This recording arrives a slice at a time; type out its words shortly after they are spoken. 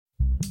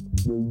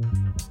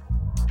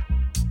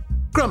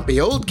Grumpy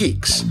Old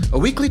Geeks, a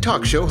weekly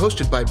talk show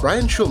hosted by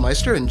Brian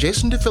Schulmeister and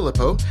Jason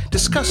DeFilippo,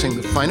 discussing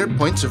the finer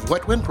points of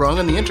what went wrong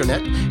on the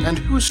internet and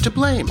who's to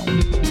blame.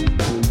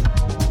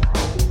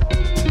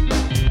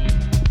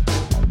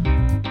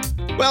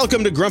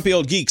 Welcome to Grumpy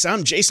Old Geeks.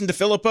 I'm Jason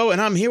DeFilippo,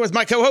 and I'm here with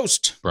my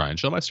co-host, Brian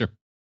Schulmeister.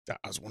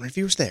 I was wondering if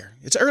he was there.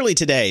 It's early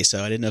today,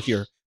 so I didn't know if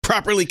you're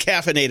properly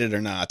caffeinated or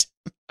not.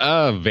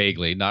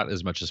 Vaguely, not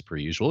as much as per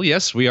usual.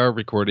 Yes, we are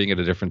recording at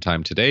a different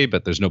time today,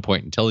 but there's no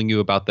point in telling you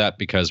about that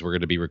because we're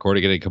going to be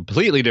recording at a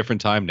completely different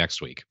time next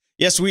week.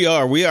 Yes, we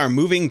are. We are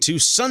moving to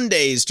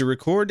Sundays to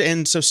record,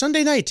 and so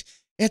Sunday night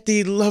at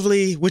the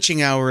lovely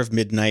witching hour of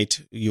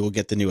midnight, you will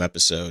get the new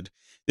episode.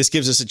 This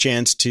gives us a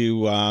chance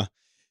to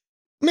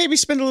maybe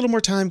spend a little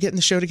more time getting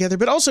the show together,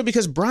 but also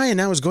because Brian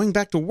now is going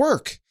back to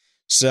work,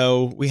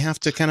 so we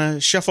have to kind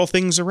of shuffle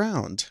things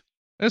around.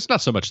 It's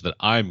not so much that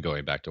I'm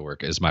going back to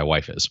work as my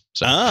wife is.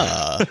 So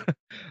I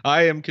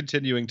am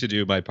continuing to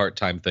do my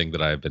part-time thing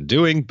that I've been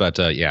doing. But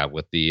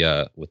with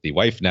the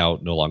wife now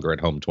no longer at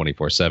home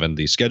 24/7,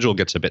 the schedule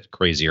gets a bit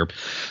crazier.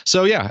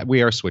 So, yeah,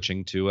 we are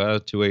switching to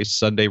a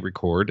Sunday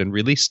record and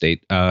release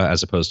date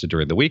as opposed to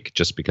during the week,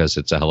 just because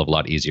it's a hell of a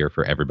lot easier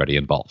for everybody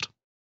involved.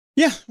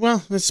 Yeah,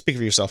 well, let's speak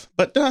for yourself,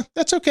 but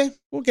that's okay.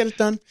 We'll get it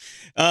done.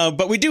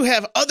 But we do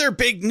have other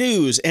big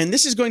news, and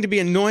this is going to be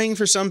annoying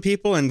for some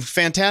people and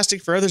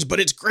fantastic for others,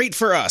 but it's great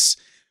for us.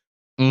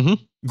 Mm-hmm.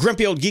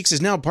 Grumpy Old Geeks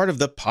is now part of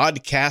the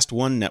Podcast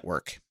One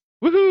network.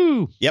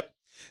 Woohoo! Yep.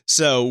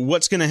 So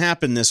what's going to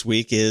happen this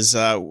week is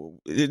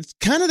it's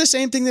kind of the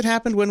same thing that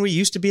happened when we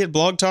used to be at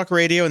Blog Talk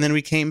Radio, and then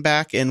we came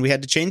back and we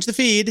had to change the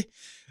feed.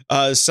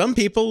 Some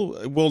people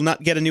will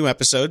not get a new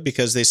episode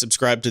because they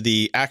subscribe to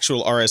the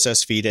actual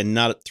RSS feed and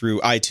not through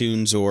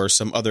iTunes or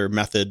some other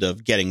method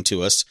of getting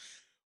to us.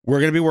 We're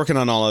going to be working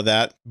on all of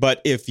that. But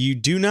if you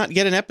do not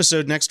get an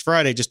episode next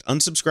Friday, just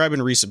unsubscribe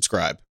and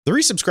resubscribe. The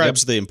resubscribe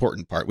is the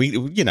important part. We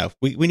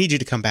need you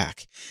to come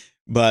back.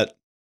 But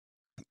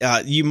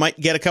you might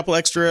get a couple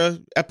extra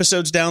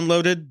episodes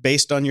downloaded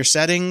based on your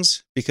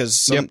settings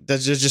because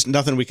there's just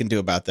nothing we can do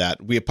about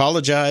that. We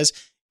apologize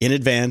in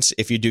advance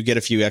if you do get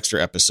a few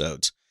extra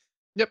episodes.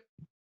 Yep.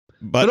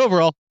 But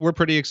overall, we're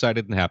pretty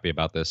excited and happy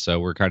about this. So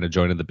we're kind of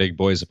joining the big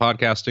boys of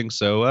podcasting.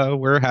 So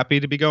we're happy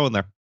to be going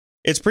there.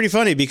 It's pretty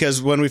funny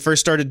because when we first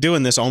started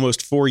doing this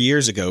almost 4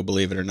 years ago,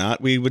 believe it or not,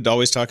 we would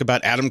always talk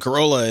about Adam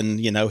Carolla and,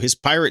 his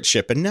pirate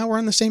ship. And now we're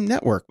on the same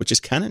network, which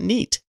is kind of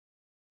neat.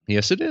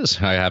 Yes, it is.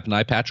 I have an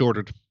eye patch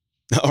ordered.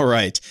 All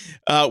right.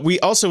 We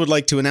also would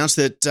like to announce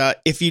that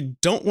if you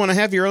don't want to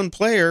have your own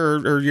player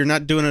or you're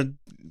not doing it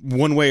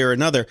one way or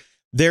another,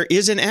 there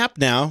is an app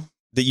now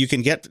that you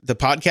can get, the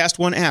Podcast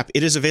One app.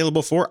 It is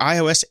available for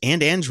iOS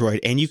and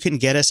Android, and you can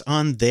get us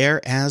on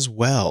there as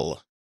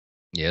well.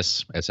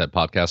 Yes, it's at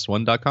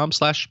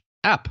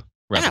podcastone.com/app,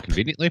 rather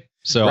conveniently.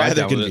 So I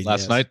downloaded it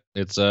last night.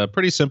 It's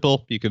pretty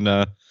simple. You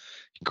can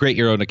create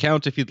your own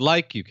account if you'd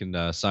like. You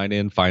can sign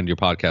in, find your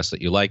podcasts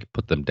that you like,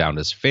 put them down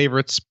as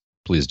favorites.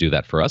 Please do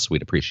that for us.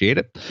 We'd appreciate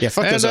it. Yeah,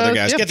 fuck those other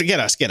guys. Yeah.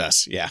 Get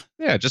us. Yeah.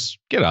 Yeah, just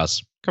get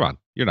us. Come on.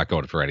 You're not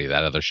going for any of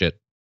that other shit.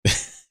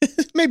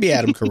 Maybe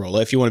Adam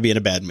Carolla if you want to be in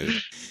a bad mood.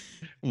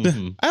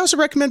 Mm-hmm. I also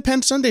recommend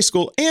Penn Sunday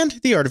School and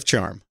The Art of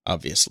Charm,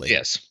 obviously.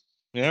 Yes.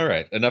 All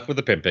right. Enough with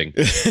the pimping.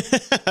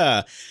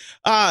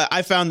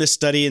 I found this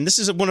study, and this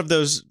is one of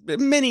those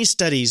many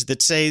studies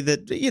that say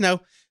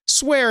that,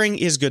 swearing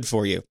is good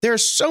for you. There are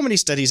so many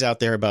studies out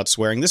there about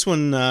swearing. This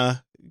one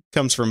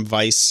comes from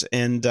Vice,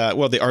 and,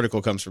 the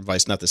article comes from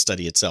Vice, not the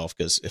study itself,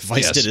 because if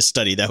Vice did a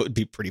study, that would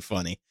be pretty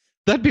funny.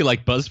 That'd be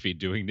like BuzzFeed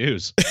doing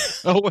news.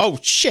 Oh,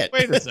 shit.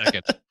 Wait a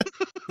second.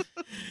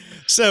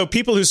 So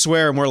people who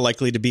swear are more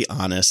likely to be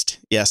honest.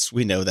 Yes,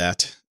 we know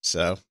that.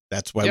 So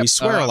that's why we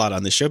swear a lot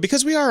on this show,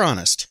 because we are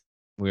honest.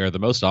 We are the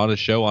most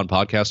honest show on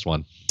Podcast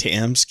One.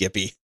 Damn,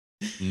 Skippy.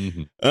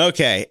 Mm-hmm.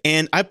 Okay,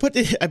 and I put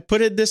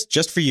in this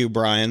just for you,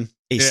 Brian.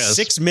 A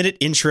 6-minute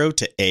intro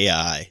to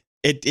AI.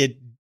 It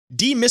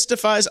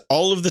demystifies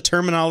all of the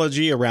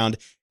terminology around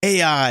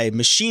AI,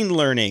 machine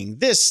learning,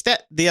 this,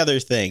 that, the other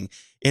thing.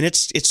 And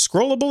it's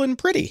scrollable and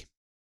pretty.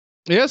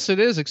 Yes, it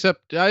is,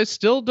 except I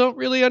still don't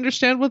really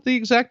understand what the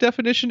exact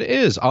definition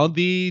is. On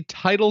the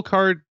title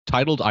card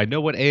titled, I know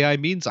what AI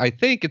means, I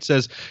think it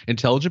says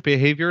intelligent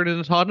behavior in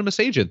an autonomous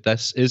agent.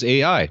 This is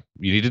AI.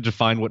 You need to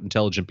define what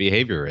intelligent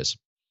behavior is.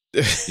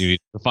 You need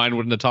to define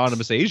what an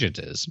autonomous agent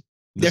is.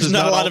 There's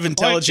not a lot of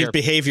intelligent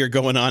behavior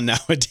going on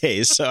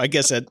nowadays, so I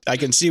guess I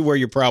can see where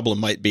your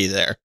problem might be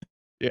there.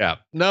 Yeah.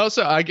 No,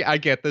 so I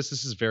get this.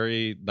 This is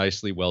very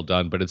nicely well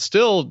done, but it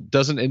still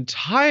doesn't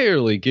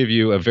entirely give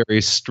you a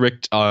very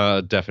strict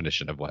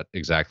definition of what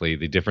exactly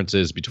the difference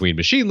is between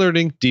machine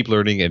learning, deep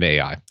learning, and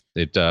AI.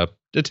 It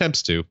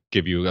attempts to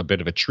give you a bit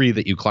of a tree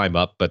that you climb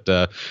up, but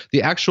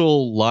the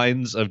actual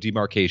lines of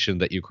demarcation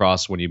that you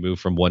cross when you move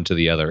from one to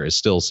the other is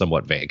still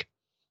somewhat vague.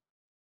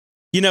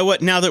 You know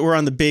what? Now that we're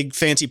on the big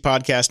fancy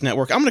podcast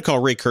network, I'm going to call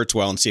Ray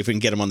Kurzweil and see if we can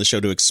get him on the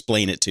show to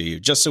explain it to you,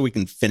 just so we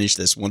can finish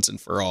this once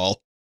and for all.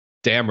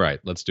 Damn right.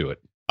 Let's do it.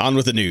 On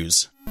with the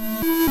news.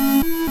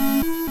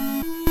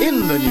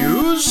 In the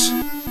news,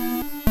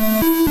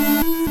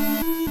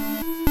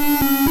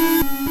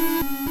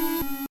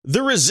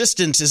 The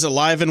resistance is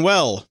alive and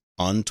well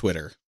on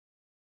Twitter.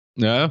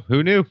 No,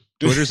 who knew?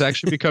 Twitter's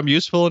actually become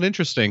useful and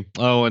interesting.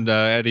 Oh, and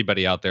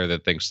anybody out there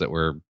that thinks that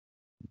we're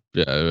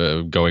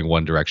going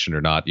one direction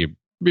or not,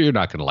 you're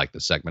not going to like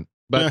this segment.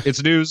 But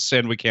it's news,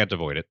 and we can't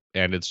avoid it.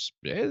 And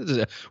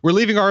we're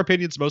leaving our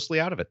opinions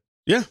mostly out of it.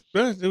 Yeah,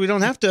 we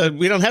don't have to.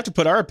 We don't have to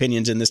put our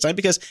opinions in this time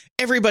because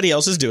everybody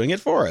else is doing it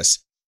for us.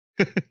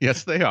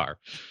 Yes, they are.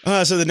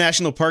 So the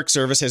National Park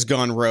Service has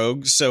gone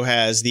rogue. So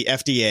has the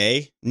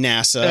FDA,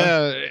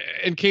 NASA.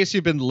 In case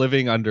you've been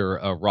living under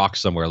a rock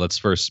somewhere, let's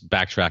first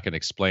backtrack and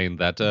explain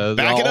that.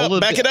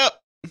 Back it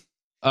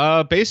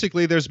up.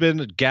 Basically, there's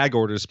been gag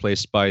orders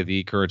placed by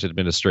the current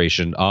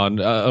administration on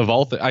of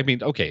all.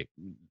 Okay,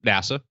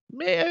 NASA,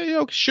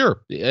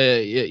 sure,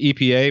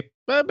 EPA,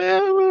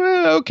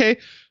 okay,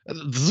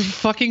 the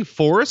fucking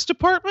forest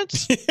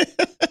departments.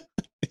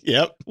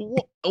 Yep.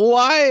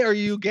 Why are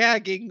you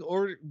gagging?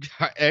 Or,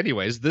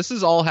 anyways, this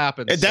has all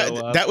happened.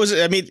 That was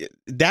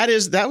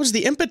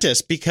the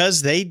impetus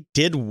because they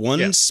did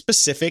one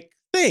specific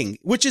thing,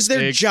 which is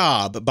their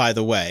job, by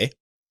the way.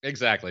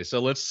 Exactly. So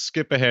let's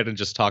skip ahead and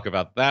just talk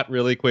about that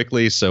really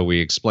quickly. So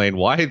we explain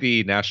why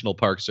the National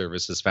Park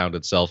Service has found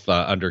itself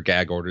under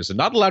gag orders and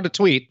not allowed to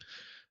tweet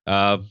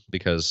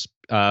because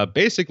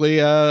basically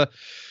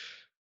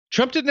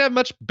Trump didn't have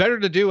much better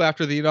to do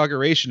after the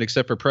inauguration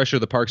except for pressure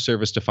the Park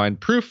Service to find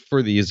proof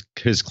for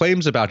his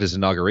claims about his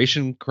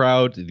inauguration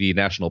crowd. The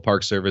National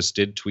Park Service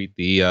did tweet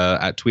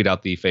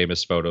out the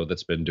famous photo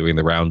that's been doing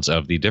the rounds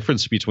of the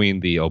difference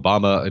between the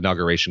Obama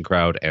inauguration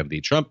crowd and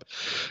the Trump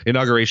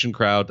inauguration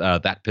crowd.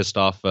 That pissed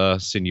off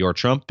Senor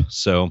Trump.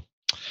 So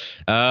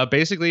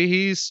basically,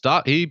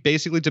 he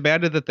basically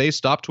demanded that they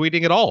stop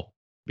tweeting at all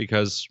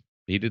because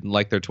he didn't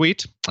like their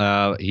tweet.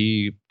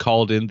 He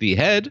called in the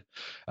head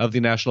of the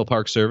National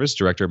Park Service,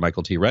 Director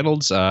Michael T.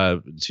 Reynolds,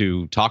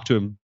 to talk to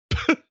him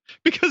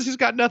because he's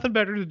got nothing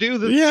better to do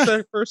than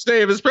the first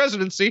day of his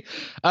presidency,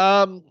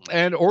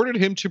 and ordered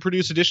him to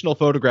produce additional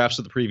photographs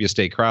of the previous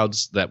day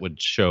crowds that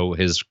would show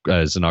his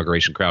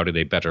inauguration crowd in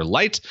a better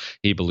light.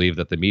 He believed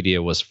that the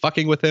media was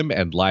fucking with him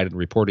and lied in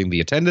reporting the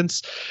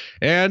attendance.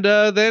 And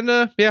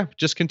then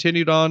just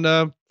continued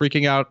on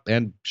freaking out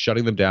and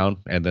shutting them down,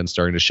 and then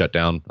starting to shut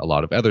down a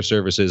lot of other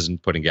services and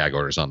putting gag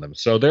orders on them.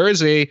 So there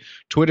is a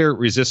Twitter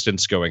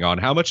resistance going on.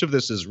 How much of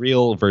this is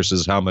real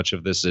versus how much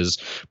of this is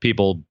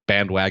people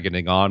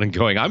bandwagoning on and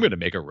going, I'm going to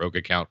make a rogue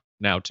account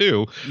now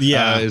too,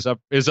 is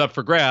up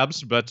for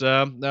grabs. But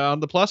on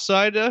the plus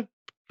side,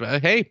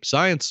 hey,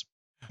 science.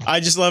 I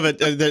just love it.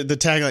 The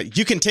tagline,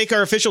 you can take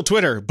our official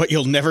Twitter, but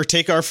you'll never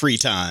take our free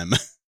time.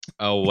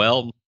 Oh,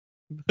 well,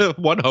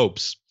 one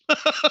hopes.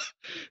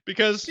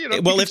 Because,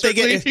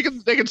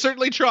 if they can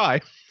certainly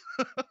try.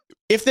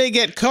 If they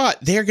get caught,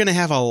 they're going to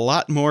have a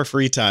lot more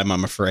free time,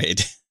 I'm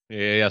afraid.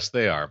 Yes,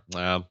 they are.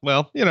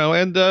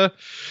 And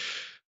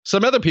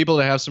some other people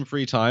that have some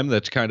free time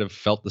that kind of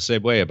felt the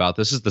same way about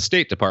this is the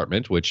State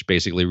Department, which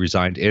basically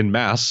resigned en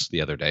masse the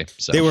other day.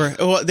 So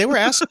they were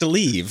asked to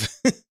leave.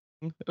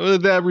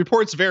 The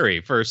reports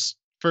vary.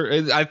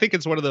 I think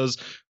it's one of those.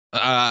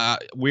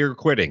 We're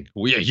quitting.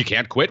 You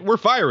can't quit. We're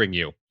firing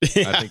you.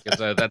 Yeah. I think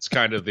that's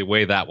kind of the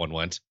way that one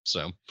went.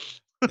 So,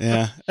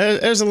 yeah,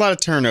 there's a lot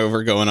of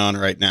turnover going on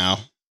right now.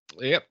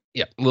 Yep.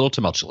 A little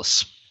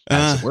tumultuous.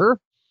 As it were.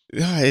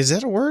 Is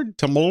that a word?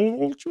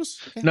 Tumultuous?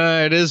 Okay.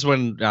 No, it is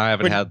when I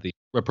haven't had the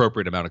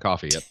appropriate amount of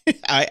coffee yet.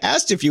 I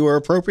asked if you were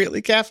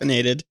appropriately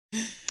caffeinated.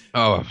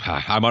 Oh,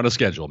 I'm on a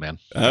schedule, man.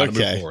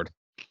 Okay.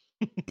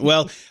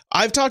 Well,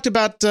 I've talked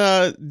about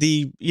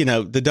the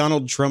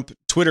Donald Trump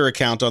Twitter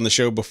account on the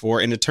show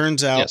before, and it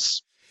turns out,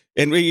 yes.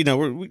 And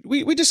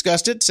we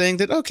discussed it, saying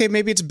that okay,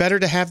 maybe it's better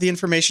to have the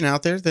information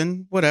out there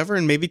than whatever,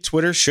 and maybe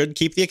Twitter should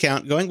keep the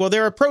account going. Well,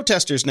 there are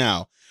protesters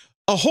now,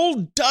 a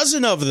whole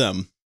dozen of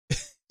them,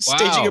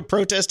 staging a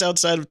protest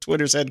outside of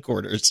Twitter's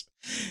headquarters,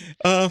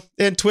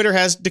 and Twitter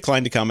has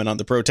declined to comment on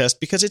the protest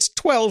because it's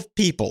 12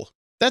 people.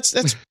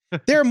 That's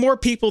there are more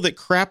people that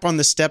crap on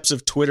the steps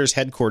of Twitter's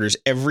headquarters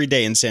every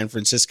day in San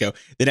Francisco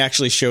that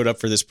actually showed up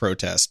for this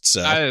protest.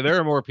 So there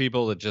are more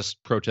people that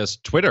just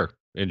protest Twitter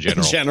in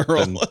general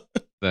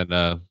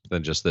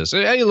than just this.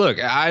 Hey,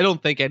 look, I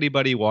don't think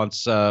anybody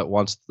wants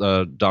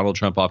Donald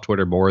Trump off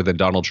Twitter more than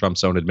Donald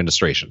Trump's own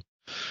administration.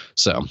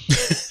 So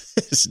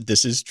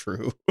this is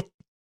true.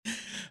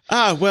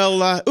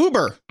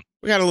 Uber.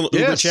 We got a little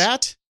Uber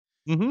chat.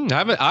 Mm-hmm.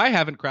 I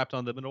haven't crapped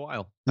on them in a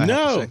while.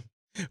 No.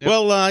 Yep.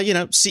 Well,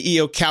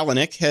 CEO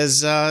Kalanick has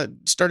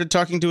started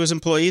talking to his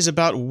employees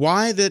about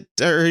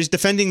he's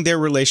defending their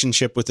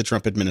relationship with the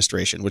Trump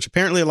administration, which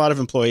apparently a lot of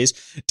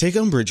employees take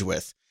umbrage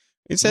with.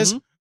 It says,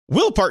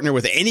 we'll partner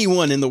with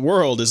anyone in the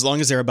world as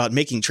long as they're about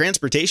making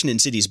transportation in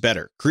cities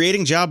better,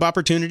 creating job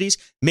opportunities,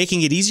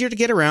 making it easier to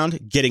get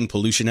around, getting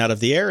pollution out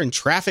of the air and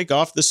traffic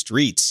off the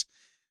streets.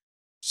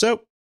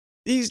 So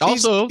he's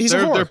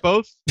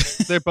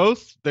they're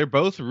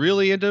both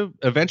really into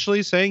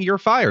eventually saying you're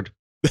fired.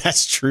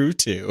 That's true,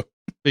 too.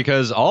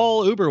 Because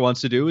all Uber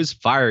wants to do is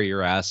fire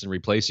your ass and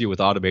replace you with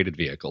automated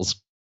vehicles.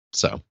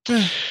 So,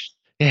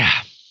 yeah.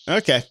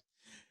 Okay.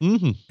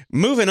 Mm-hmm.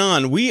 Moving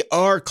on, we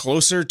are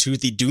closer to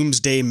the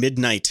Doomsday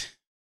Midnight.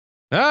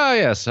 Ah,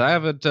 yes. I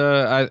haven't.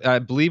 I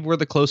believe we're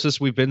the closest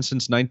we've been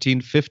since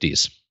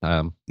 1950s.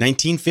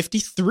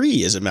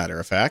 1953, as a matter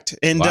of fact.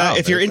 And Wow,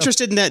 if you're there you go.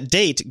 interested in that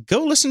date,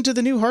 go listen to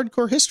the new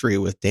Hardcore History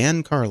with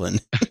Dan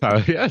Carlin.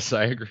 Yes,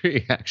 I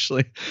agree.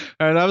 Actually,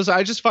 and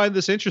I just find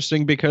this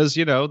interesting because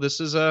this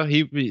is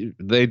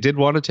they did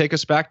want to take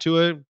us back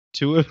to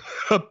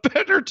a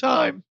better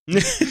time.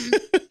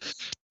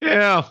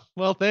 Yeah.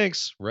 Well,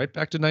 thanks. Right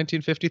back to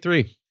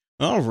 1953.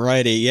 All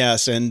righty,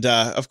 yes. And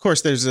of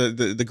course, there's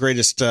the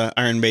greatest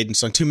Iron Maiden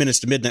song, 2 Minutes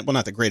to Midnight. Well,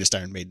 not the greatest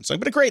Iron Maiden song,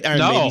 but a great Iron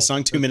Maiden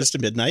song, 2 Minutes to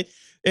Midnight.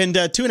 And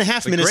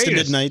 2.5 minutes to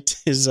midnight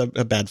is a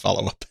bad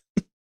follow-up.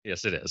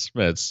 Yes, it is.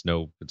 It's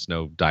no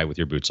Die With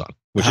Your Boots On,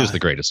 which is the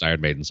greatest Iron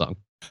Maiden song.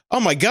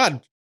 Oh my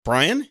God,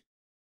 Brian,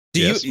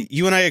 Yes?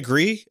 you and I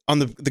agree on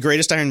the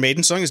greatest Iron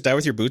Maiden song is Die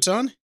With Your Boots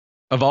On?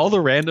 Of all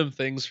the random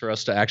things for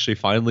us to actually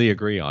finally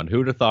agree on,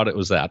 who'd have thought it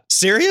was that?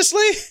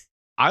 Seriously?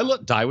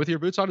 Die With Your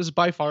Boots On is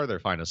by far their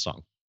finest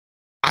song.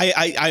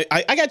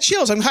 I got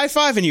chills. I'm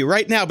high-fiving you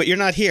right now, but you're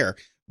not here.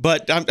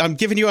 But I'm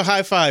giving you a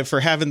high five for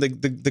having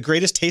the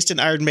greatest taste in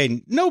Iron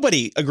Maiden.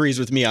 Nobody agrees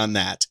with me on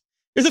that.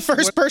 You're the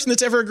first person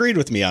that's ever agreed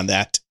with me on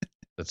that.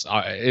 It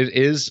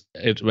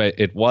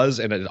was,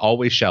 and it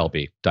always shall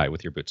be. Die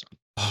With Your Boots On.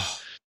 Oh,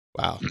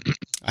 wow.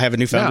 I have a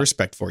newfound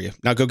respect for you.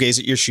 Now go gaze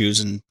at your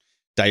shoes and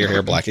dye your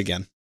hair black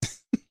again.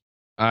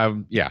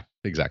 Yeah,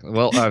 exactly.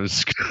 Well,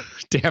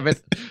 damn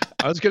it.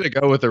 I was going to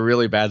go with a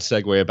really bad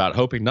segue about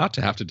hoping not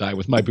to have to die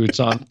with my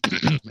boots on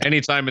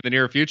anytime in the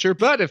near future.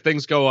 But if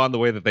things go on the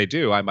way that they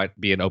do, I might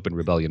be in open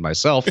rebellion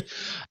myself.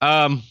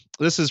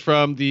 This is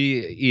from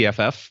the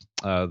EFF.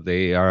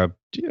 They are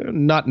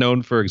not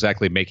known for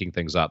exactly making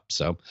things up,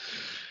 so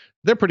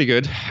they're pretty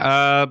good.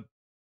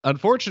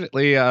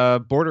 Unfortunately,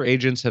 border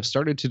agents have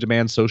started to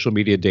demand social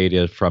media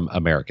data from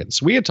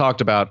Americans. We had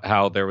talked about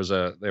how there was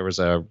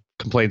a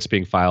complaints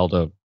being filed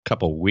a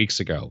couple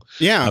weeks ago.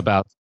 Yeah.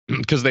 About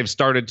because they've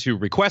started to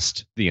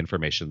request the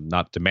information,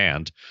 not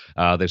demand.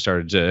 They've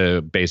started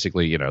to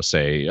basically,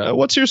 say,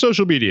 what's your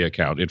social media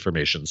account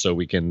information so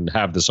we can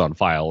have this on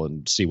file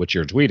and see what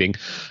you're tweeting.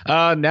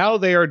 Now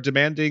they are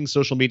demanding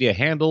social media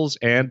handles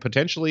and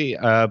potentially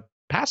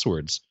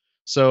passwords.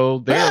 So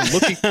they're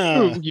looking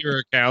through your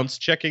accounts,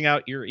 checking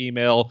out your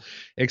email,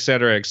 et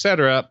cetera, et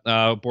cetera.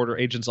 Border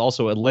agents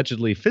also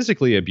allegedly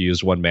physically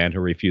abused one man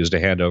who refused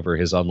to hand over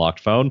his unlocked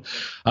phone.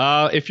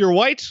 If you're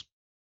white,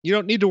 you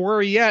don't need to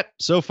worry yet.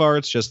 So far,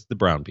 it's just the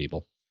brown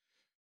people.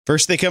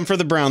 First they come for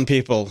the brown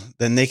people,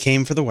 then they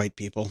came for the white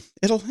people.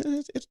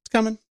 It's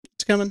coming.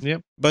 It's coming.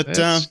 Yep. But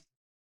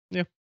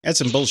yeah, that's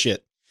some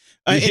bullshit.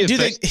 And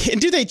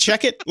do they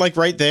check it like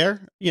right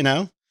there?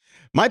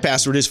 My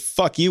password is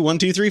fuck you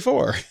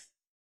 1234.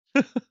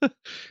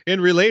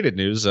 In related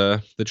news,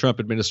 the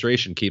Trump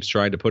administration keeps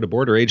trying to put a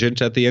border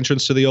agent at the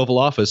entrance to the Oval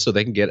Office so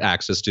they can get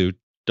access to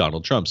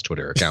Donald Trump's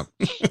Twitter account.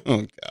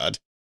 Oh God.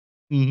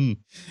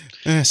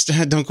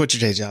 Mm-hmm. Don't quit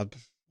your day job.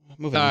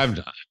 I'm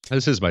not.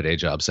 This is my day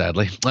job,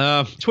 sadly.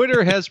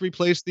 Twitter has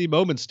replaced the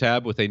Moments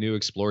tab with a new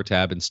Explore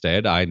tab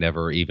instead. I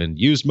never even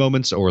used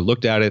Moments or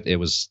looked at it. It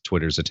was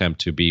Twitter's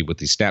attempt to be with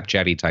the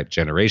Snapchatty type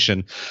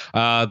generation.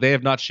 They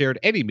have not shared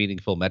any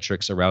meaningful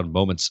metrics around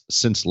Moments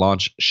since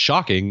launch.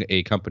 Shocking,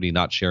 a company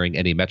not sharing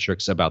any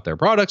metrics about their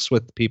products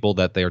with people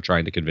that they are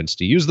trying to convince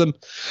to use them.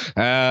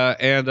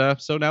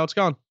 So now it's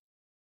gone.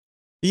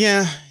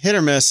 Yeah, hit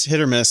or miss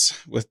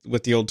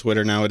with the old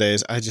Twitter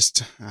nowadays. I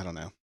don't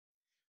know.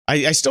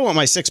 I still want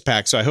my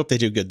 6-pack, so I hope they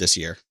do good this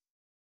year.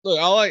 Look,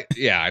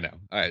 I know.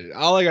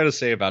 All I got to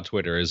say about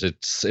Twitter is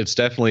it's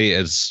definitely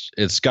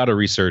it's got a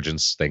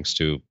resurgence thanks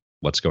to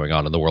what's going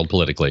on in the world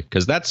politically,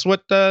 because that's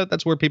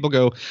where people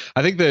go.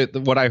 I think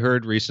what I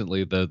heard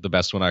recently, the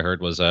best one I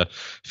heard was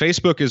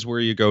Facebook is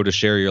where you go to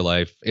share your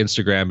life,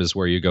 Instagram is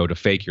where you go to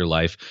fake your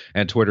life,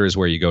 and Twitter is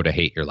where you go to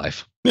hate your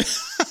life.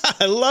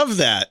 I love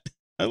that.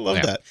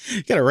 That.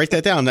 You got to write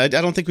that down. I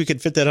don't think we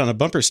could fit that on a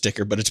bumper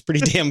sticker, but it's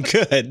pretty damn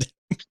good.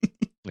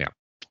 Yeah.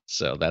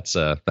 So that's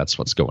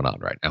what's going on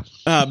right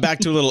now. Back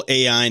to a little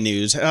AI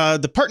news.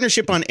 The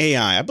partnership on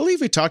AI. I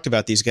believe we talked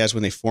about these guys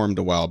when they formed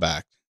a while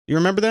back. You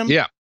remember them?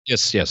 Yeah.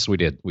 Yes, we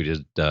did. We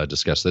did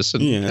discuss this.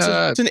 And,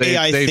 it's an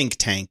AI think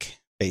tank,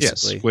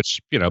 basically. Yes,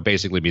 which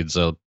basically means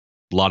a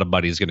lot of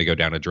money is going to go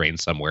down a drain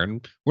somewhere,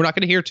 and we're not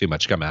going to hear too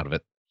much come out of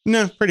it.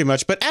 No, pretty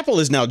much. But Apple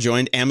has now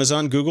joined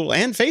Amazon, Google,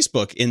 and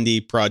Facebook in the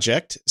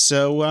project.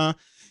 So,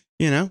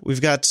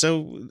 we've got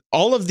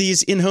all of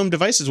these in-home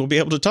devices will be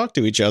able to talk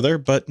to each other,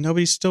 but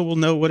nobody still will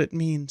know what it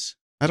means.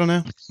 I don't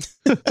know.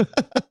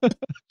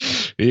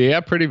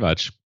 Yeah, pretty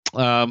much.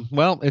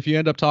 Well, if you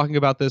end up talking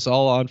about this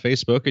all on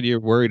Facebook and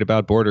you're worried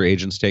about border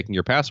agents taking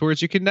your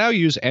passwords, you can now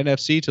use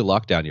NFC to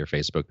lock down your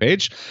Facebook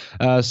page.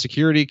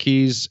 Security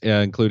keys,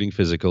 including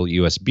physical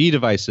USB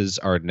devices,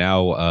 are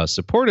now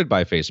supported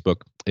by Facebook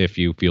if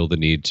you feel the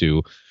need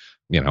to,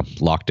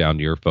 lock down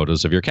your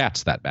photos of your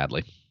cats that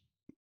badly.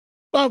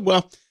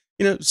 Well,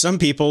 some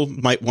people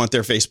might want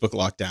their Facebook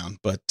locked down,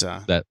 but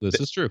this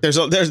is true.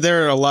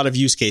 There are a lot of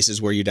use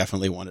cases where you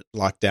definitely want it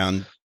locked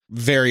down.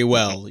 very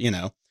well,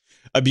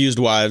 abused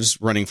wives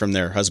running from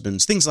their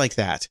husbands, things like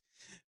that.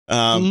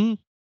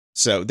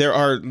 So there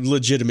are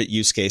legitimate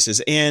use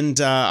cases. And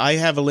I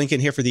have a link in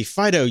here for the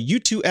FIDO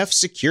U2F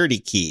security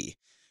key,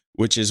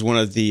 which is one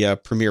of the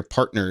premier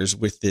partners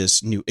with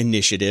this new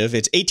initiative.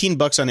 It's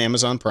 $18 on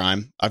Amazon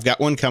Prime. I've got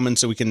one coming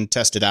so we can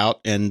test it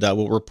out, and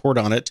we'll report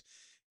on it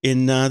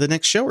in the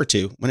next show or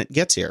two when it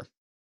gets here.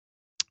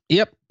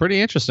 Yep, pretty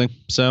interesting.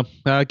 So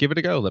give it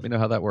a go. Let me know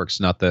how that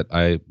works. Not that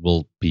I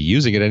will be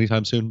using it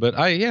anytime soon, but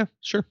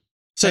sure.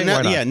 So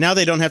hey, now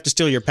they don't have to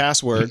steal your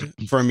password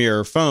from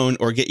your phone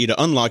or get you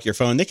to unlock your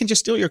phone. They can just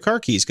steal your car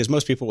keys because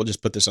most people will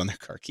just put this on their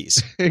car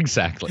keys.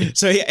 Exactly.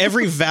 So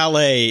every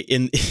valet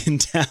in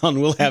town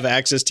will have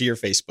access to your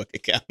Facebook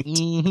account.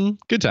 Mm-hmm.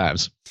 Good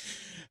times.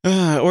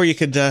 Or you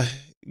could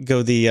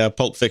go the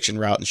Pulp Fiction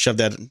route and shove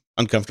that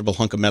uncomfortable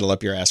hunk of metal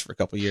up your ass for a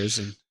couple of years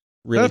and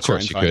really try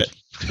and find it.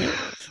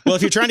 Well,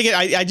 if you're trying to get,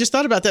 I just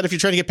thought about that. If you're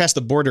trying to get past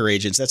the border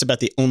agents, that's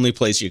about the only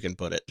place you can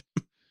put it.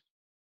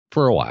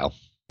 For a while.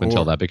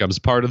 Until that becomes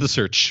part of the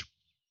search.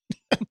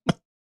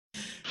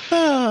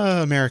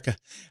 America.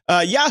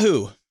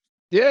 Yahoo.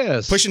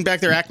 Yes. Pushing back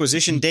their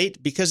acquisition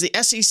date because the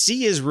SEC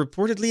is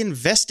reportedly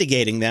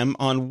investigating them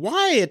on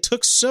why it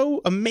took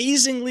so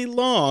amazingly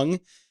long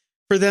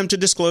for them to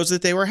disclose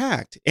that they were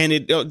hacked. And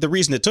the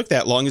reason it took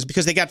that long is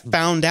because they got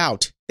found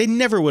out. They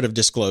never would have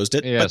disclosed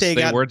it, but they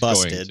got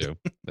busted. Going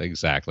to.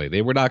 Exactly.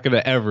 They were not going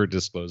to ever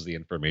disclose the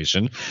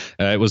information.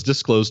 It was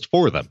disclosed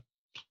for them.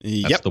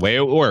 That's the way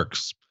it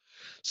works.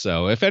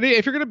 So if you're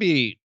going to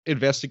be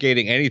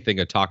investigating anything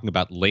or talking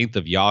about length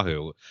of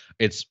Yahoo,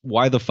 it's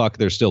why the fuck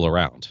they're still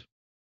around.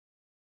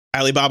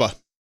 Alibaba.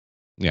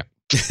 Yeah.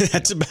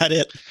 That's about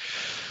it.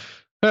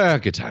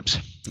 Good times.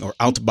 Or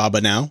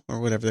Altbaba now, or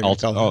whatever they're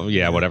calling it. Oh,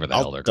 yeah, whatever the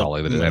hell they're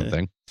calling the damn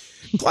thing.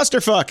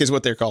 Clusterfuck is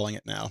what they're calling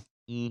it now.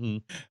 Mm-hmm.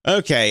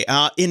 Okay.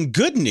 In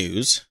good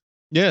news.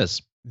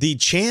 Yes. The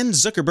Chan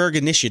Zuckerberg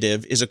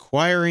Initiative is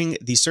acquiring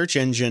the search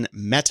engine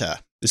Meta.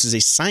 This is a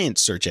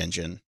science search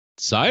engine.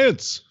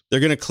 Science. They're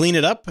going to clean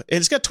it up.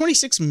 It's got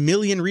 26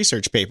 million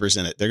research papers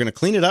in it. They're going to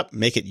clean it up,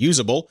 make it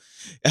usable.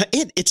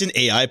 And it's an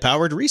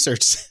AI-powered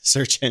research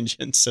search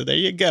engine. So there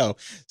you go.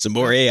 Some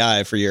more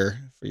AI for your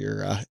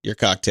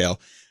cocktail.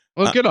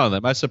 Well, good on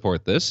them. I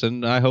support this,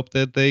 and I hope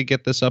that they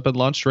get this up and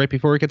launched right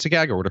before it gets a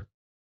gag order.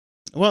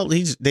 Well,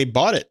 they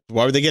bought it.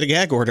 Why would they get a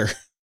gag order?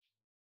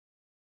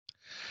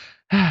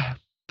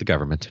 The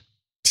government.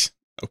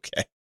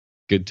 Okay.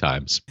 Good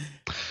times.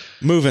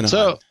 Moving on.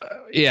 So,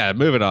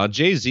 moving on.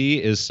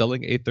 Jay-Z is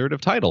selling a third of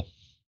Tidal.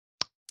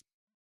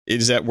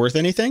 Is that worth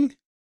anything?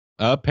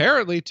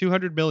 Apparently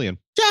 $200 million.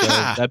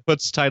 Yeah. So that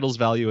puts Tidal's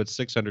value at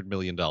 $600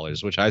 million,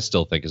 which I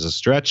still think is a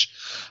stretch.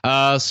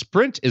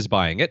 Sprint is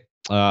buying it.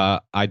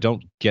 I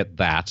don't get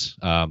that.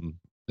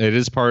 It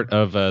is part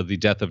of the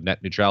death of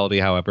net neutrality,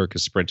 however,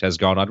 because Sprint has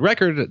gone on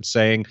record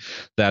saying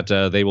that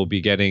they will be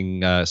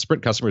getting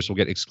Sprint customers will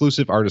get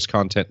exclusive artist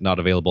content not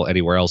available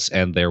anywhere else,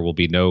 and there will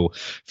be no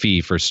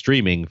fee for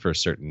streaming for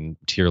certain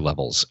tier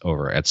levels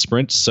over at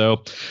Sprint.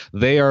 So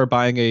they are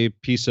buying a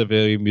piece of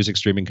a music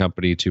streaming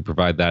company to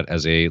provide that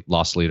as a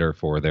loss leader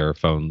for their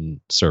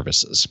phone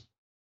services.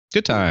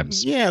 Good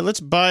times. Yeah, let's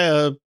buy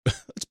a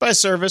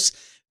service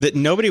that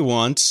nobody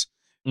wants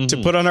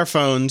to put on our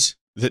phones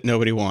that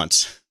nobody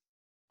wants.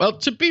 Well,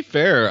 to be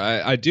fair,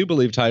 I do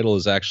believe Tidal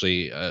is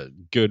actually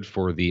good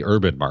for the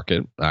urban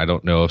market. I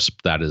don't know if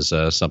that is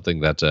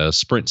something that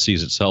Sprint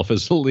sees itself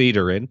as the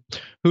leader in.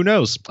 Who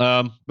knows?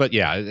 But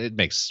yeah, it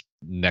makes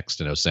next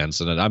to no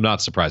sense. And I'm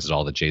not surprised at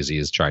all that Jay-Z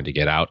is trying to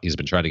get out. He's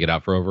been trying to get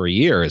out for over a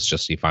year. It's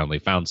just he finally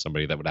found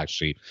somebody that would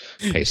actually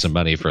pay some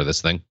money for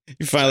this thing.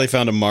 You finally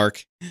found a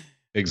mark.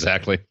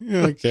 Exactly.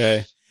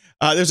 Okay.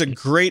 There's a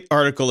great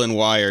article in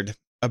Wired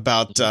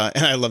about,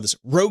 and I love this,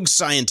 rogue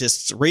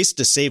scientists race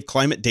to save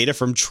climate data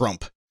from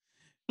Trump.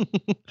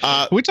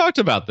 We talked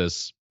about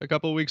this a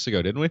couple of weeks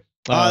ago, didn't we?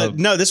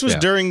 No, this was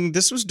during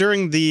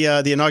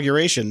the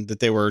inauguration that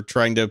they were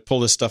trying to pull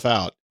this stuff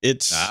out.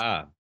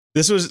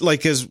 This was like,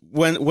 because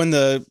when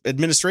the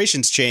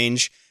administrations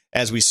change,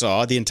 as we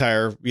saw, the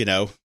entire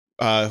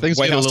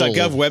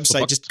WhiteHouse.gov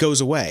website just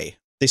goes away.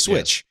 They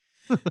switch.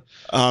 Yes.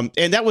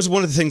 And that was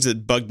one of the things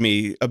that bugged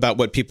me about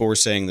what people were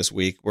saying this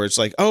week, where it's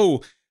like,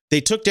 oh, they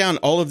took down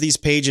all of these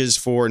pages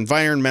for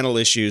environmental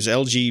issues,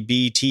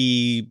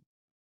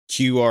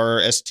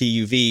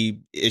 LGBTQRSTUV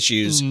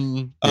issues.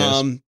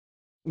 Yes.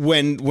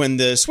 When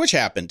the switch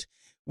happened.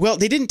 Well,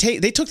 they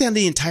took down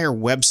the entire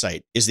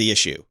website is the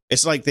issue.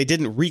 It's like they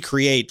didn't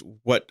recreate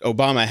what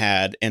Obama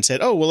had and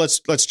said, oh, well,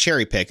 let's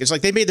cherry pick. It's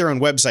like they made their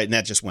own website and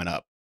that just went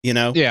up,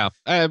 Yeah.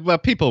 Well,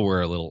 people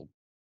were a little,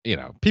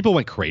 people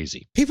went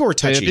crazy. People were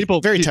touchy,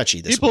 very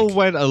touchy this week. People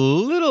went a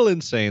little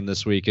insane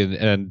this week.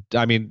 And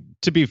I mean,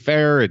 to be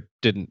fair, it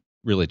didn't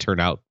really turn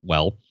out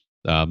well.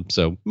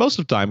 So most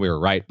of the time we were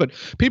right, but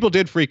people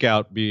did freak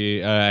out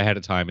ahead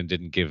of time and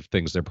didn't give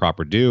things their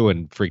proper due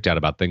and freaked out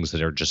about things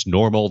that are just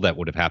normal that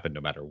would have happened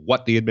no matter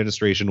what the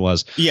administration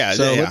was. Yeah.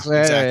 So exactly.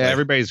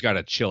 Everybody's got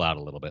to chill out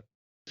a little bit.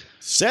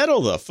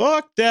 Settle the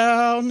fuck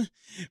down.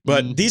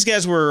 But these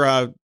guys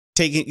were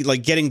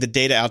getting the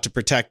data out to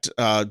protect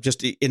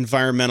just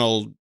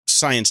environmental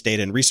science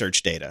data and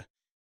research data.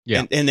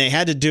 Yeah. And they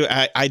had to do,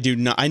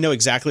 I know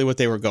exactly what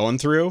they were going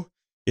through,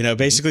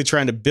 basically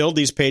trying to build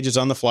these pages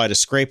on the fly to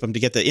scrape them, to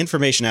get the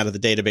information out of the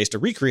database, to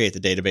recreate the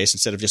database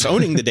instead of just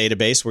owning the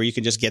database where you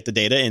can just get the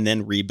data and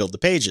then rebuild the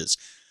pages.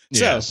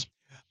 Yes. So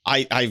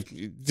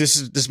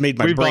this made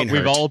my brain hurt.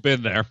 We've all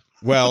been there.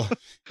 Well,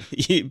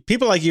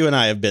 people like you and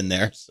I have been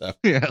there. So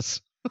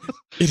yes.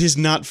 It is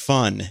not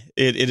fun.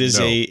 It is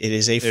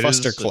a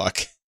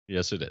fustercluck.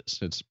 Yes, it is.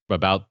 It's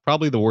about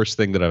probably the worst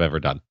thing that I've ever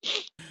done.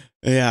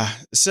 Yeah.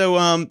 So,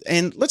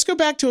 and let's go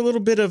back to a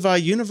little bit of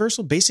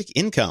universal basic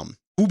income.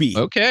 UBI.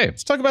 Okay.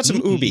 Let's talk about some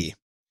UBI.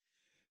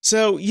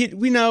 So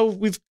we know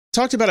we've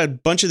talked about a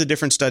bunch of the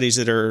different studies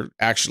that are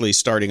actually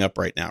starting up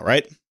right now,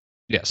 right?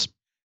 Yes.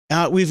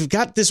 We've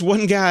got this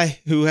one guy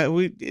who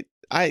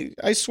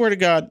I swear to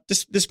God,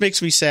 this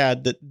makes me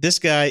sad that this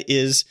guy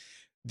is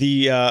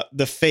the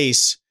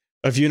face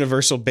of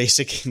universal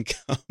basic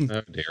income.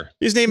 Oh dear.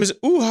 His name is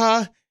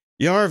Juha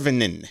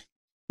Järvinen.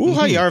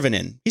 Juha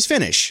Järvinen. He's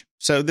Finnish.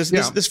 So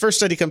this first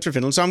study comes from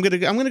Finland. So I'm gonna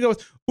go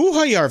with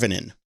Juha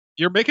Järvinen.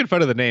 You're making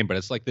fun of the name, but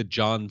it's like the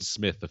John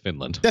Smith of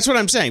Finland. That's what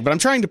I'm saying, but I'm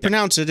trying to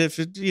pronounce it. If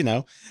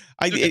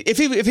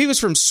he was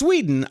from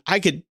Sweden, I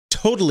could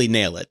totally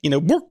nail it.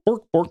 Bork,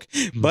 bork, bork.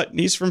 But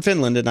he's from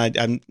Finland,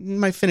 and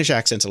my Finnish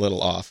accent's a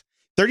little off.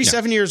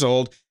 37 years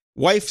old,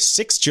 wife,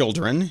 6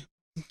 children.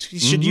 He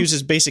should use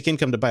his basic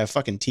income to buy a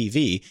fucking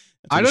TV.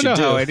 I don't know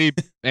how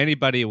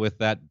anybody with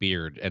that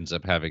beard ends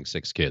up having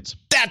 6 kids.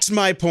 That's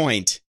my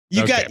point.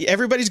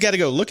 Everybody's got to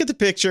go look at the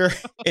picture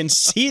and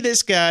see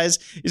this guy's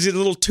is a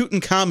little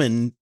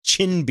Tutankhamun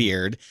chin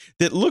beard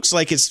that looks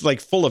like it's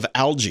like full of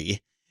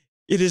algae.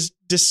 It is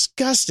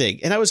disgusting.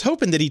 And I was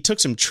hoping that he took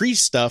some tree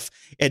stuff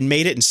and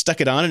made it and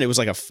stuck it on, and it was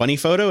like a funny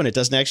photo, and it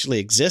doesn't actually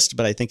exist,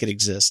 but I think it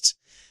exists.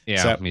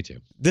 Yeah, so, me too.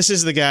 This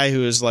is the guy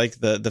who is like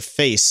the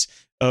face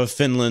of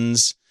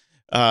Finland's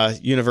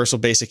universal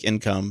basic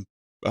income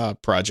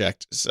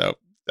project. So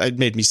it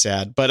made me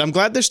sad, but I'm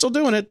glad they're still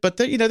doing it. But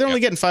they're only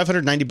getting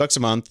 $590 a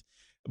month.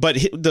 But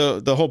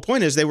the whole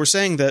point is they were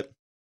saying that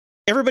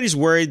everybody's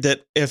worried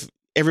that if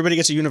everybody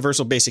gets a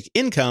universal basic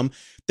income,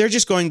 they're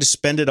just going to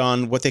spend it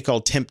on what they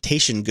call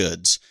temptation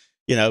goods,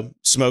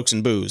 smokes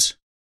and booze.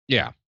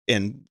 Yeah.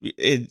 And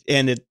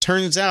it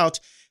turns out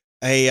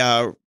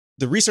the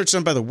research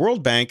done by the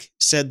World Bank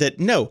said that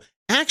no,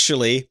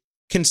 actually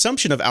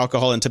consumption of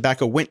alcohol and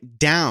tobacco went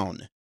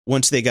down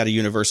once they got a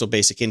universal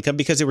basic income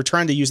because they were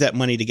trying to use that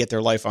money to get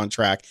their life on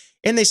track.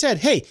 And they said,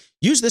 hey,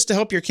 use this to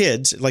help your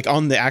kids, like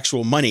on the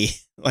actual money,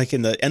 like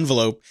in the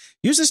envelope,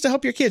 use this to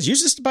help your kids,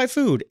 use this to buy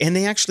food. And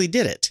they actually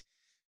did it.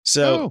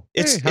 So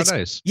it's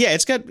nice. Yeah,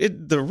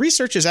 the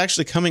research is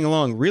actually coming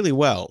along really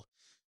well.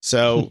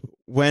 So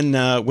when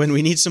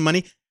we need some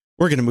money,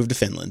 we're going to move to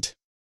Finland.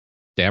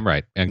 Damn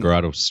right. And grow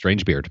out a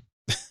strange beard.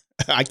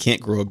 I can't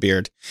grow a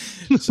beard.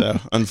 So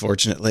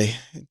unfortunately,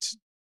 it's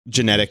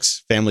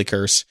genetics, family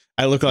curse.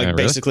 I look like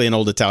basically an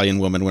old Italian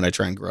woman when I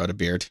try and grow out a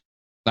beard.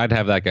 I'd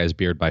have that guy's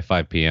beard by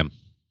 5 p.m.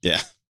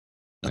 Yeah.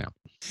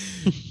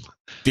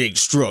 Big,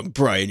 strong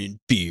Brian in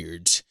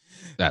beards.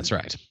 That's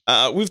right.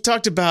 We've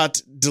talked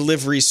about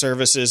delivery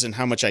services and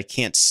how much I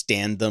can't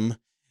stand them.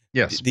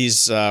 Yes.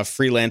 These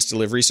freelance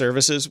delivery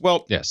services.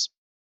 Well, yes.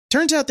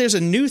 Turns out there's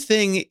a new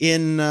thing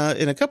in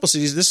a couple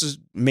cities. This is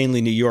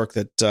mainly New York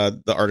that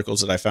the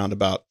articles that I found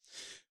about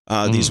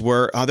these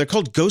were. They're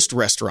called ghost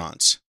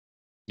restaurants.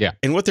 Yeah.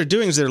 And what they're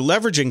doing is they're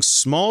leveraging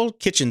small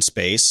kitchen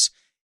space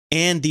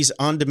and these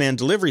on-demand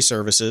delivery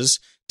services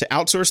to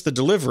outsource the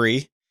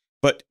delivery,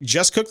 but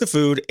just cook the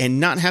food and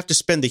not have to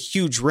spend the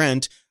huge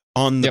rent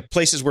on the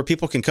places where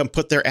people can come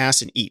put their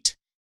ass and eat.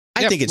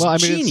 I think it's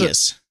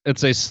genius.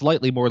 It's a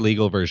slightly more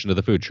legal version of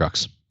the food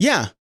trucks.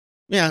 Yeah.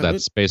 Yeah,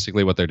 that's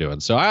basically what they're doing.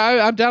 So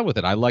I'm down with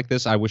it. I like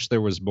this. I wish there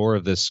was more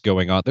of this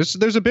going on.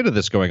 There's a bit of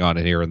this going on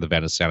in here in the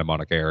Venice, Santa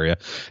Monica area.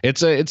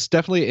 It's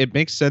definitely, it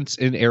makes sense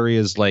in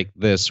areas like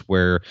this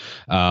where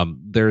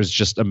there's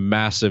just a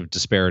massive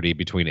disparity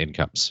between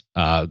incomes.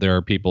 There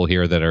are people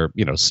here that are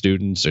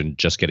students and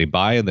just getting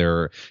by, and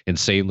they're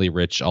insanely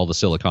rich. All the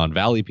Silicon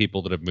Valley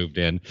people that have moved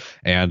in,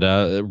 and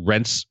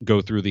rents go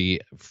through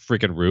the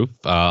freaking roof.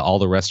 All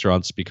the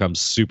restaurants become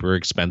super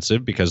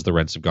expensive because the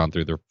rents have gone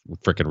through the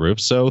freaking roof.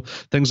 So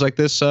things like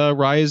this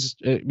rise,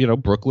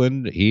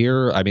 Brooklyn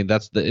here. I mean,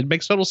 it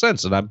makes total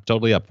sense, and I'm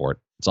totally up for it.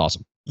 It's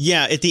awesome.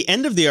 Yeah. At the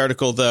end of the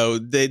article, though,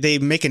 they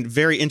make a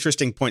very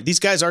interesting point. These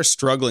guys are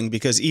struggling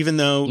because even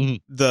though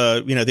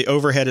the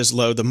overhead is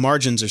low, the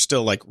margins are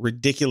still like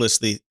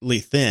ridiculously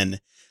thin.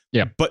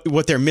 Yeah. But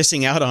what they're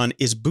missing out on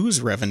is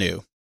booze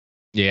revenue.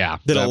 Yeah.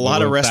 That a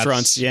lot of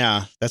restaurants.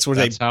 That's where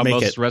that's how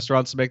most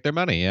restaurants make their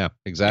money. Yeah,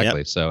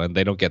 exactly. Yep. So, and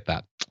they don't get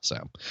that. So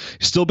you're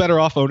still better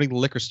off owning the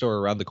liquor store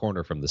around the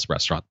corner from this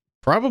restaurant.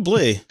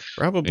 Probably.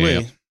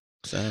 Yeah.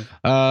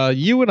 So,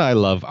 you and I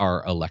love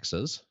our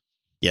Alexas.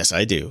 Yes,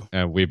 I do.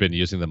 And we've been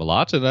using them a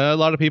lot, and a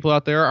lot of people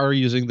out there are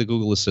using the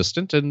Google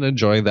Assistant and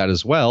enjoying that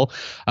as well.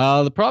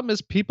 The problem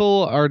is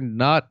people are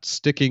not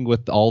sticking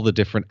with all the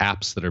different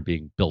apps that are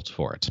being built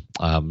for it.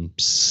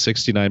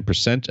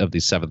 69% of the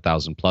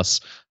 7,000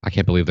 plus, I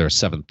can't believe there are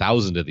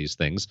 7,000 of these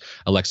things,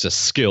 Alexa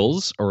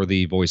skills, or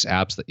the voice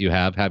apps that you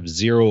have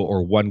 0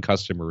 or 1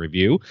 customer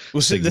review.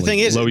 Well, so the thing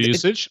is, low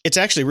usage. It's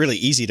actually really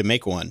easy to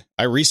make one.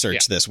 I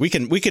researched this.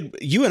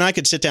 You and I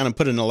could sit down and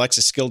put an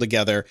Alexa skill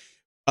together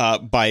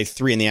by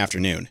 3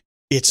 p.m.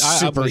 It's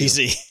super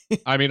easy.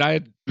 I mean,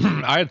 I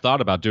had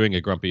thought about doing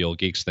a Grumpy Old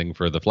Geeks thing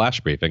for the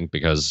flash briefing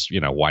because,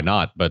 why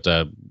not? But,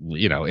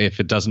 if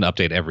it doesn't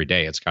update every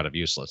day, it's kind of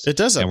useless. It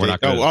does update. And we're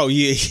not gonna,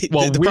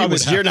 the problem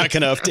is you're not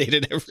going to update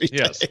it every day.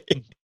 Yes.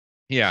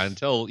 Yeah,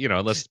 until,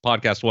 unless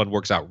podcast one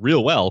works out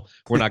real well,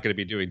 we're not going to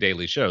be doing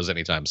daily shows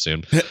anytime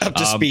soon. Up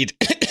to speed.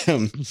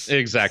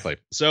 Exactly.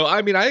 So,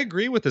 I mean, I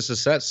agree with this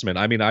assessment.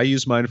 I mean, I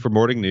use mine for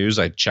morning news.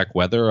 I check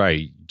weather.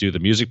 I do the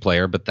music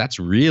player, but that's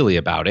really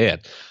about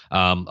it.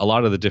 A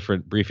lot of the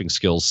different briefing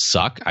skills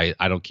suck. I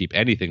don't keep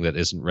anything that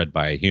isn't read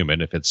by a human.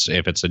 If it's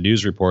a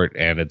news report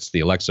and it's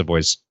the Alexa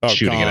voice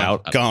shooting it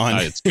out,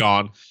 it's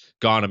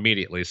gone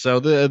immediately. So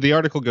the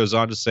article goes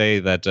on to say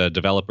that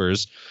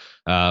developers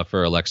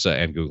for Alexa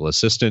and Google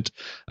Assistant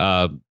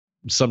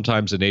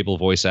sometimes enable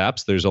voice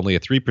apps. There's only a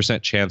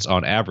 3% chance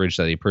on average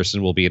that a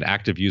person will be an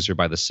active user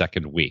by the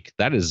second week.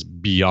 That is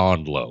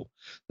beyond low.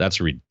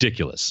 That's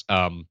ridiculous.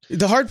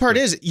 The hard part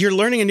is you're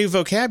learning a new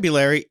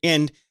vocabulary,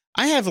 and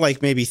I have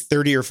like maybe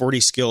 30 or 40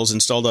 skills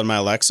installed on my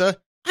Alexa.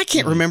 I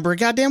can't remember a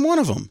goddamn one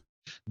of them.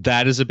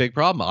 That is a big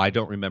problem. I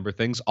don't remember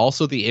things.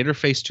 Also, the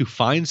interface to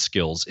find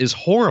skills is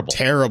horrible.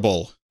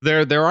 Terrible.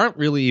 There aren't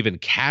really even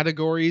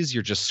categories.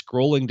 You're just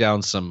scrolling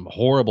down some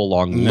horrible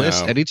long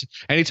list.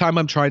 Anytime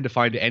I'm trying to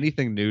find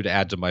anything new to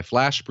add to my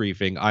flash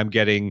briefing, I'm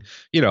getting,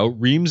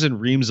 reams and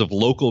reams of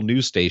local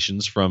news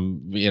stations from,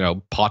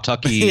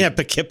 Pawtucket. Yeah,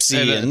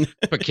 Poughkeepsie.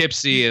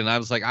 Poughkeepsie. And I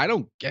was like, I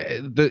don't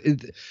get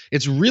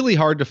it's really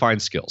hard to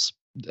find skills.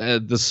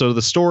 The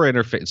store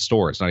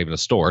interface, it's not even a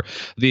store.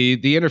 The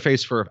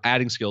interface for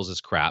adding skills is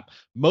crap.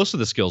 Most of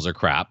the skills are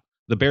crap.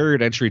 The barrier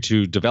to entry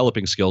to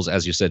developing skills,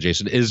 as you said,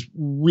 Jason, is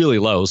really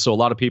low. So a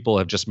lot of people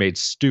have just made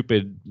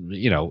stupid,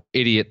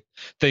 idiot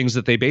things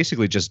that they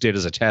basically just did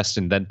as a test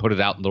and then put it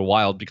out in the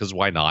wild because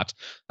why not?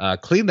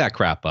 Clean that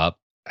crap up.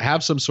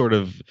 Have some sort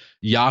of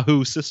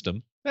Yahoo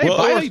system.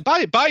 Hey,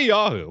 buy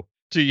Yahoo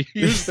to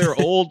use their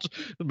old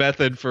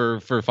method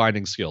for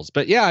finding skills.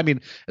 But yeah, I mean,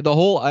 the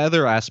whole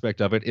other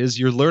aspect of it is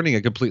you're learning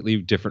a completely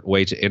different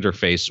way to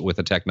interface with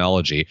a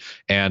technology,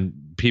 and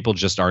people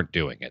just aren't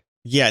doing it.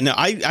 Yeah, no,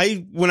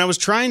 I when I was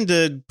trying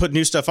to put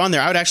new stuff on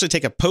there, I would actually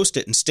take a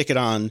Post-it and stick it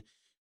on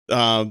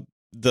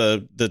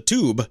the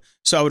tube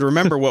so I would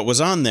remember what was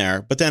on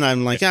there. But then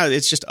I'm like,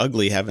 it's just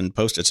ugly having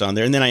Post-its on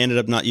there. And then I ended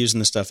up not using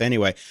the stuff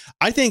anyway.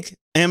 I think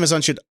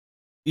Amazon should,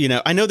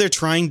 I know they're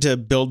trying to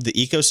build the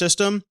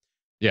ecosystem.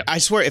 Yeah, I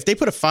swear, if they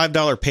put a $5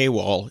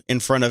 paywall in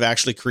front of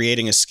actually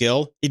creating a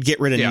skill, you'd get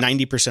rid of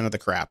 90% of the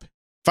crap.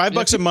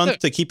 $5 a month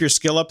to keep your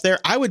skill up there.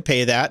 I would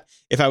pay that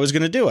if I was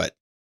going to do it.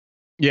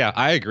 Yeah,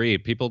 I agree.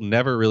 People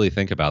never really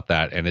think about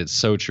that, and it's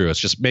so true. It's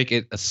just make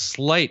it a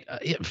slight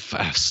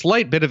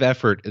bit of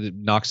effort. It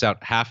knocks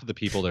out half of the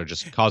people that are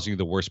just causing you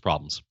the worst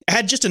problems.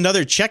 Add just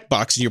another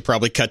checkbox, and you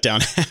probably cut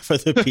down half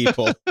of the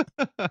people.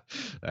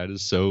 That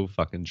is so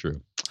fucking true.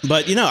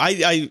 But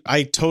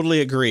I totally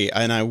agree,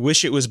 and I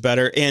wish it was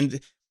better. And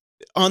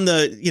on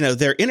the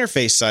their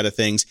interface side of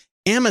things,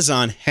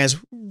 Amazon has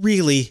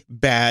really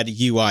bad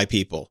UI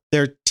people.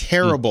 They're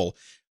terrible.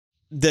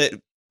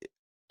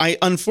 I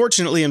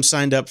unfortunately am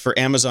signed up for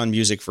Amazon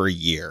Music for a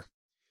year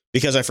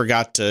because I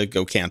forgot to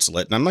go cancel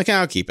it. And I'm like,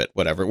 I'll keep it.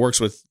 Whatever. It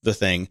works with the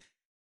thing.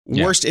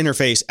 Yeah. Worst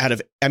interface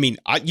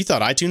you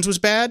thought iTunes was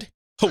bad?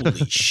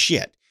 Holy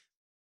shit.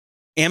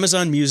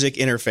 Amazon Music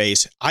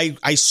interface.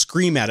 I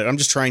scream at it. I'm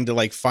just trying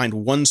to find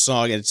one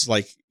song. And it's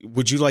like,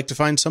 would you like to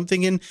find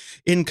something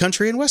in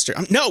country and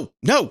Western? No.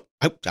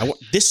 I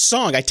want this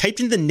song. I typed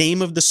in the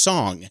name of the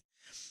song.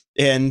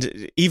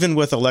 And even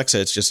with Alexa,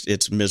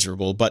 it's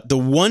miserable. But the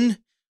one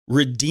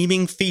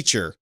redeeming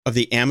feature of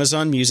the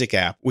Amazon Music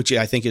app, which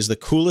I think is the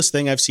coolest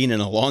thing I've seen in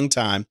a long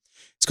time.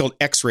 It's called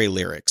X-Ray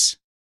Lyrics.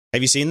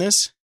 Have you seen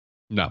this?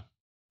 No.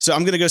 So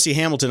I'm going to go see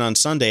Hamilton on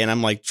Sunday, and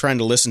I'm trying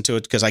to listen to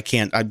it because I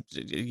can't,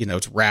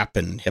 it's rap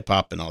and hip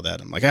hop and all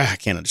that. I'm like, I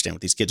can't understand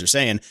what these kids are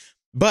saying.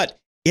 But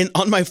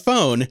on my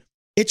phone,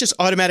 it just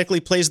automatically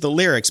plays the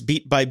lyrics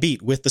beat by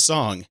beat with the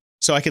song.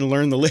 So I can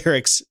learn the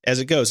lyrics as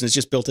it goes, and it's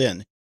just built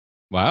in.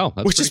 Wow,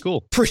 that's pretty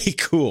cool. Pretty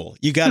cool.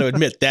 You got to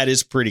admit, that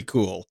is pretty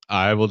cool.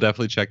 I will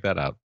definitely check that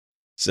out.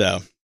 So,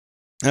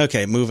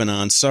 okay, moving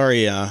on.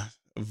 Sorry,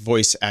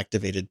 voice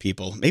activated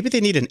people. Maybe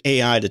they need an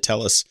AI to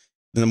tell us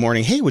in the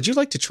morning, hey, would you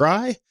like to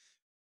try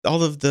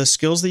all of the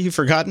skills that you've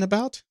forgotten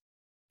about?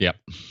 Yep.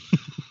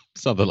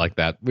 Something like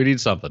that. We need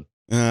something.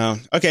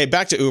 Okay,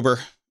 back to Uber,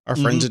 our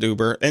friends at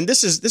Uber. And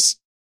this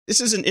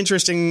is an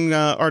interesting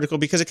article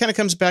because it kind of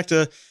comes back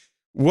to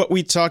what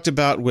we talked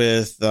about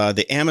with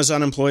the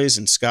Amazon employees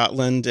in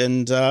Scotland.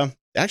 And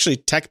actually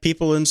tech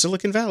people in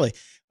Silicon Valley.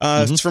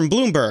 It's from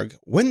Bloomberg.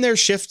 When their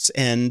shifts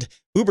end,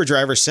 Uber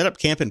drivers set up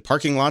camp in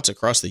parking lots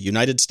across the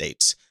United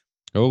States.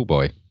 Oh,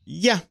 boy.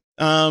 Yeah.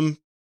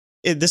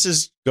 This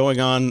is going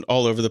on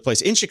all over the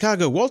place. In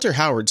Chicago, Walter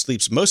Howard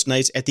sleeps most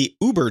nights at the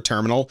Uber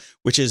terminal,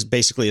 which is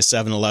basically a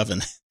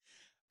 7-Eleven.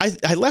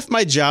 I left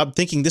my job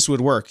thinking this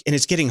would work, and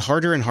it's getting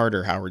harder and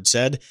harder, Howard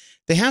said.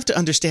 They have to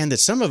understand that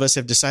some of us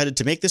have decided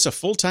to make this a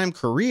full-time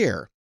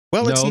career.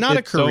 Well, it's not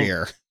a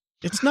career.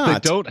 It's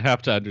not. They don't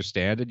have to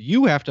understand it.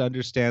 You have to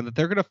understand that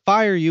they're going to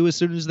fire you as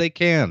soon as they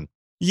can.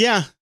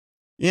 Yeah.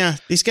 Yeah.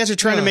 These guys are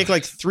trying to make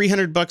like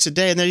 $300 a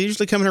day, and they're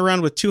usually coming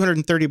around with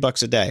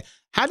 $230 a day.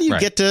 How do you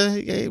get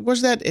to,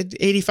 was that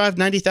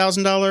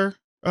 $85,000,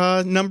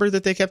 $90,000 number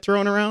that they kept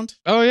throwing around?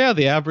 Oh yeah.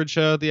 The average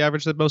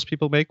that most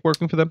people make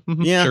working for them.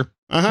 Mm-hmm. Yeah. Sure.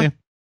 Uh-huh.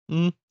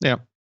 Yeah. Yeah.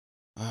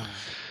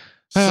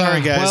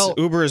 Sorry, guys.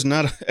 Uber is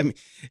not,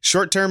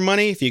 short-term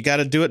money. If you got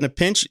to do it in a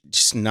pinch,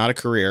 just not a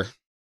career.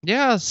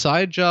 Yeah.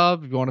 Side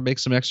job. If you want to make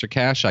some extra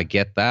cash, I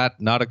get that.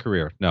 Not a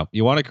career. No,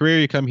 you want a career,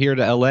 you come here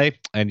to LA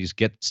and you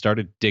get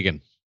started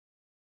digging.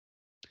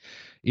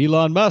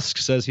 Elon Musk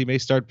says he may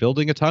start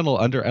building a tunnel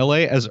under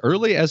LA as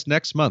early as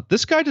next month.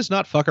 This guy does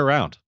not fuck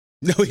around.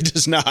 No, he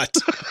does not.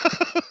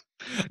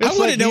 I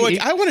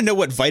want to know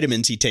what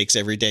vitamins he takes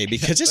every day,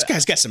 because this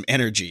guy's got some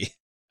energy.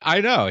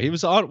 I know. He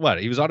was on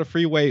a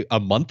freeway a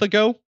month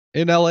ago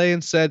in LA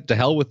and said, to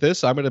hell with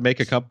this. I'm going to make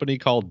a company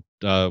called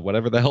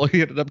whatever the hell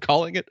he ended up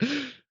calling it.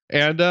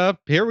 And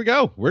here we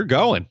go. We're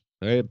going.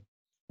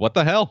 What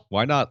the hell?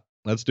 Why not?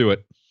 Let's do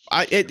it.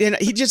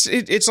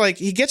 It's like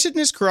he gets it in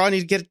his craw and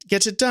he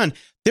gets it done.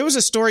 There was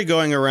a story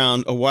going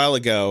around a while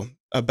ago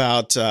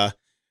about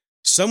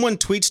someone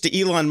tweets to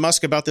Elon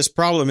Musk about this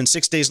problem, and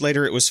 6 days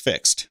later it was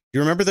fixed. You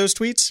remember those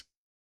tweets?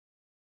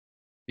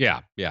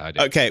 Yeah, I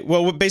do. Okay,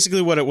 well,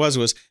 basically what it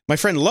was my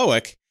friend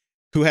Loic,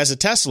 who has a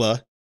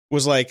Tesla,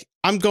 was like,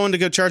 I'm going to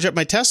go charge up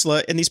my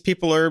Tesla, and these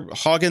people are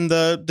hogging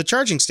the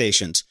charging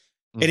stations.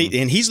 Mm-hmm.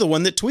 And he's the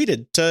one that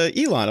tweeted to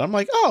Elon. I'm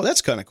like, oh,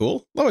 that's kind of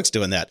cool. Loic's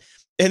doing that.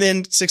 And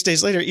then 6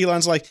 days later,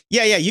 Elon's like,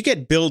 yeah, you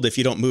get billed if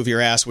you don't move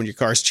your ass when your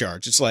car's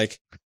charged. It's like,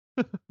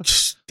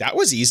 that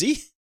was easy.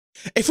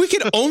 If we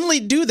could only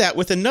do that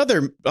with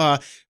another,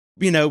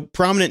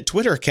 prominent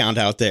Twitter account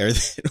out there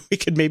that we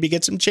could maybe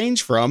get some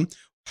change from,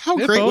 how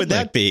great would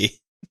that be?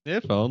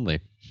 If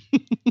only.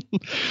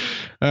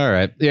 All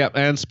right. Yeah.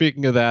 And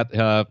speaking of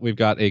that, we've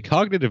got a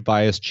cognitive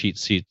bias cheat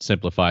sheet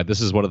simplified. This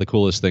is one of the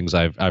coolest things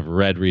I've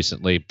read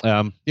recently.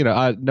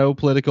 No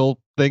political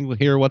thing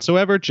here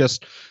whatsoever,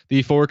 just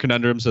the 4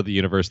 conundrums of the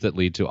universe that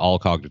lead to all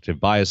cognitive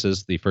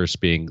biases. The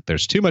first being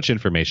there's too much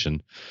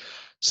information.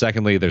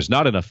 Secondly, there's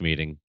not enough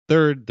meaning.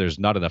 Third, there's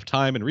not enough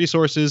time and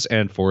resources.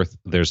 And fourth,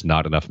 there's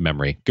not enough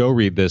memory. Go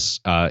read this.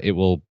 It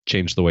will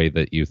change the way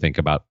that you think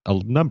about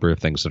a number of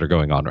things that are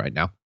going on right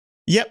now.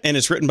 Yep, and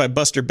it's written by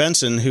Buster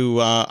Benson, who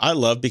I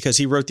love because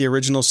he wrote the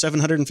original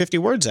 750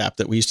 Words app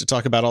that we used to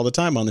talk about all the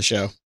time on the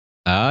show.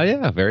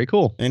 Yeah, very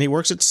cool. And he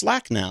works at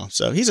Slack now,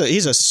 so he's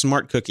a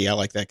smart cookie. I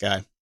like that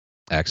guy.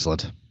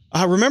 Excellent.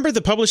 Remember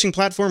the publishing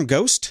platform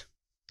Ghost?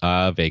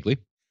 Vaguely.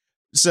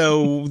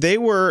 So they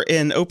were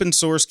an open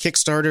source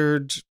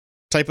Kickstarter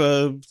type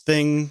of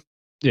thing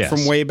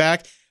from way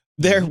back.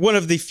 They're one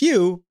of the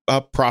few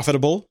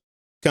profitable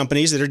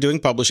companies that are doing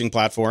publishing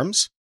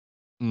platforms.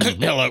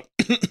 Mm-hmm. Hello.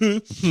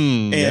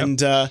 And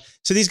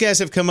so these guys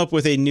have come up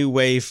with a new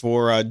way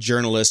for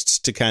journalists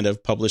to kind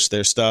of publish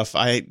their stuff.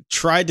 I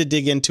tried to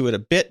dig into it a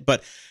bit,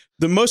 but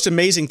the most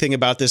amazing thing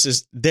about this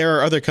is there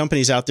are other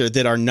companies out there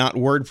that are not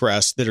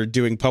WordPress that are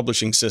doing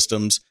publishing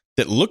systems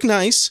that look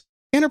nice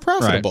and are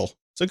profitable. Right.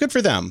 So good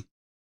for them.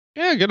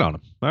 Yeah, good on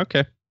them.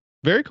 Okay.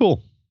 Very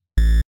cool.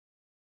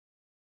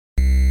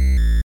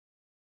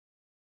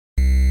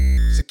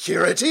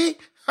 Security?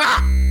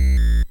 Ha!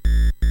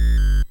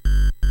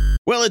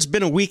 Well, it's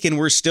been a week and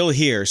we're still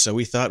here, so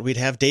we thought we'd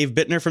have Dave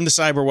Bittner from the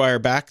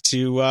Cyberwire back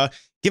to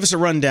give us a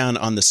rundown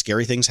on the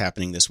scary things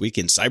happening this week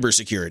in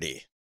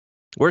cybersecurity.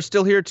 We're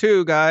still here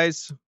too,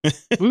 guys.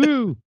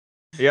 Woo!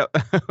 Yep,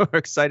 we're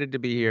excited to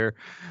be here.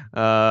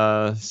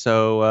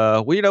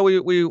 So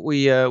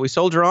we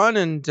soldier on,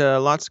 and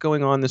lots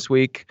going on this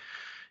week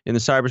in the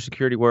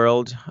cybersecurity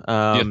world.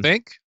 You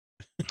think?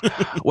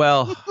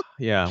 Well,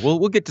 yeah,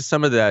 we'll get to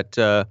some of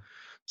that.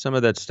 Some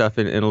of that stuff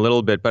in a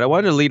little bit, but I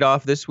wanted to lead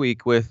off this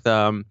week with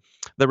the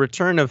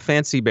return of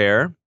Fancy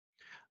Bear.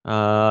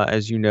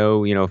 As you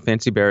know,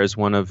 Fancy Bear is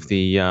one of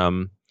the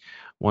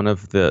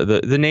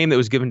name that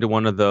was given to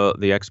one of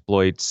the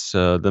exploits,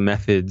 the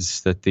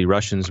methods that the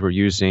Russians were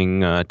using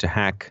to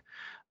hack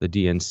the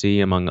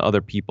DNC, among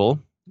other people.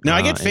 Now,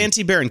 I get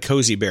Fancy Bear and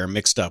Cozy Bear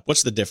mixed up.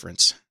 What's the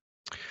difference?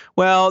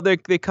 Well, they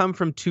come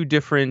from two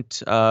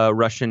different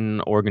Russian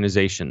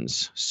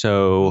organizations.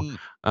 So.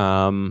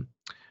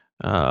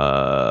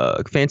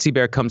 Fancy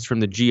Bear comes from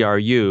the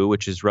GRU,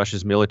 which is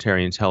Russia's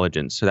military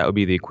intelligence. So that would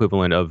be the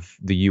equivalent of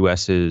the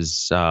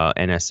U.S.'s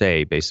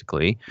NSA,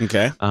 basically.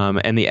 Okay.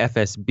 And the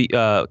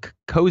FSB,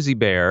 Cozy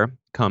Bear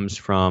comes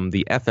from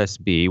the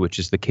FSB, which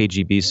is the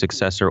KGB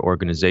successor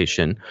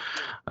organization.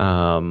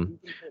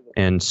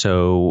 And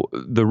so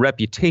the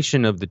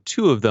reputation of the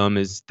two of them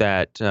is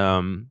that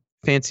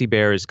Fancy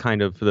Bear is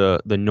kind of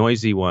the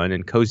noisy one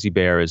and Cozy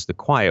Bear is the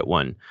quiet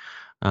one.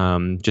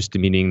 Just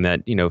meaning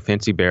that,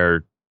 Fancy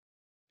Bear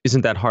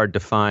isn't that hard to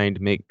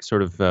find,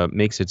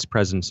 makes its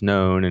presence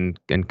known,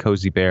 and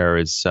Cozy Bear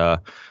is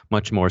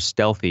much more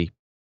stealthy,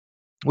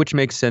 which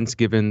makes sense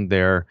given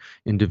their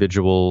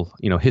individual,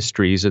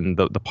 histories and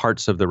the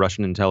parts of the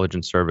Russian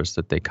intelligence service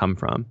that they come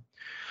from.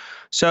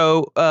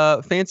 So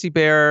Fancy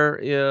Bear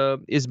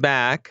is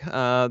back.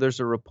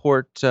 There's a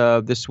report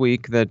this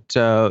week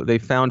that they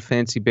found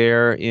Fancy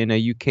Bear in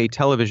a UK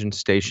television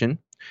station.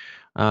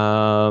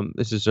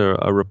 This is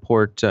a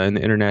report in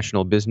the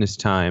International Business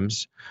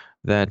Times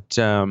that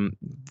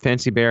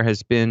Fancy Bear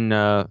has been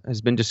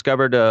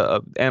discovered.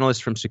 Analysts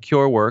from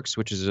SecureWorks,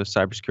 which is a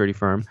cybersecurity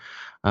firm,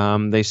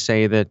 they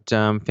say that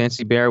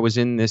Fancy Bear was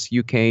in this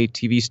UK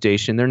TV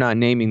station. They're not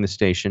naming the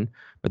station,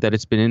 but that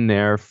it's been in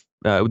there.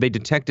 They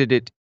detected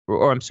it.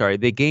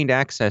 They gained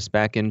access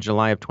back in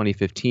July of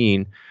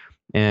 2015,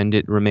 and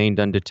it remained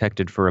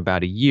undetected for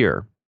about a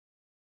year.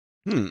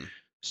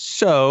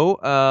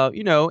 So,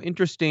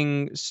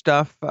 interesting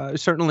stuff.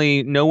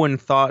 Certainly, no one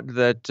thought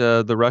that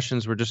the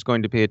Russians were just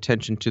going to pay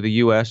attention to the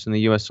U.S. and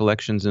the U.S.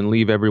 elections and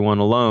leave everyone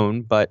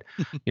alone. But,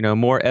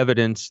 more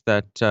evidence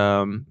that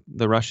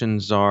the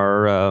Russians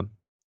are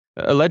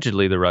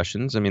allegedly the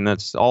Russians. I mean,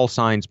 that's all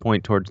signs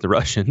point towards the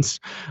Russians.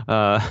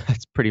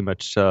 It's pretty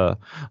much a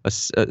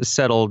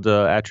settled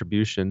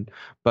attribution.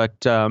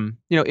 But,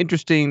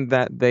 interesting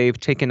that they've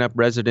taken up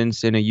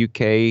residence in a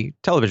UK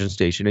television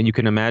station. And you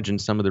can imagine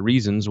some of the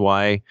reasons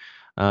why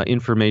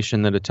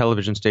information that a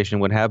television station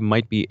would have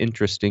might be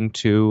interesting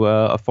to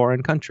a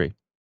foreign country.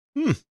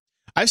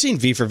 I've seen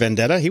V for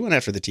Vendetta. He went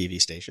after the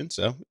TV station.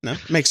 So, no,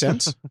 makes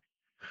sense.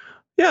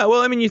 Yeah,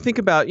 well, I mean, you think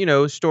about,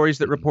 stories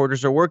that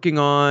reporters are working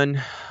on,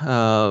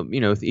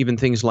 even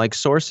things like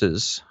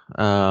sources,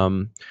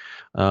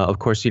 of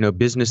course,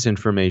 business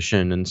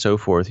information and so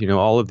forth.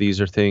 All of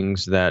these are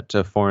things that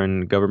a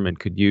foreign government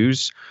could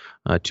use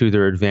to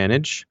their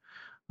advantage.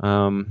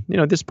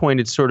 At this point,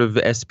 it's sort of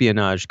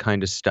espionage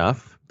kind of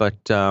stuff. But,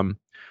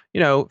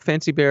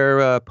 Fancy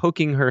Bear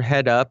poking her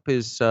head up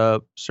is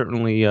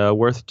certainly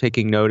worth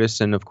taking notice.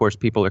 And, of course,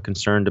 people are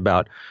concerned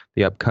about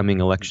the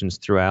upcoming elections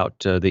throughout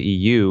the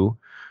EU.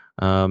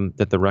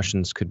 That the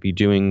Russians could be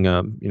doing,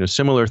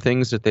 similar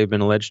things that they've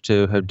been alleged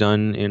to have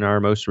done in our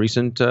most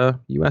recent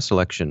U.S.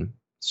 election.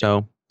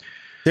 So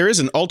there is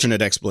an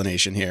alternate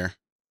explanation here.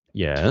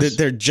 Yes.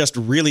 They're just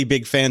really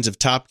big fans of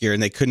Top Gear,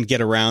 and they couldn't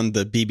get around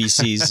the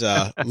BBC's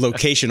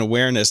location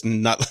awareness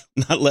and not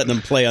letting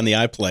them play on the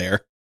iPlayer.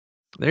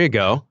 There you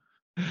go.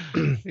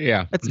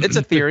 Yeah, it's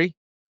a theory.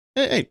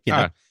 Hey,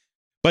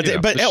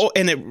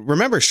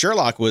 remember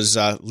Sherlock was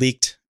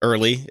leaked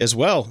early as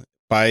well.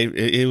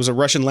 It was a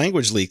Russian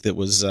language leak that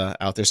was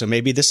out there, so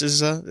maybe this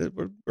is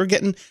we're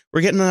getting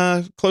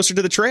closer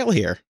to the trail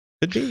here.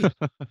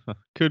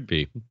 Could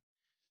be.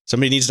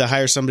 Somebody needs to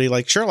hire somebody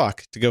like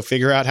Sherlock to go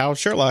figure out how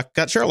Sherlock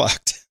got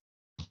Sherlocked.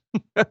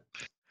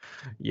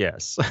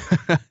 Yes.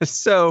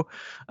 So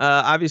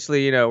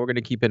obviously, we're going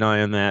to keep an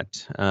eye on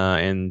that,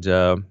 and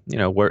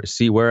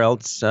see where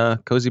else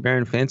Cozy Bear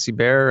and Fancy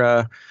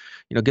Bear,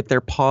 get their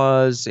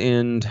paws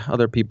in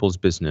other people's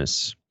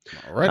business.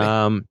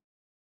 Alrighty.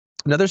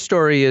 Another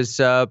story is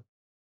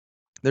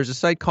there's a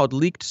site called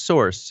Leaked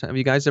Source. Have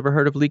you guys ever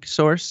heard of Leaked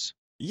Source?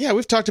 Yeah,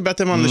 we've talked about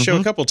them on the show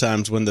a couple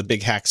times when the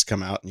big hacks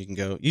come out, and you can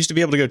go. You used to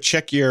be able to go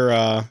check your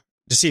to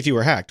see if you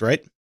were hacked,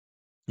 right?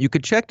 You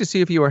could check to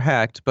see if you were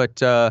hacked, but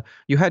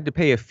you had to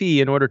pay a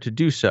fee in order to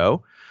do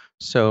so.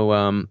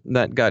 So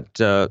that got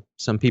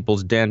some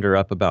people's dander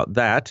up about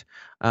that.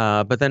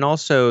 But then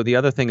also the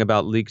other thing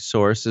about Leaked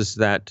Source is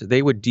that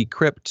they would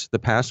decrypt the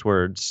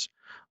passwords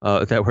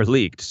that were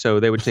leaked. So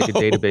they would take a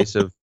database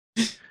of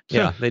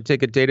they'd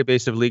take a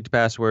database of leaked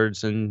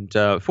passwords, and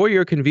for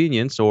your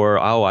convenience, or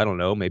I don't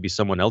know, maybe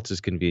someone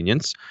else's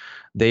convenience,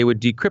 they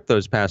would decrypt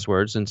those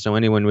passwords, and so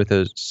anyone with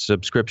a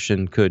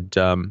subscription could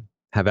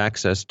have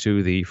access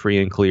to the free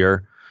and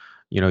clear,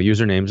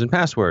 usernames and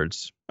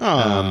passwords.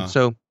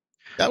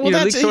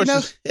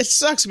 It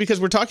sucks because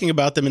we're talking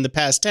about them in the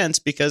past tense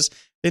because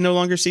they no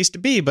longer cease to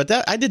be. But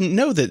I didn't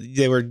know that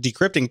they were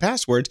decrypting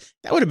passwords.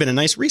 That would have been a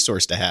nice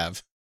resource to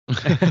have.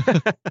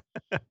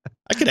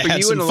 I could have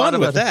had some fun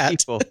with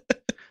that.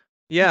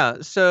 Yeah,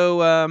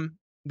 so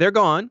they're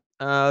gone.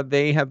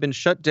 They have been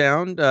shut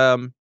down.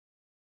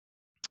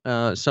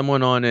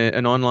 Someone on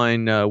an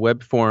online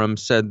web forum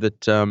said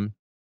that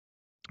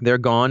they're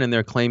gone, and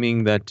they're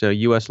claiming that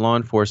U.S. law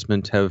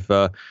enforcement have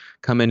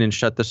come in and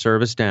shut the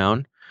service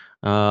down.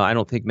 I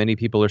don't think many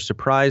people are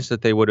surprised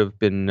that they would have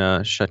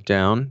been shut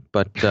down,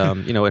 but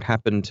it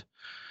happened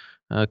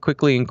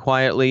quickly and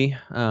quietly.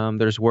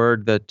 There's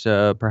word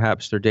that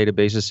perhaps their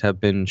databases have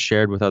been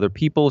shared with other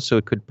people, so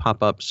it could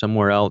pop up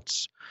somewhere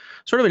else.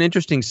 Sort of an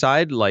interesting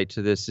sidelight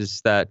to this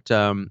is that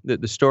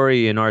the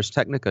story in Ars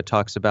Technica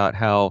talks about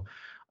how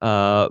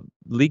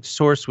Leaked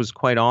Source was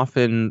quite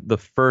often the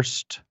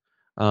first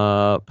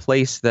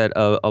place that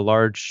a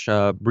large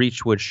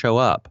breach would show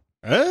up.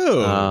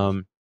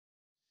 Oh.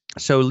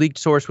 So Leaked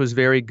Source was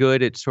very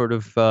good at sort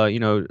of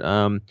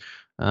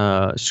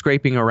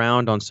scraping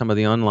around on some of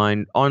the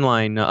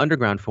online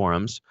underground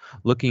forums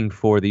looking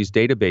for these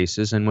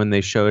databases, and when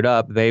they showed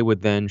up, they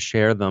would then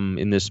share them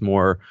in this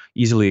more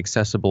easily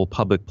accessible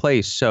public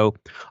place. So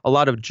a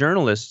lot of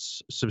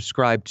journalists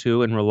subscribed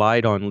to and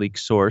relied on Leaked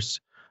Source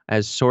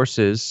as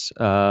sources.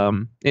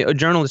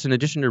 Journalists, in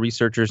addition to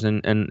researchers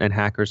and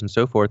hackers and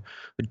so forth,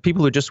 but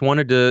people who just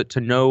wanted to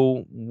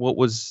know what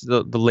was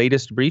the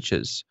latest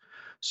breaches.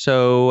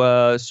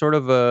 So sort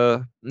of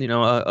a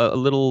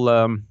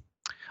little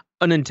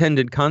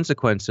unintended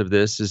consequence of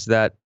this is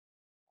that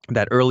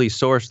early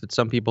source that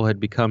some people had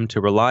become to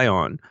rely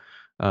on,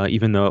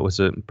 even though it was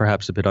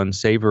perhaps a bit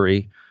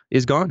unsavory,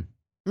 is gone.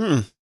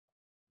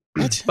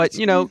 But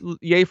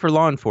yay for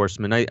law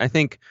enforcement. I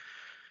think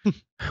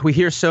we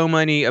hear so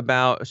many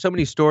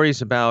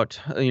stories about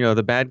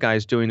the bad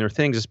guys doing their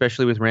things,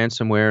 especially with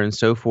ransomware and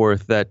so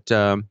forth. That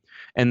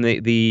and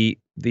the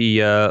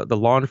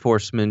law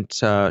enforcement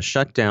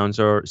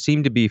shutdowns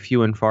seem to be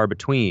few and far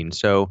between.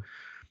 So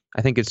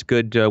I think it's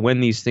good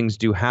when these things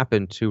do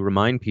happen to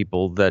remind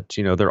people that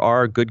there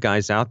are good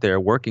guys out there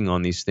working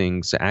on these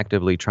things,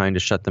 actively trying to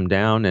shut them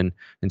down, and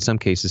in some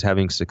cases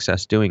having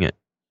success doing it.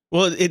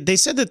 Well, they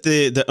said that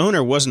the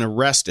owner wasn't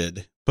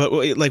arrested, but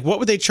what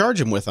would they charge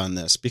him with on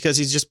this? Because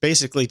he's just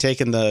basically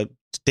taken the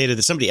data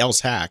that somebody else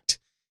hacked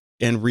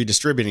and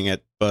redistributing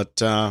it.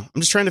 But I'm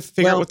just trying to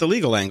figure out what the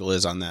legal angle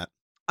is on that.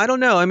 I don't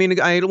know. I mean,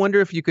 I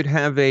wonder if you could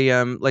have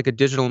a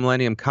Digital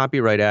Millennium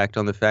Copyright Act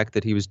on the fact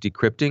that he was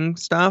decrypting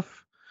stuff.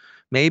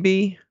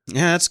 Maybe.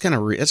 Yeah, that's kind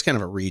of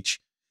a reach.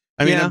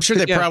 I mean, I'm sure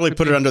they probably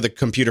put it under the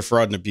Computer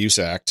Fraud and Abuse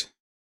Act.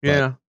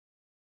 Yeah.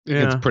 You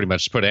can pretty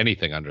much put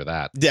anything under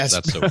that. Yes.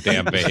 That's so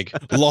damn vague.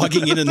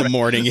 Logging in the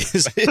morning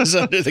is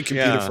under the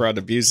Computer Fraud and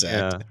Abuse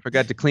Act. Yeah.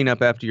 Forgot to clean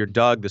up after your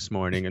dog this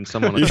morning, and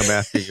someone will come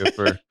after you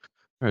for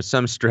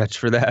some stretch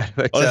for that.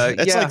 But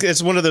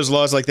it's one of those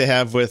laws like they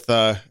have with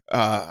I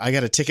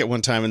got a ticket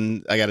one time,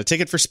 and I got a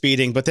ticket for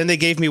speeding, but then they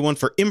gave me one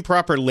for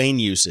improper lane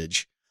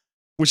usage,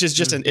 which is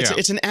just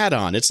it's an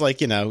add-on. It's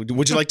like,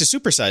 would you like to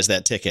supersize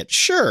that ticket?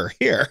 Sure,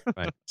 here.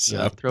 Right.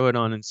 So throw it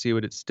on and see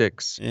what it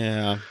sticks.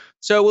 Yeah.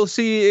 So we'll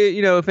see,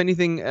 if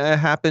anything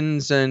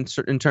happens in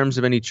terms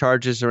of any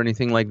charges or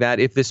anything like that,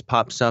 if this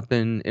pops up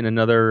in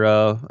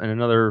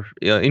another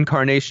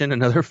incarnation,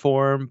 another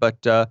form. But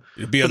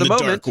it'd be on the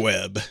dark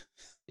web.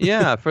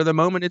 Yeah, for the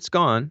moment, it's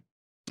gone.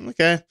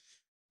 Okay.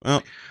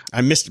 Well,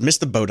 I missed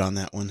the boat on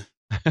that one.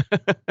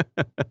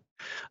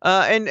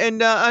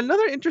 And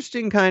another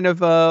interesting kind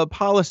of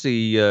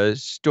policy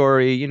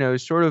story,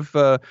 sort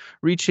of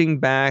reaching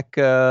back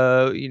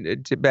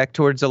back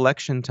towards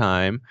election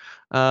time.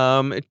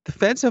 The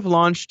feds have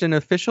launched an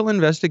official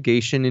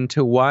investigation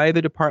into why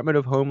the Department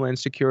of Homeland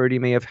Security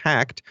may have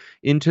hacked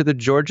into the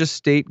Georgia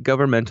state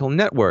governmental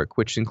network,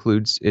 which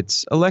includes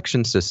its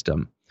election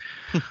system.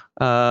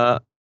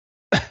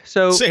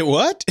 So say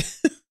what?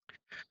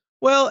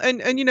 Well,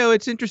 and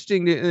it's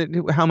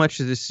interesting how much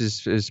of this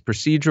is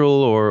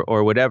procedural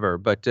or whatever,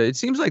 but it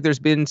seems like there's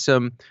been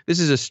some. This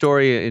is a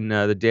story in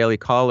the Daily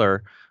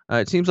Caller.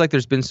 It seems like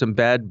there's been some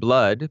bad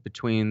blood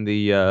between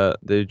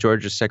the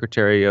Georgia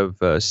Secretary of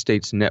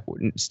State and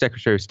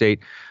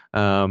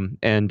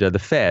the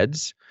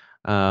feds.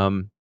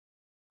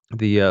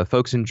 The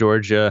folks in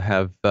Georgia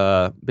have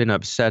been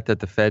upset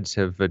that the feds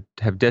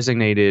have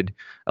designated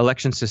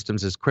election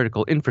systems as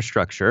critical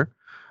infrastructure.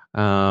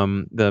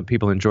 The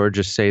people in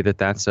Georgia say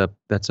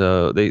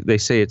they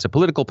say it's a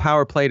political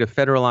power play to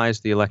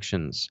federalize the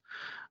elections.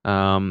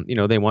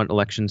 They want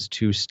elections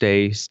to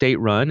stay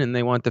state-run, and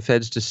they want the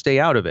feds to stay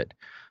out of it.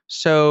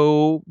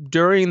 So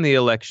during the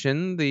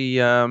election, the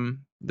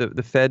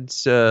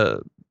feds,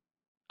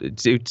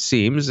 it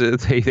seems,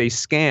 they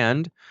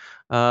scanned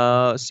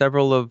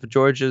several of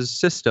Georgia's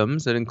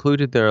systems that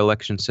included their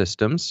election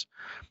systems,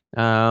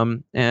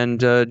 and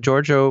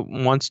Georgia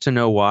wants to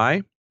know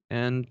why.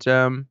 And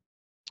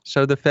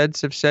so the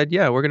feds have said,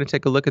 yeah, we're going to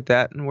take a look at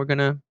that, and we're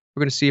going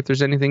to see if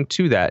there's anything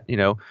to that.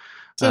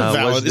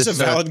 It's a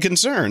valid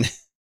concern.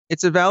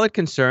 It's a valid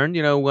concern.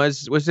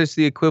 Was this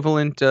the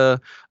equivalent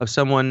of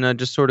someone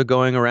just sort of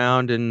going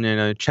around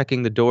and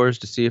checking the doors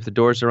to see if the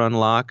doors are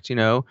unlocked?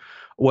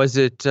 Was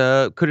it?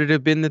 Could it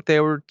have been that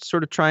they were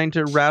sort of trying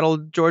to rattle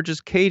Georgia's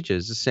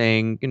cages,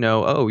 saying, you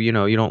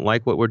don't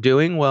like what we're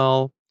doing?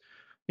 Well,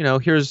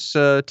 here's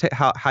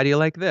how do you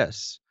like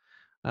this?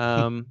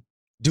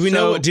 Do we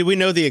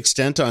know the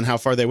extent on how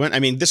far they went? I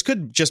mean, this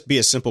could just be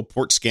a simple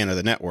port scan of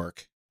the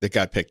network that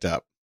got picked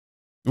up.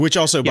 Which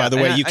also, by the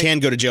way, you can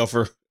go to jail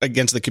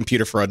against the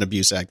Computer Fraud and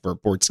Abuse Act for a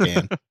port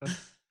scan.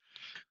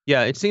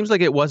 Yeah, it seems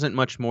like it wasn't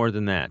much more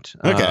than that.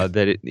 Okay.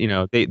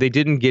 They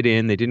didn't get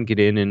in. They didn't get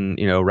in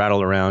and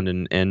rattle around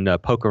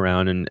and poke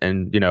around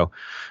and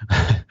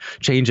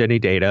change any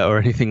data or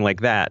anything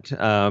like that.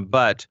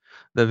 But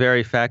the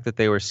very fact that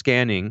they were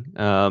scanning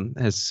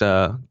has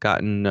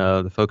gotten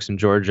the folks in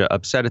Georgia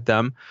upset at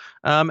them.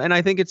 And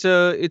I think it's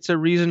a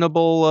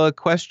reasonable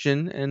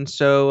question. And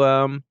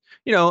so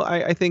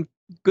I think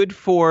good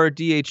for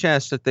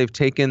DHS that they've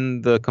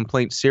taken the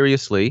complaint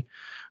seriously.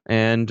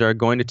 and are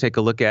going to take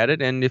a look at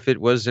it. And if it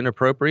was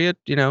inappropriate,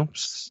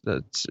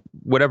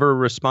 whatever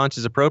response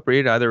is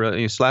appropriate, either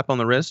a slap on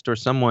the wrist or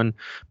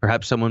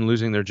perhaps someone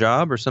losing their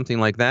job or something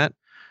like that.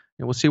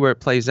 And we'll see where it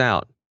plays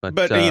out.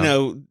 But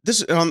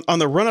this on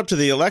the run up to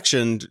the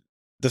election,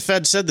 the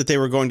Fed said that they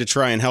were going to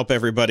try and help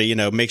everybody,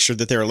 make sure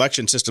that their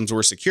election systems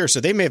were secure. So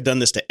they may have done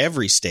this to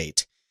every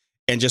state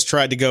and just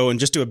tried to go and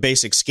just do a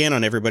basic scan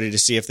on everybody to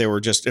see if there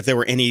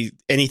were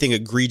anything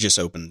egregious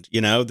opened,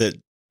 that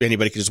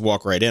anybody could just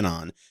walk right in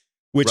on,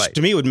 which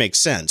to me would make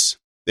sense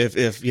if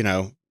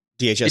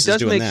DHS is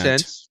doing that.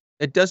 Sense.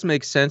 It does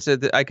make sense.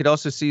 I could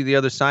also see the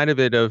other side of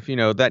it of,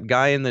 that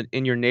guy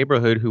in your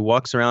neighborhood who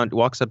walks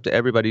up to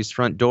everybody's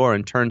front door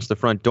and turns the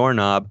front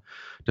doorknob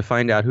to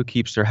find out who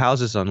keeps their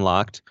houses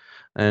unlocked.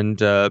 And,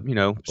 that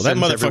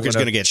motherfucker's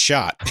going to get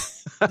shot.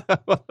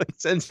 Well, it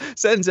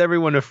sends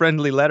everyone a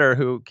friendly letter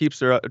who keeps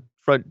their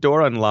front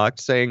door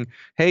unlocked saying,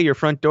 hey, your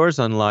front door's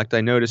unlocked.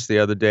 I noticed the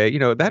other day,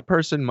 that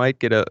person might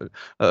get a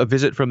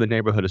visit from the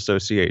neighborhood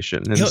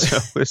association. And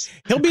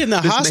he'll be in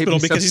the hospital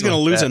because he's going to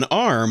lose an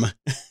arm.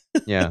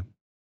 Yeah.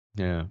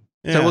 So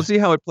we'll see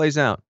how it plays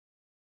out.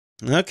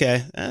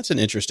 Okay. That's an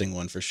interesting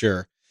one for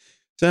sure.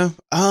 So,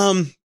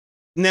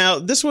 now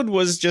this one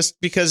was just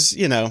because,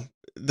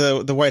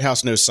 the White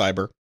House knows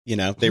cyber,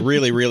 they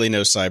really, really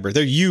know cyber.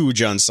 They're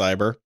huge on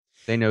cyber.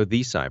 They know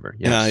the cyber.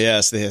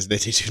 Yes. Yes, they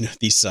do know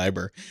the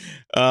cyber.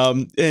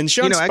 And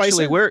Sean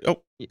Spicer.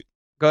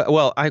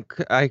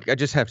 I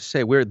just have to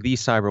say we're the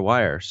Cyber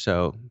Wire,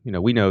 so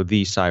we know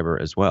the cyber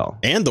as well,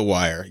 and the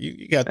wire.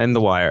 You got and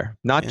the wire,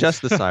 not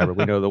just the cyber.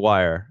 We know the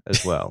wire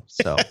as well.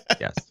 So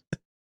yes,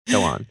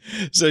 go on.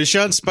 So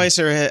Sean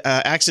Spicer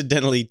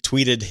accidentally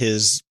tweeted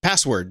his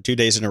password 2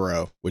 days in a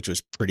row, which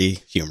was pretty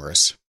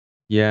humorous.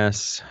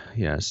 Yes.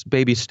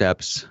 Baby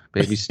steps.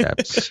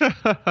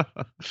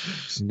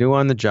 New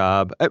on the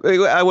job.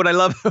 What I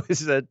love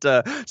is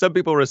that some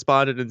people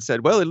responded and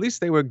said, well, at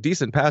least they were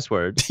decent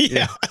passwords.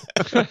 Yeah.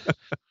 I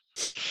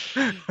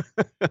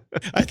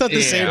thought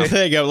the same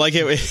thing. Like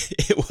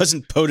it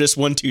wasn't POTUS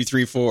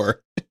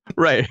 1234.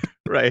 Right.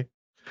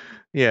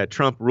 Yeah.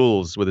 Trump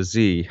rules with a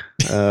Z.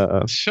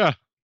 Sure.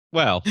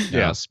 Well,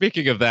 yeah.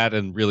 Speaking of that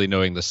and really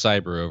knowing the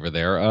cyber over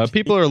there,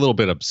 people are a little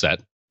bit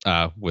upset.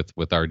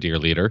 With our dear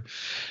leader.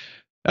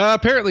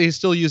 Apparently, he's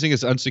still using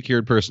his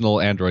unsecured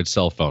personal Android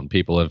cell phone.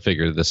 People have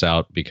figured this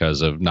out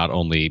because of not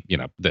only,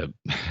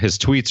 his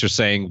tweets are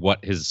saying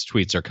what his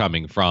tweets are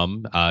coming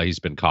from. He's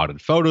been caught in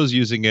photos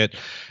using it.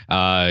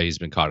 He's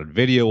been caught in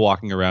video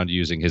walking around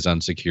using his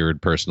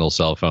unsecured personal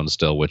cell phone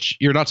still, which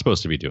you're not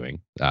supposed to be doing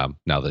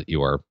now that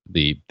you are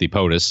the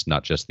POTUS,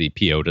 not just the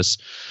POTUS.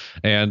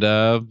 And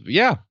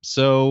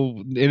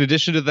so in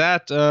addition to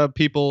that,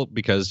 people,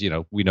 because,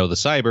 we know the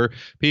cyber,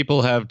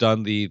 people have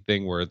done the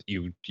thing where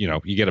you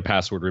get a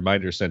password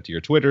reminder sent to your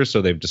Twitter.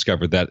 So they've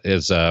discovered that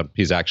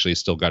he's actually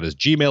still got his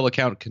Gmail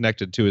account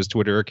connected to his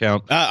Twitter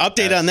account.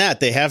 Update on that.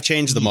 They have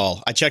changed them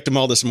all. I checked them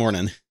all this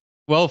morning.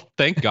 Well,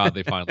 thank God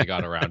they finally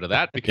got around to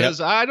that,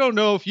 because I don't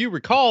know if you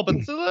recall, but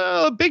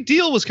a big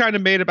deal was kind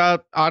of made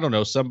about,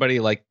 somebody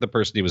like the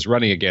person he was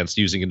running against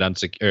using an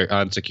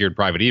unsecured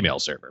private email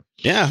server.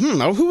 Yeah.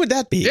 Who would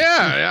that be?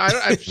 Yeah.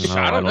 I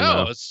don't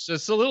know. It's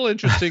just a little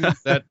interesting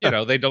that,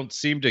 they don't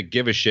seem to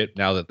give a shit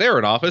now that they're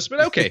in office, but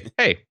okay.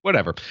 Hey,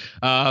 whatever.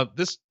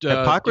 This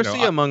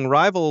hypocrisy among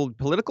rival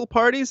political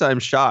parties. I'm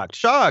shocked.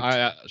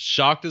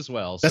 Shocked as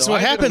well. That's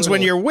what happens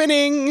when you're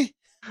winning.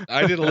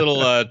 I did a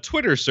little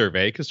Twitter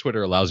survey, because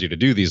Twitter allows you to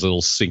do these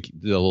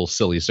little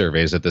silly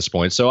surveys at this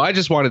point. So I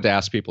just wanted to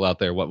ask people out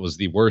there what was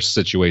the worst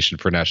situation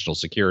for national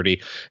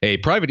security: a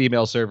private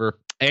email server,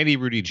 any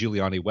Rudy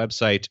Giuliani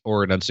website,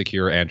 or an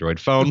unsecure Android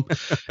phone.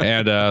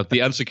 And the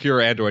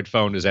unsecure Android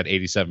phone is at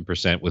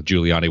 87%, with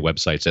Giuliani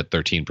websites at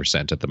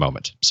 13% at the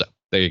moment. So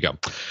there you go.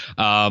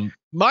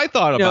 My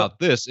thought about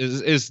this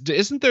is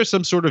isn't there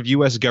some sort of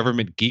U.S.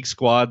 government geek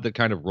squad that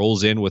kind of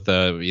rolls in with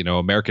a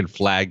American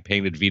flag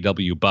painted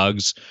VW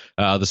bugs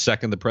the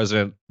second the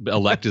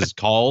president-elect is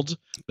called,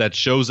 that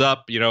shows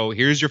up,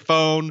 here's your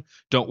phone,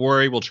 don't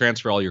worry, we'll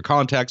transfer all your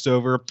contacts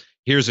over.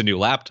 Here's a new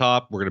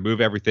laptop. We're going to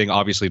move everything.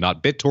 Obviously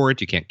not BitTorrent.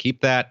 You can't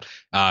keep that.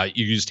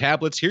 You use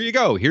tablets. Here you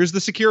go. Here's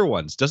the secure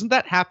ones. Doesn't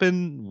that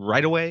happen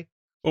right away?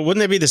 Well,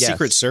 wouldn't that be the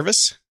Secret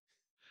Service?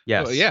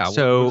 Yes. Well, yeah.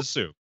 So we'll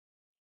assume.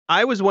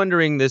 I was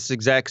wondering this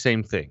exact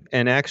same thing.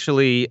 And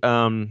actually,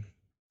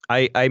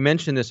 I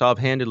mentioned this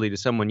offhandedly to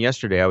someone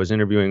yesterday. I was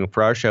interviewing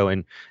for our show,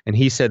 and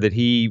he said that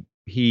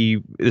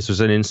this was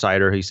an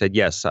insider. He said,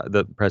 yes,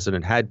 the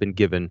president had been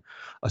given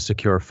a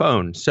secure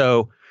phone.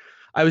 So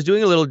I was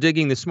doing a little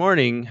digging this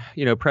morning,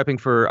 prepping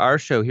for our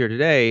show here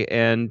today,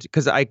 and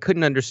because I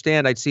couldn't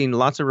understand, I'd seen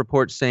lots of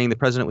reports saying the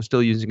president was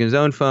still using his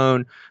own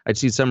phone. I'd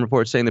seen some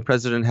reports saying the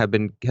president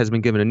has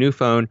been given a new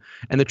phone,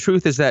 and the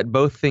truth is that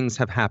both things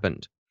have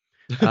happened.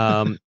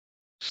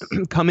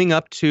 Coming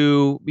up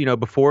to,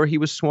 before he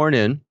was sworn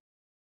in,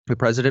 the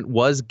president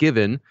was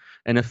given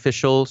an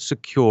official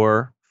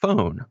secure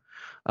phone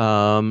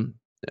and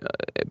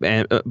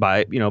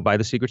by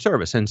the Secret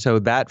Service. And so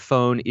that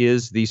phone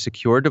is the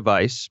secure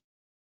device,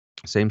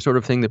 same sort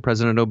of thing that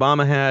President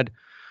Obama had.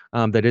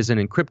 that is an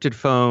encrypted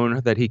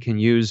phone that he can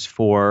use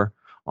for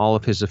all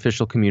of his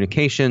official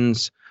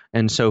communications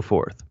and so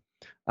forth.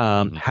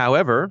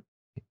 However,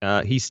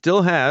 he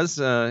still has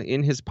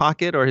in his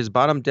pocket or his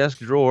bottom desk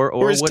drawer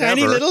or his whatever,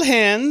 tiny little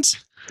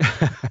hands,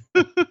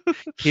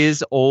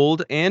 his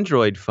old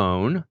Android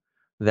phone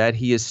that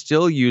he is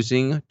still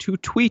using to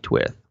tweet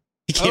with.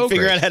 He can't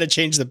figure out how to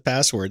change the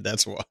password.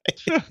 That's why.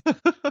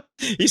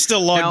 He's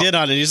still logged in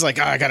on it. He's like,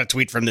 I got to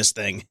tweet from this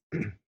thing.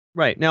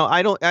 Right. Now,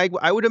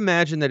 I would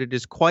imagine that it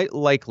is quite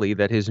likely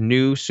that his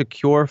new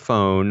secure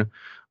phone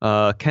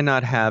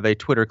cannot have a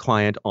Twitter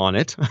client on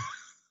it.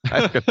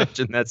 I would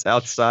imagine that's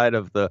outside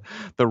of the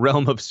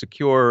realm of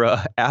secure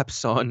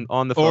apps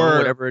on the phone, or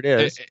whatever it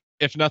is.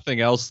 If nothing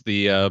else,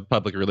 the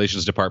public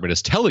relations department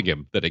is telling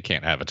him that it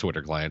can't have a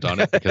Twitter client on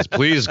it because,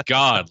 please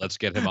God, let's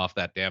get him off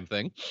that damn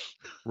thing.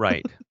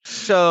 Right.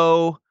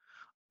 So,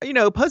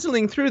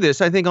 puzzling through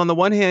this, I think on the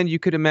one hand, you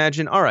could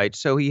imagine, all right,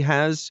 so he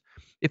has,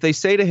 if they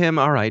say to him,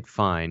 all right,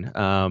 fine,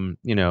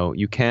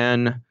 you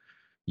can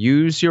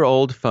use your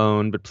old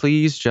phone, but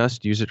please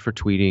just use it for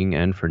tweeting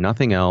and for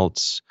nothing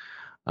else.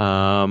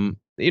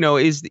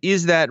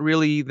 Is that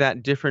really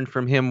that different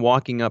from him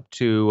walking up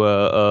to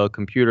a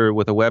computer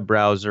with a web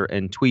browser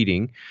and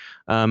tweeting?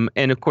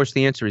 And of course,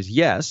 the answer is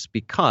yes,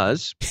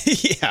 because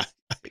yeah,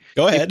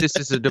 go ahead. If this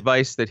is a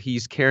device that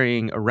he's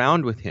carrying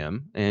around with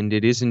him, and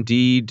it is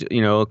indeed,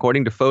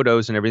 according to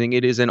photos and everything,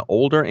 it is an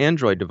older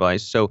Android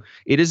device. So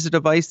it is a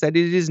device that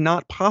it is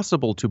not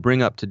possible to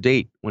bring up to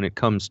date when it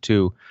comes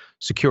to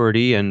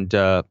security and,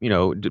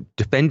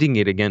 defending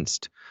it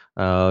against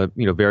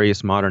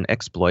various modern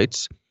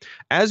exploits.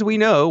 As we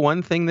know,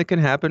 one thing that can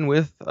happen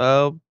with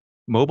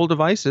mobile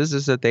devices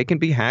is that they can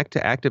be hacked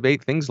to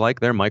activate things like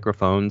their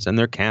microphones and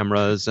their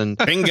cameras and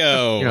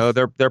bingo,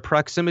 their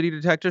proximity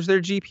detectors,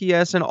 their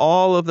GPS, and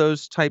all of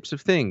those types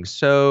of things.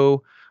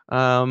 So,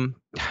 you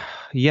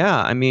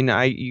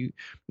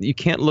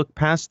can't look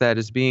past that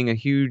as being a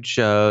huge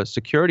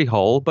security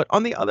hole. But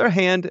on the other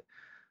hand,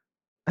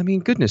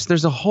 goodness,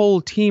 there's a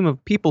whole team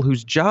of people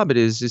whose job it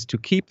is to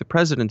keep the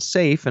president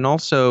safe and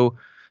also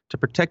to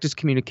protect his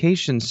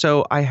communications.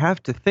 So I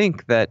have to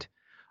think that,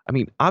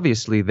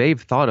 obviously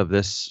they've thought of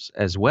this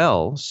as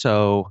well.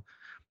 So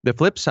the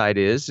flip side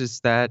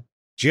is that.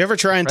 Did you ever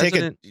try and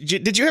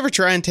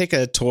take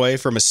a toy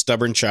from a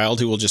stubborn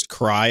child who will just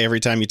cry every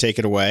time you take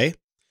it away?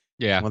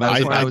 Yeah, well,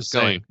 that's where I was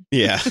going.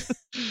 Yeah,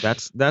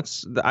 that's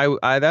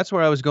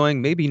where I was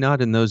going. Maybe not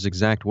in those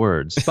exact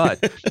words, but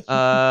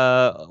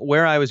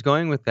where I was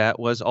going with that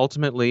was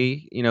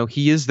ultimately,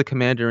 he is the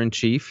commander in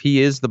chief.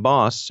 He is the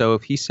boss. So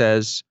if he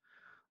says,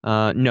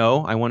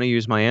 no, I want to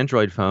use my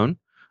Android phone,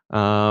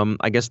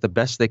 I guess the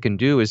best they can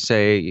do is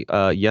say,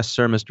 yes,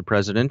 sir, Mr.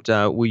 President,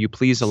 will you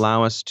please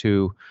allow us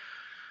to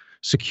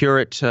secure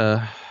it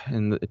to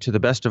the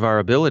best of our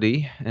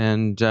ability?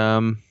 And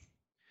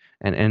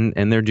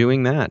they're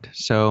doing that.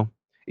 So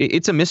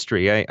it's a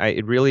mystery.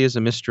 It really is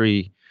a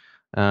mystery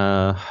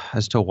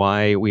as to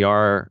why we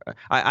are.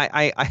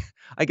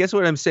 I guess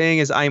what I'm saying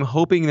is I'm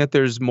hoping that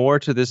there's more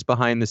to this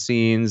behind the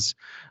scenes,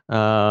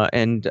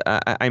 and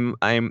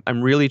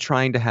I'm really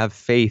trying to have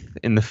faith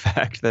in the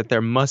fact that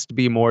there must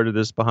be more to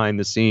this behind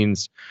the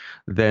scenes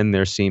than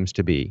there seems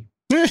to be.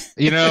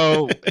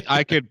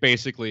 I could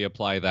basically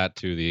apply that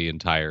to the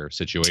entire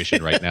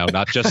situation right now,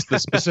 not just the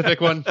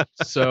specific one.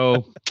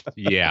 So,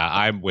 yeah,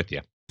 I'm with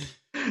you.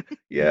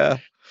 Yeah.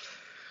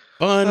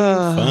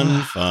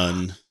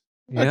 Fun.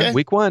 Yeah, okay.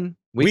 Week one.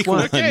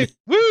 Okay.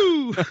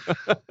 Woo!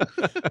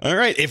 All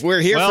right. If we're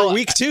here for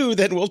week 2,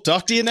 then we'll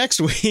talk to you next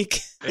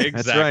week.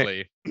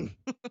 Exactly. That's right.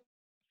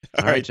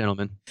 All right,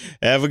 gentlemen.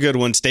 Have a good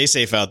one. Stay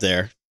safe out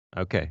there.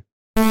 Okay.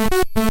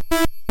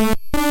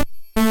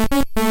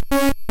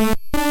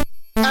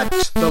 At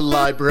the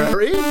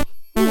library.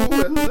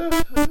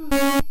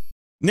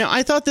 Now,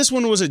 I thought this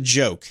one was a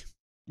joke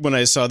when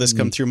I saw this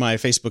come through my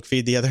Facebook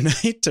feed the other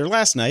night or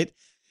last night.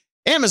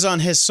 Amazon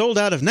has sold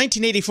out of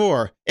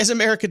 1984 as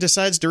America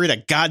decides to read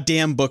a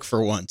goddamn book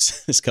for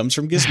once. This comes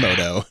from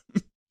Gizmodo.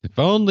 If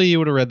only you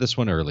would have read this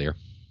one earlier.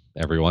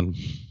 Everyone,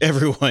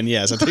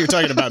 yes. I thought you were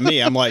talking about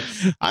me. I'm like,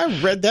 I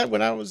read that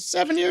when I was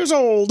 7 years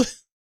old.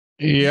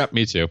 Yeah,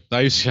 me too.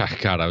 I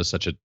was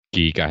such a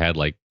geek. I had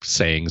like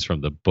sayings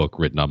from the book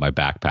written on my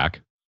backpack.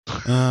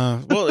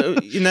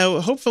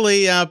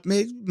 Hopefully,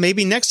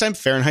 maybe next time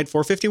Fahrenheit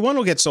 451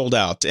 will get sold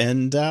out,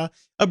 and A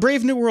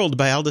Brave New World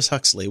by Aldous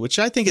Huxley, which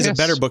I think is a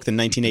better book than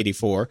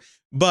 1984.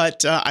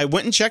 But I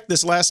went and checked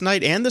this last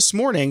night and this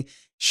morning.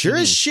 Sure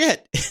as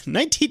shit,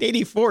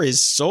 1984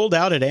 is sold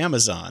out at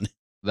Amazon.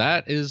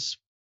 That is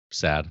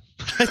sad.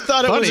 I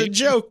thought it was a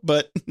joke,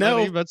 but no.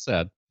 Funny, but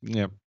sad.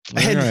 Yeah.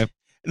 All right.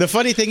 The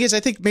funny thing is, I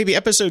think maybe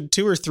episode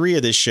 2 or 3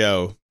 of this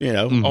show,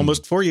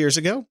 almost 4 years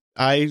ago,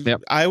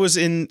 I was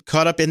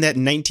caught up in that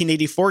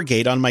 1984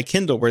 gate on my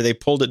Kindle where they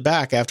pulled it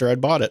back after I'd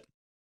bought it.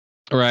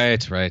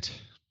 Right.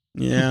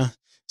 Yeah.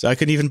 So I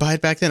couldn't even buy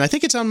it back then. I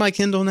think it's on my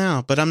Kindle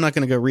now, but I'm not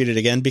going to go read it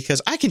again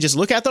because I can just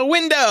look out the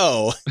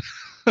window.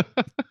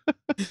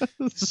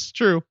 This is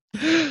true.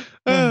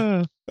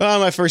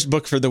 My first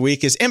book for the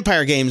week is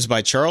Empire Games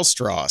by Charles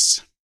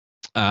Stross.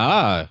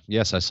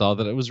 Yes, I saw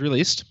that it was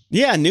released.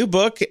 Yeah, new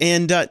book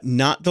and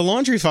not the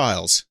Laundry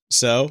Files.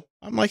 So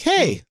I'm like,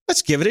 hey,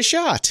 let's give it a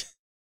shot.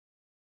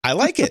 I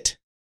like it.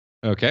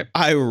 Okay.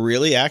 I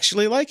really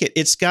actually like it.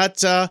 It's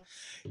got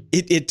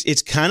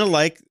it's kind of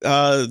like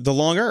The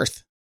Long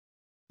Earth.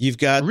 You've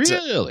got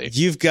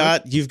you've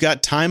got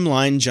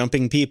timeline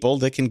jumping people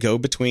that can go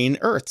between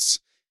Earths.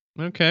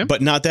 Okay.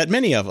 But not that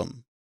many of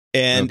them.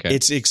 And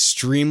it's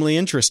extremely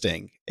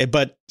interesting.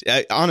 But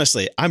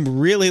honestly, I'm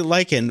really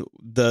liking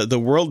the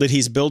world that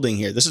he's building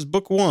here. This is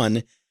book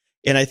 1,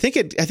 and I think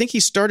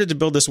he started to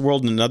build this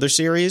world in another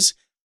series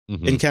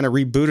and kind of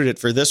rebooted it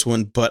for this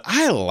one. But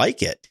I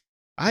like it.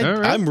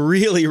 I'm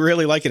really,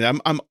 really liking it.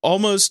 I'm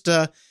almost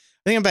I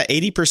think I'm about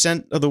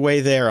 80% of the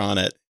way there on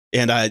it,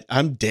 and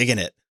I'm digging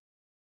it.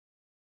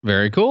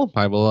 Very cool.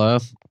 I will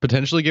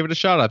potentially give it a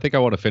shot. I think I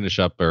want to finish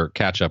up or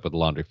catch up with the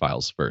Laundry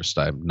Files first.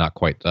 I'm not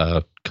quite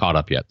caught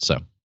up yet. So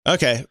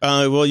okay.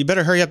 Well, you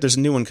better hurry up. There's a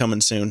new one coming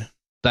soon.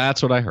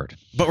 That's what I heard.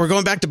 But we're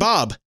going back to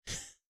Bob.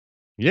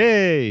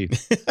 Yay.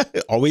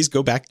 Always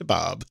go back to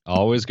Bob.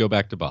 Always go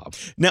back to Bob.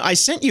 Now, I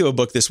sent you a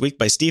book this week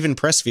by Stephen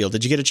Pressfield.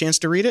 Did you get a chance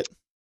to read it?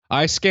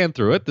 I scanned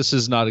through it. This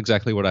is not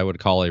exactly what I would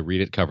call a read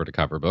it cover to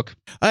cover book.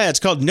 It's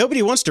called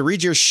Nobody Wants to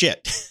Read Your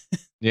Shit.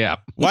 Yeah.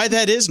 Why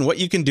that is and what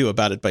you can do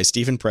about it by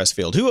Stephen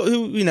Pressfield,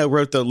 who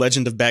wrote The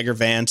Legend of Bagger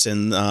Vance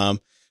and The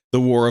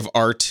War of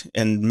Art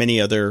and many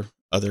other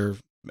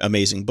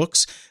amazing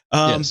books.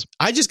 Yes.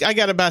 I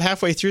got about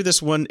halfway through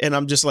this one and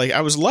I'm just like,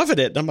 I was loving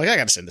it. And I'm like, I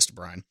got to send this to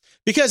Brian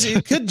because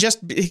it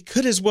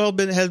could as well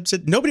have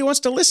said, nobody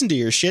wants to listen to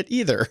your shit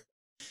either.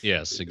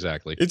 Yes,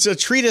 exactly. It's a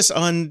treatise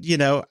on,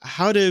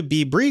 how to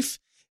be brief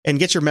and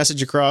get your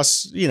message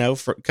across,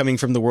 coming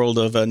from the world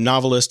of a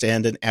novelist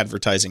and an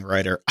advertising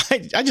writer.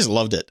 I just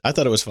loved it. I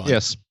thought it was fun.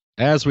 Yes.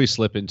 As we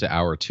slip into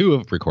hour 2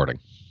 of recording.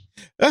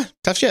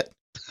 Tough shit.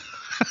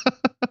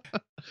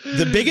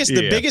 The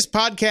biggest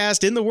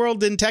podcast in the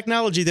world in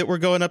technology that we're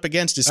going up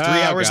against is 3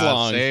 hours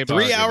long.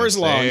 3 hours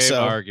long.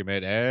 Same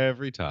argument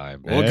every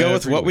time. We'll go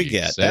with what we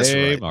get. That's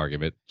right. Same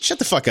argument. Shut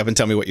the fuck up and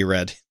tell me what you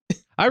read.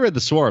 I read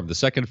The Swarm, the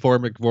second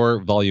Formic War,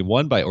 Volume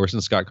 1 by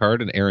Orson Scott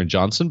Card and Aaron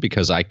Johnson,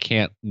 because I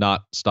can't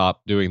not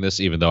stop doing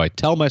this, even though I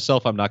tell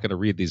myself I'm not going to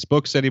read these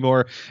books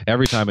anymore.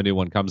 Every time a new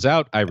one comes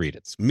out, I read it.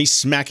 It's me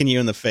smacking you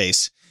in the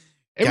face.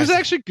 It was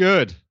actually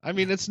good. I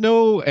mean, it's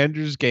no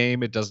Ender's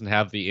Game. It doesn't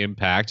have the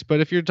impact. But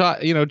if you're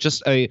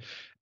just a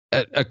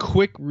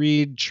quick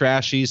read,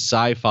 trashy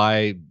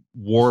sci-fi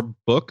war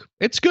book,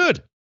 it's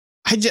good.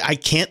 I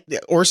can't.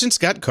 Orson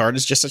Scott Card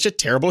is just such a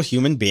terrible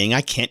human being.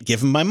 I can't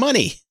give him my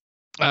money.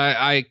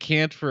 I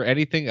can't for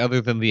anything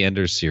other than the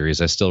Enders series.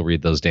 I still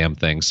read those damn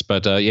things.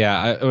 But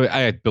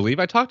I believe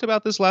I talked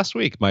about this last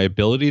week. My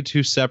ability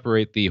to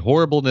separate the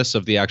horribleness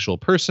of the actual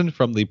person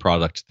from the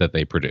product that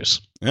they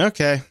produce.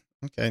 Okay.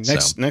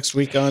 Next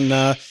week on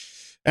at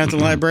the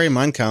library,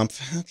 Mein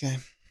Kampf. Okay.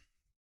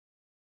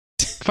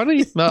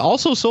 Funny,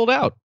 also sold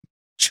out.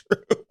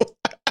 True.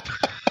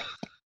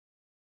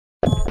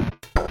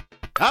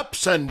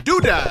 Ups and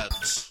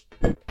doodads.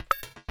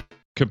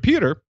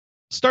 Computer,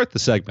 start the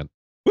segment.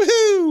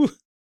 Woohoo!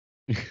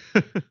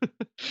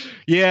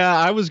 Yeah,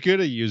 I was going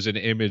to use an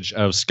image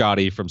of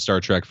Scotty from Star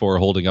Trek 4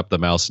 holding up the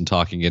mouse and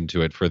talking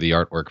into it for the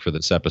artwork for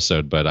this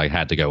episode, but I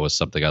had to go with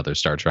something other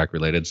Star Trek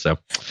related. So,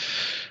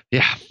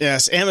 yeah.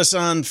 Yes,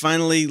 Amazon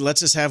finally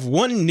lets us have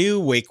one new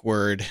wake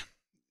word.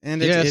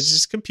 And it's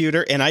just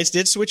computer. And I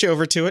did switch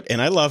over to it,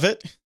 and I love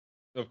it.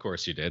 Of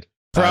course you did.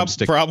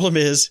 Problem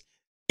is,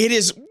 it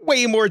is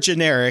way more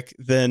generic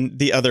than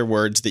the other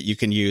words that you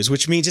can use,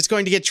 which means it's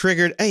going to get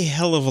triggered a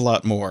hell of a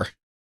lot more.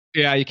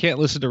 Yeah, you can't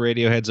listen to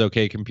Radiohead's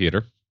OK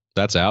Computer.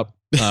 That's out.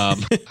 Yeah,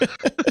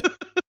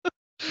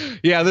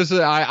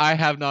 I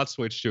have not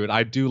switched to it.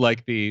 I do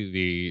like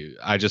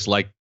I just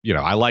like,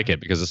 I like it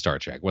because of Star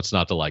Trek. What's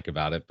not to like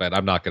about it? But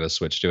I'm not going to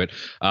switch to it.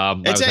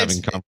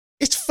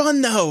 It's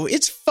fun though.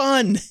 It's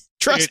fun.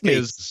 Trust me.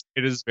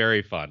 It is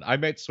very fun. I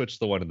might switch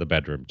the one in the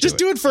bedroom. Just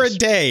do it for a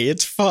day.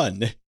 It's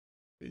fun.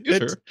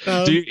 Sure.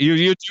 Do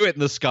you do it in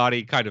the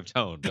Scotty kind of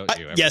tone, don't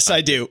you? Yes,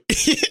 I do.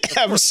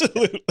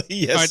 Absolutely.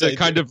 Yes,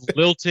 kind of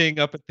lilting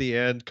up at the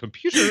end.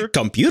 Computer.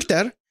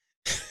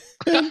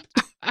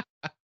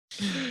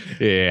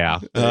 Yeah.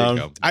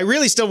 I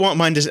really still want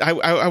mine to.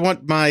 I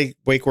want my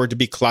wake word to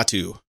be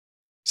Klaatu.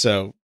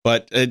 So,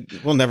 but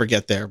we'll never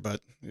get there.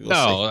 But we'll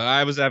see.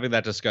 I was having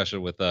that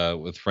discussion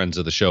with friends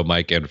of the show,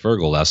 Mike and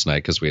Fergal, last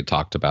night because we had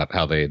talked about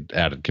how they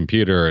added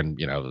computer, and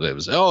it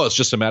was it's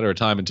just a matter of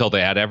time until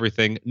they add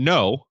everything.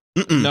 No,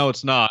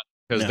 it's not.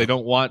 Because they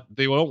don't want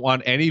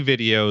any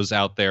videos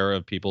out there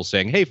of people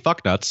saying, "Hey,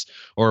 fuck nuts"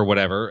 or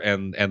whatever,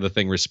 and the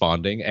thing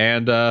responding.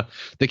 And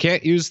they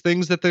can't use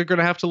things that they're going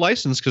to have to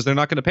license because they're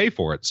not going to pay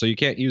for it. So you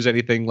can't use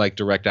anything like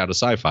direct out of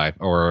sci-fi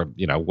or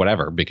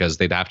whatever because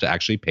they'd have to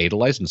actually pay to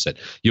license it.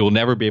 You'll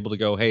never be able to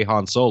go, "Hey,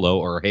 Han Solo"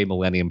 or "Hey,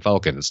 Millennium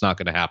Falcon." It's not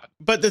going to happen.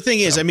 But the thing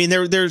is, I mean,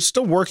 they're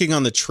still working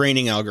on the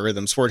training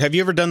algorithms for it. Have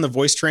you ever done the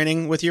voice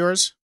training with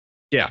yours?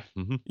 Yeah.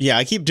 Yeah,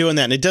 I keep doing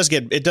that, and it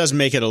does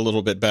make it a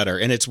little bit better.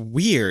 And it's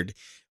weird.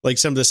 Like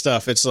some of the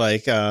stuff, it's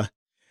like, what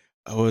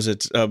was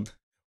it?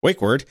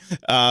 wake word,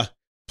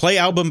 play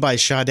album by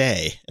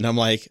Sade. And I'm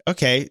like,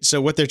 okay,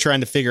 so what they're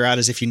trying to figure out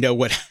is if you know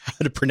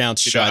how to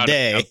pronounce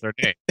Sade.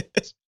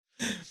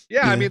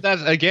 Yeah, I mean,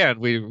 that's,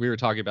 again, we were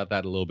talking about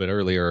that a little bit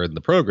earlier in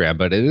the program,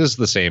 but it is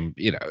the same.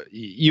 You know,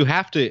 you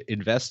have to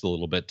invest a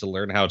little bit to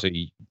learn how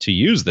to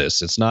use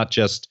this. It's not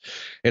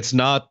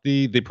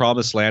the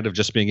promised land of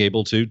just being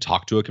able to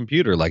talk to a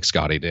computer like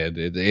Scotty did.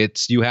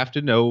 It's you have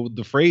to know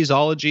the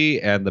phraseology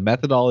and the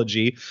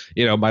methodology.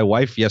 You know, my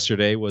wife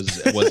yesterday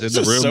was in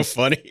the room. So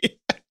funny.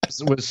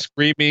 Was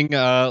screaming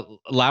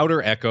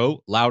louder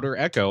echo,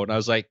 and I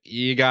was like,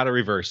 you got to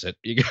reverse it.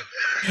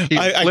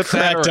 I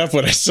cracked up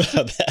when I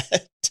saw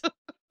that.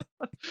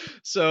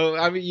 So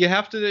I mean, you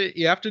have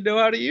to know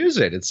how to use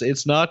it.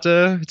 It's not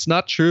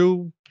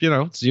true. You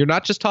know, you're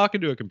not just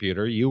talking to a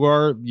computer. You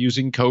are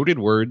using coded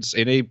words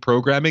in a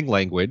programming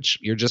language.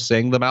 You're just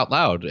saying them out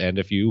loud, and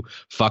if you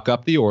fuck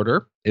up the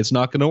order, it's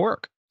not going to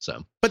work.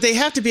 So, but they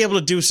have to be able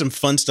to do some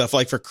fun stuff.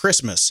 Like for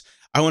Christmas,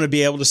 I want to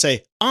be able to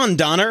say "on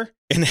Donner"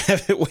 and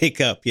have it wake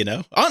up. You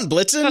know, "on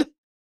Blitzen."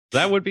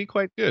 That would be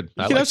quite good.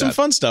 You can have some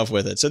fun stuff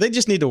with it. So they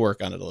just need to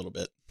work on it a little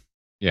bit.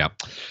 Yeah.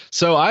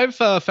 So I've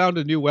found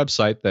a new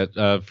website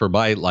that for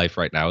my life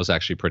right now is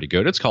actually pretty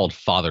good. It's called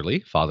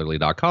Fatherly,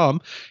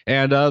 fatherly.com.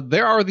 And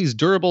there are these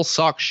durable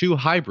sock shoe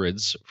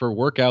hybrids for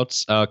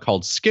workouts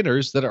called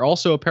Skinners that are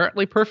also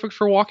apparently perfect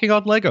for walking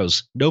on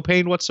Legos. No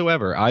pain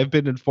whatsoever. I've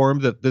been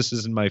informed that this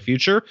is in my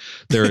future.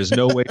 There is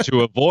no way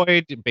to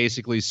avoid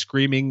basically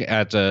screaming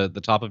at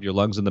the top of your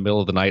lungs in the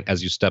middle of the night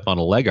as you step on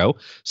a Lego.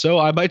 So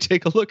I might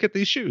take a look at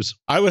these shoes.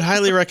 I would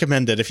highly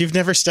recommend it. If you've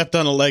never stepped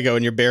on a Lego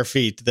in your bare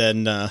feet,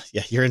 then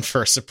you're in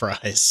for a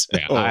surprise.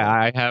 Yeah,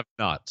 I have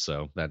not,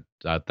 so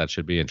that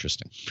should be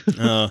interesting.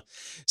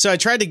 So I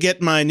tried to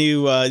get my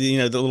new,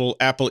 the little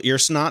Apple ear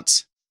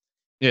snots.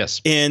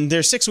 Yes, and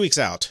they're 6 weeks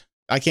out.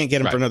 I can't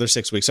get them for another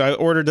 6 weeks. So I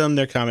ordered them.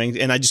 They're coming,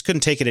 and I just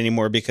couldn't take it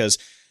anymore because,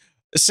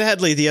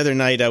 sadly, the other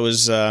night I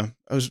was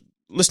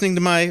listening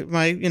to my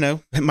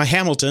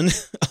Hamilton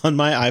on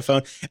my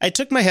iPhone. I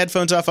took my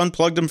headphones off,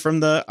 unplugged them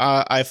from the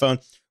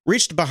iPhone,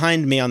 reached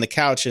behind me on the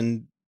couch,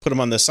 and put them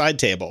on the side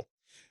table.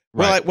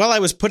 Right. While I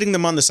was putting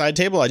them on the side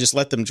table, I just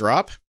let them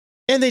drop,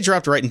 and they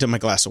dropped right into my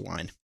glass of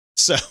wine.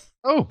 So,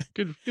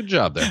 good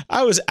job there.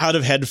 I was out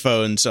of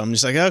headphones, so I'm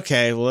just like,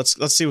 okay, well,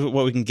 let's see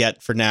what we can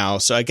get for now.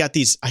 So I got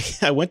these.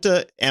 I went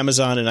to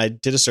Amazon and I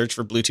did a search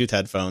for Bluetooth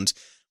headphones,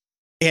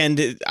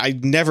 and I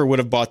never would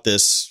have bought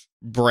this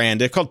brand.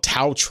 They're called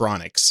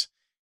Tautronics.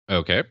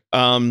 Okay.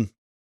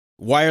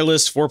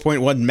 Wireless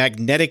 4.1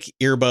 magnetic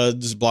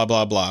earbuds. Blah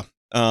blah blah.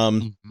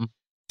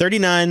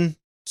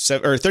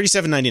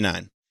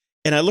 $37.99.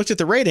 And I looked at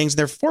the ratings.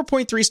 They're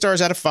 4.3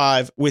 stars out of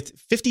 5 with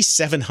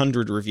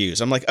 5,700 reviews.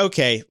 I'm like,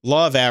 okay,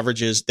 law of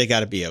averages. They got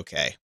to be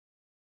okay.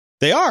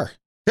 They are.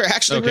 They're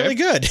actually really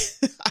good.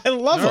 I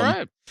love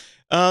them.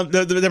 All right.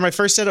 They're my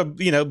first set of,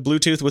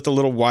 Bluetooth with the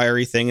little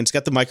wiry thing. It's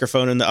got the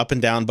microphone and the up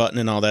and down button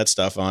and all that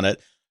stuff on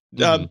it.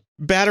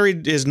 Battery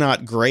is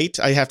not great.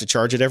 I have to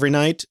charge it every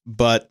night,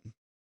 but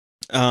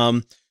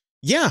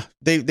yeah,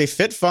 they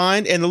fit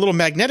fine. And the little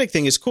magnetic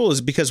thing is cool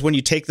is because when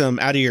you take them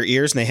out of your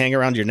ears and they hang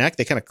around your neck,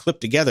 they kind of clip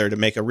together to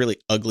make a really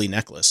ugly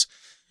necklace.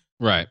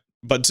 Right.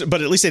 But at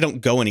least they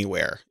don't go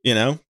anywhere,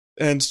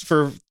 and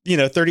for,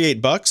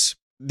 $38,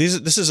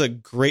 this is a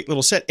great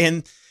little set.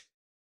 And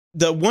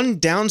the one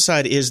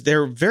downside is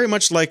they're very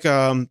much like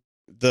the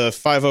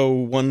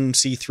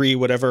 501c3,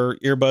 whatever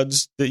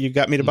earbuds that you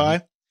got me to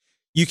buy.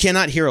 You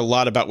cannot hear a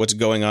lot about what's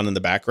going on in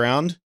the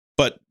background,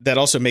 but that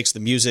also makes the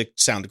music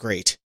sound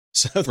great.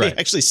 So they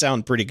actually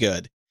sound pretty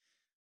good.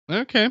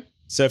 Okay.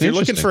 So if you're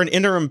looking for an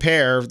interim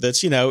pair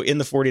that's, in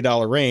the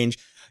 $40 range,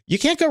 you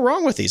can't go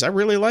wrong with these. I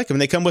really like them.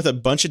 They come with a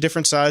bunch of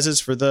different sizes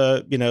for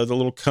the, the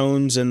little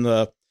cones and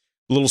the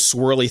little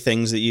swirly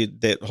things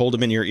that hold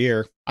them in your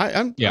ear.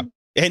 And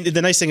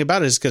the nice thing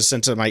about it is because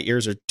since my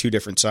ears are two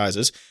different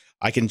sizes,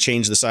 I can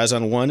change the size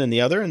on one and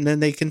the other, and then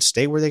they can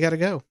stay where they got to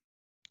go.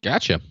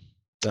 Gotcha.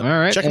 So all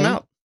right. Check them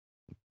out.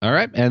 All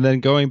right. And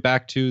then going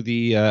back to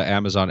the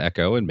Amazon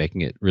Echo and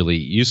making it really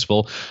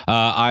useful,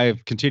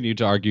 I've continued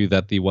to argue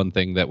that the one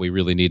thing that we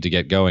really need to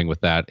get going with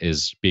that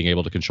is being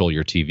able to control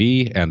your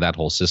TV and that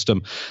whole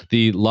system.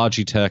 The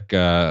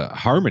Logitech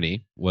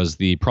Harmony was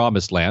the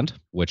promised land,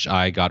 which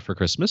I got for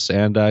Christmas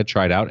and I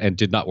tried out and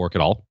did not work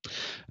at all.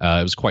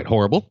 It was quite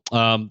horrible.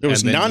 It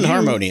was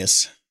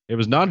non-harmonious. It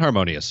was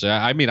non-harmonious.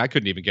 I mean, I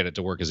couldn't even get it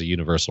to work as a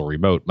universal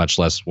remote, much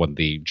less when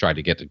they tried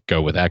to get to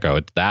go with Echo.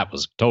 That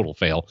was a total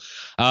fail.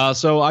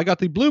 So I got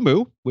the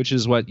BlueMoo, which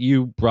is what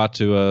you brought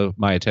to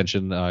my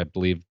attention, I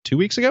believe, 2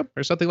 weeks ago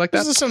or something like that.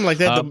 This is something like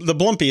that. The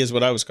Blumpy is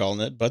what I was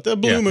calling it, but the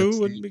BlueMoo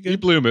would be good.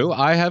 The BlueMoo.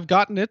 I have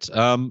gotten it.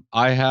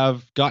 I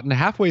have gotten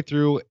halfway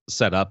through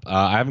setup.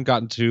 I haven't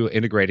gotten to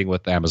integrating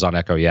with Amazon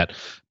Echo yet,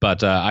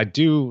 but I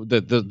do.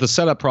 The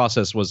setup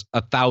process was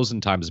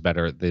 1,000 times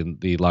better than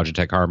the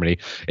Logitech Harmony.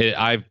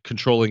 I'm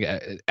controlling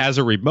as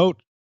a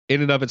remote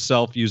in and of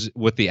itself, use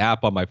with the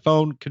app on my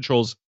phone,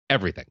 controls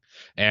everything.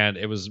 And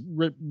it was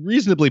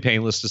reasonably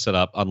painless to set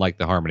up, unlike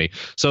the Harmony.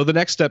 So the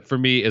next step for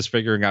me is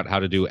figuring out how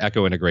to do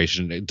echo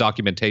integration.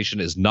 Documentation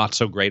is not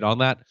so great on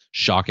that.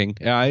 Shocking.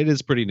 It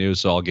is pretty new,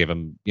 so I'll give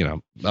him,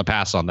 a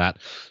pass on that.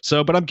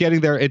 So, but I'm getting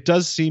there. It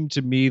does seem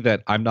to me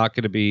that I'm not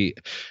going to be,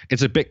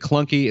 it's a bit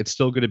clunky. It's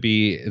going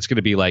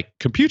to be like,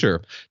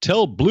 computer,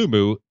 tell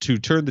Bluemoo to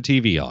turn the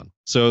TV on.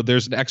 So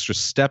there's an extra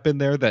step in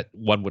there that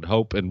one would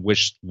hope and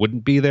wish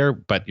wouldn't be there,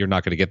 but you're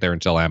not going to get there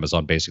until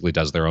Amazon basically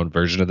does their own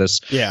version of this.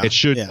 Yeah, it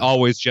should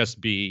always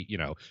just be,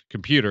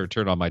 computer,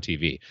 turn on my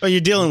TV. Well, you're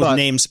dealing with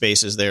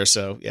namespaces there,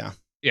 so yeah.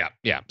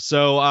 Yeah.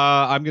 So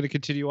I'm going to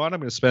continue on. I'm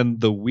going to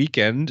spend the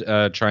weekend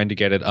trying to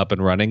get it up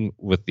and running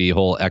with the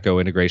whole Echo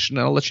integration,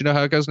 and I'll let you know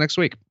how it goes next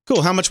week.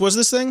 Cool. How much was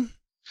this thing?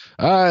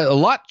 A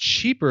lot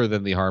cheaper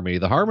than the Harmony.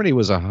 The Harmony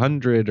was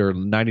 $100 or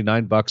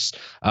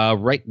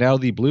 $99. Right now,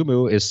 the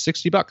Bluemoo is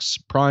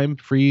 $60. Prime,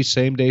 free,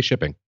 same day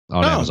shipping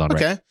on Amazon.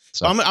 Okay. Right?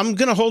 So I'm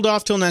gonna hold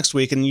off till next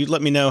week, and you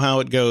let me know how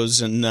it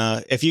goes. And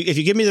if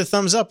you give me the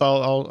thumbs up,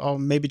 I'll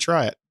maybe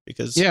try it.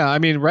 Because I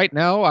mean, right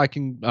now I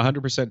can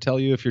 100% tell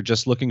you if you're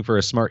just looking for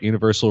a smart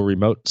universal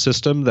remote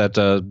system that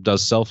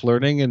does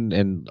self-learning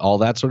and all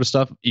that sort of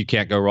stuff, you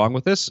can't go wrong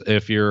with this.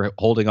 If you're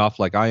holding off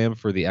like I am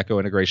for the Echo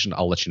integration,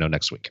 I'll let you know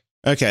next week.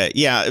 Okay.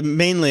 Yeah.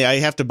 Mainly, I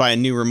have to buy a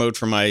new remote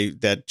for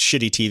that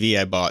shitty TV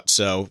I bought.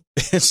 So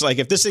it's like,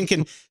 if this thing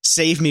can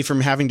save me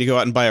from having to go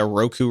out and buy a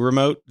Roku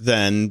remote,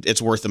 then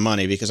it's worth the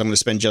money, because I'm going to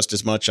spend just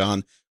as much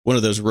on one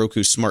of those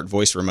Roku smart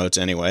voice remotes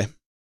anyway.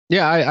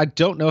 Yeah, I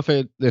don't know if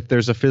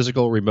there's a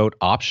physical remote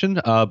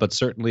option, but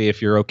certainly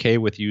if you're okay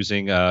with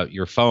using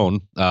your phone,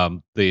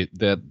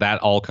 that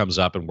all comes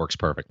up and works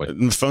perfectly.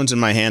 The phone's in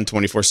my hand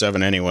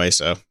 24/7 anyway,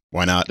 so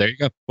why not? There you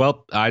go.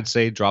 Well, I'd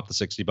say drop the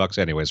 $60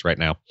 anyways right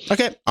now.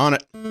 Okay, on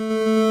it.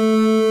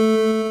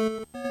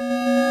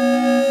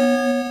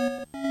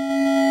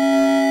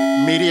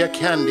 Media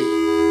Candy.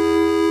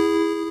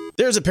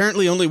 There's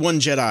apparently only one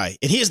Jedi,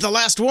 and he is the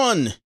last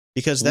one,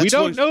 because that's we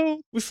don't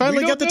know. We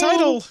finally got the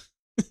title.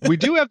 We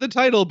do have the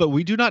title, but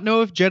we do not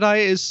know if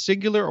Jedi is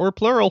singular or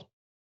plural.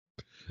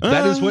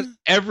 That is what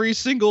every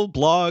single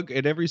blog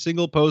and every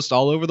single post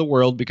all over the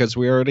world, because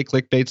we are in a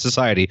clickbait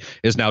society,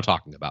 is now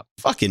talking about.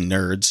 Fucking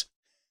nerds.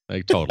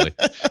 Like, totally.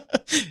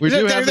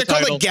 They're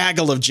called a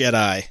gaggle of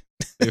Jedi.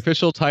 The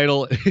official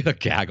title, a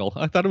gaggle.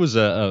 I thought it was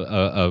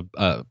a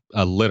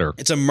litter.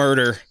 It's a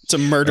murder. It's a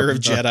murder of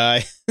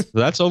Jedi.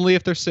 That's only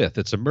if they're Sith.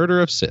 It's a murder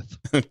of Sith.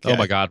 Okay. Oh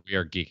my God, we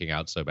are geeking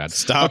out so bad.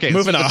 Stop. Okay,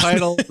 moving on.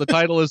 The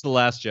title is The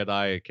Last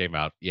Jedi. It came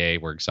out. Yay,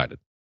 we're excited.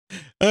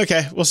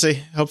 Okay, we'll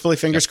see. Hopefully,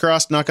 fingers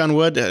crossed. Knock on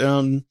wood.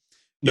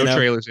 No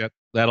trailers yet.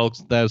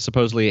 That's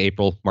supposedly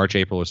March,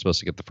 April. We're supposed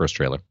to get the first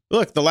trailer.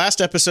 Look, the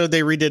last episode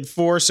they redid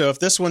 4. So if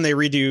this one they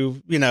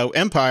redo,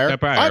 Empire.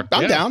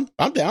 I'm down.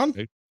 I'm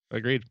down.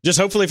 Agreed. Just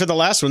hopefully for the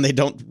last one they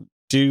don't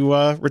do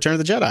Return of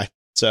the Jedi.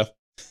 So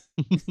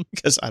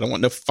because I don't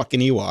want no fucking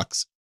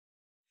Ewoks.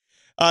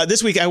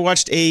 This week I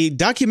watched a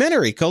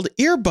documentary called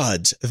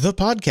Earbuds, the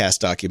podcast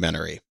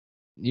documentary.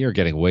 You're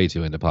getting way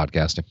too into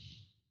podcasting.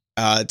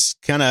 It's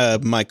kind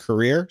of my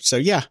career. So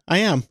yeah, I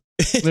am.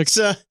 It's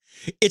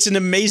an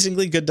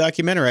amazingly good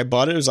documentary. I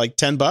bought it. It was like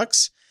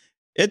 $10.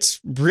 It's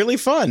really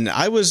fun.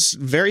 I was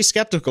very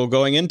skeptical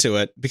going into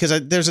it because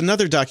there's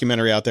another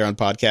documentary out there on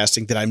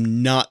podcasting that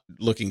I'm not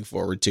looking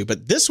forward to.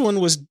 But this one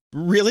was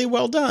really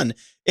well done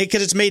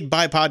because it's made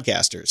by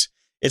podcasters.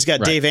 It's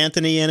got Dave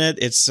Anthony in it.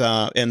 It's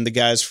and the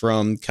guys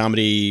from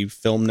Comedy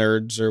Film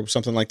Nerds or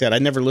something like that. I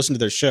never listened to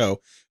their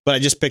show, but I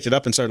just picked it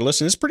up and started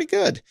listening. It's pretty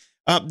good.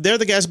 They're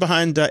the guys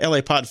behind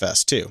LA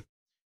Podfest too.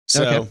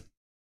 So, okay.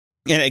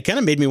 And it kind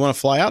of made me want to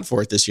fly out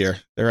for it this year.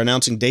 They're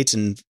announcing dates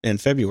in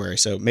February.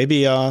 So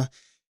maybe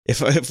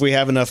if we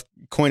have enough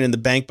coin in the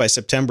bank by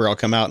September, I'll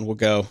come out and we'll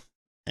go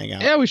hang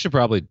out. Yeah, we should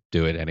probably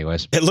do it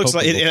anyways. It looks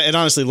like it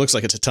honestly looks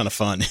like it's a ton of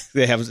fun.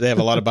 They have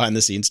a lot of behind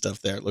the scenes stuff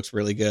there. It looks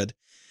really good.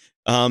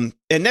 And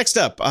next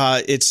up,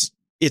 it's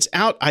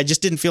out. I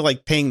just didn't feel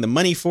like paying the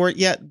money for it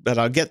yet, but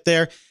I'll get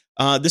there.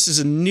 This is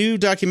a new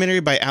documentary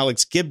by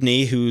Alex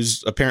Gibney,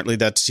 who's apparently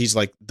he's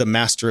like the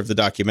master of the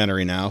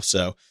documentary now.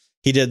 So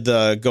he did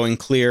the Going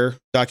Clear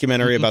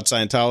documentary about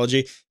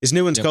Scientology. His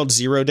new one's called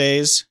 0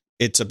 Days.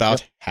 It's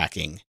about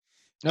hacking.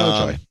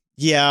 Oh, joy.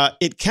 Yeah,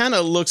 it kind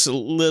of looks a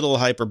little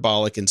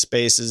hyperbolic in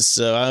spaces.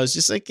 So I was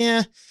just like,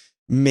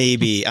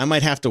 maybe I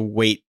might have to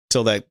wait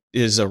till that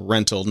is a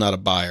rental, not a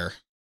buyer.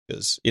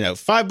 Because,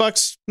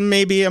 $5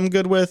 maybe I'm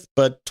good with,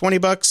 but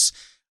 $20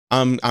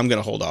 I'm going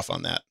to hold off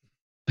on that.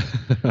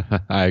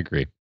 I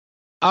agree.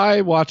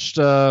 I watched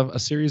a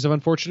series of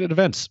unfortunate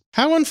events.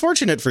 How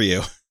unfortunate for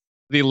you.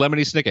 The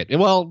Lemony Snicket.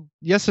 Well,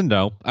 yes and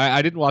no.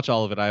 I didn't watch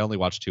all of it. I only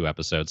watched 2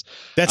 episodes.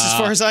 That's as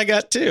far as I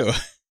got too.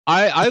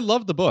 I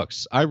love the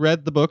books. I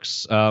read the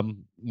books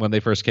when they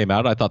first came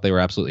out. I thought they were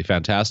absolutely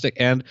fantastic.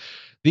 And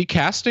the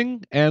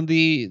casting and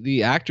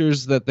the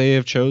actors that they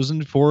have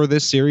chosen for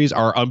this series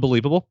are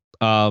unbelievable.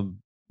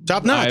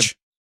 Top notch.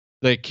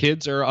 The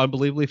kids are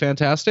unbelievably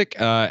fantastic.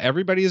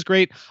 Everybody is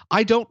great.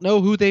 I don't know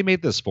who they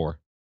made this for.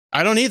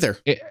 I don't either.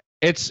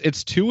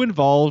 It's too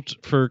involved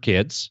for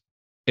kids.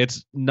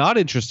 It's not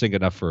interesting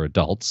enough for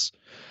adults.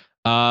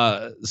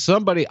 I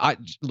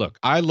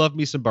love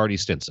me some Barney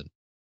Stinson.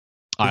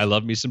 I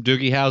love me some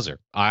Doogie Howser.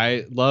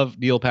 I love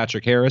Neil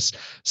Patrick Harris.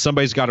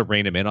 Somebody's got to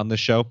rein him in on this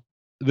show.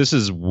 This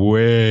is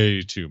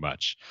way too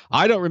much.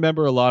 I don't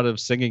remember a lot of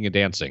singing and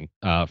dancing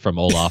from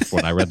Olaf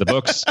when I read the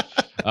books.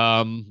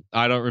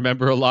 I don't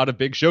remember a lot of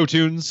big show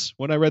tunes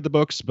when I read the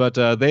books, but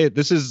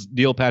this is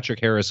Neil Patrick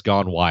Harris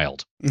gone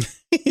wild.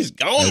 He's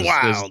gone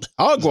wild.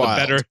 Hog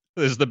wild.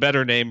 Is the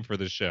better name for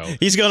the show.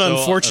 He's gone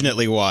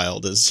unfortunately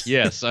wild.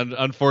 Yes,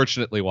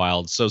 unfortunately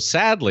wild. So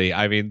sadly,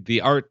 I mean,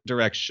 the art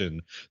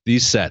direction, the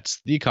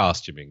sets, the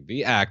costuming,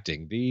 the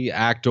acting, the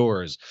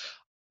actors,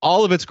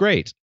 all of it's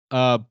great,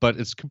 but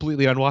it's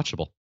completely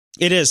unwatchable.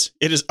 It is.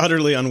 It is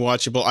utterly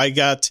unwatchable. I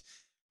got,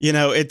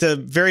 at the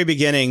very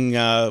beginning,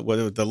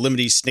 the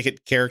Lemony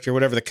Snicket character,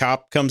 whatever, the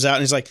cop comes out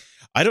and he's like,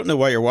 I don't know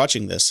why you're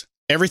watching this.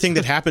 Everything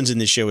that happens in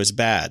this show is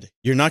bad.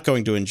 You're not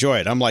going to enjoy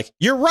it. I'm like,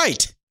 you're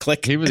right.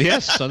 Click.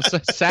 Yes.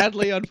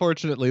 Sadly,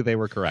 unfortunately, they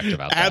were correct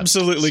about that.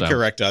 Absolutely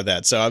correct on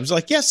that. So I was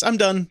like, yes, I'm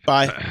done.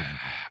 Bye.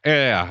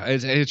 Yeah,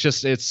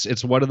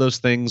 it's one of those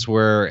things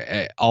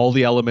where all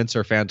the elements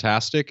are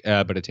fantastic,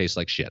 but it tastes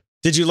like shit.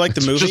 Did you like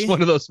the movie? Just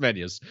one of those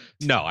menus.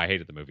 No, I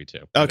hated the movie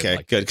too. Okay,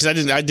 good, because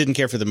I didn't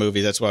care for the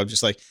movie. That's why I'm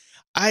just like,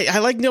 I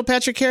like Neil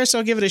Patrick Harris, so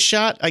I'll give it a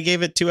shot. I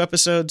gave it 2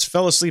 episodes,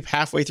 fell asleep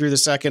halfway through the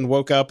second,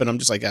 woke up, and I'm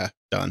just like,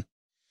 done.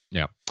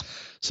 Yeah.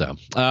 So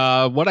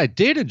what I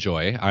did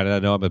enjoy, I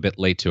know I'm a bit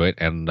late to it,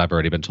 and I've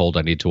already been told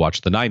I need to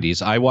watch the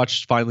 90s. I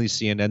watched finally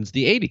CNN's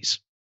The 80s.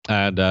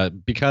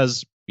 And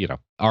because,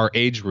 our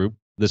age group,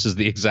 this is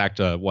the exact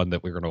one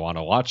that we're going to want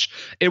to watch.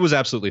 It was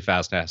absolutely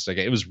fantastic.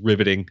 It was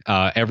riveting.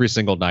 Every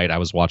single night I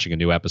was watching a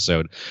new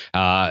episode.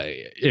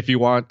 If you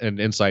want an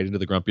insight into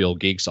the Grumpy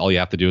Old Geeks, all you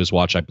have to do is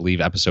watch, I believe,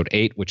 episode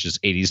 8, which is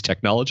 80s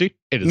technology.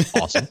 It is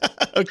awesome.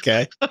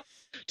 Okay.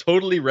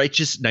 Totally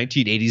righteous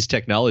 1980s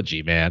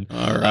technology, man.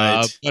 All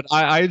right. But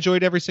I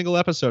enjoyed every single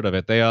episode of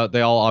it. They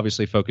all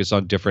obviously focus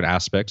on different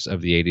aspects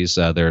of the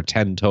 80s. There are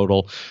 10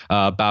 total,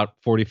 about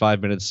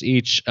 45 minutes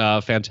each.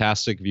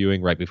 Fantastic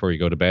viewing right before you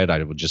go to bed.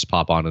 I would just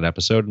pop on an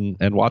episode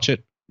and watch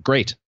it.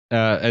 Great.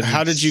 And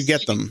how did you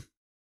get them?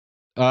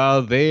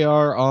 They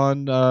are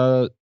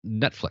on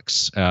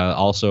Netflix.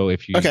 Also,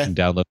 if you can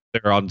download,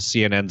 they're on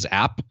CNN's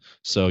app,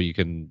 so you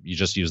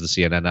just use the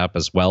CNN app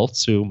as well.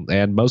 So,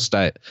 and most,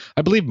 I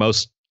believe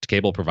most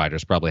cable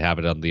providers probably have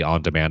it on the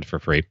on-demand for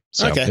free.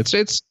 So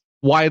it's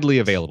widely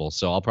available.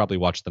 So I'll probably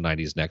watch the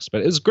 90s next,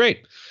 but it's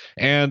great.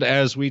 And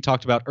as we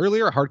talked about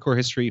earlier, Hardcore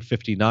History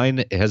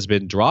 59 has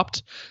been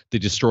dropped. The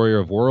Destroyer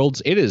of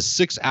Worlds. It is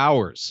 6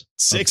 hours.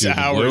 6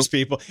 hours,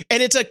 people.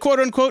 And it's a quote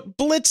unquote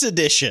Blitz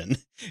edition.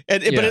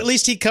 But at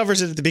least he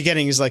covers it at the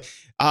beginning. He's like,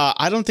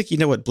 I don't think you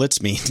know what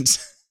Blitz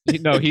means.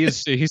 No, he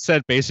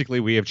said basically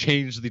we have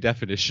changed the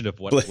definition of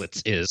what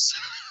Blitz is.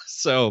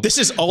 So this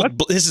is alt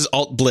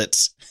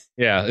Blitz.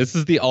 Yeah, this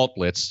is the alt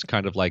Blitz,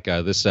 kind of like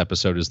this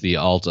episode is the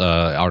alt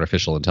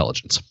artificial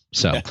intelligence.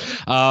 So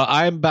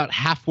I'm about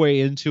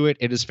halfway into it.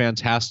 It is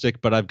fantastic,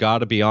 but I've got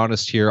to be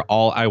honest here.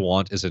 All I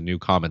want is a new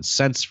common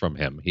sense from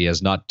him. He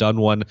has not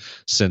done one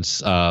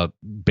since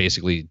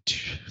basically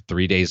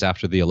 3 days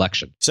after the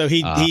election. So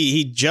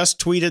he just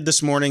tweeted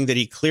this morning that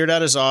he cleared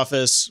out his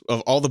office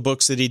of all the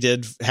books that he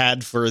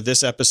had for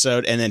this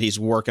episode, and then he's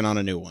working on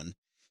a new one.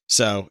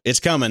 So it's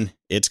coming.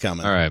 It's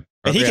coming. All right.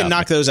 And he can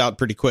knock those out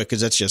pretty quick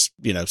because that's just,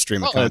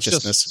 stream of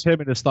consciousness. It's just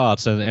him and his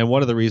thoughts. And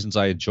one of the reasons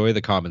I enjoy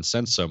the common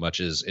sense so much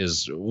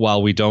is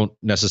while we don't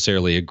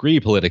necessarily agree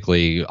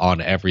politically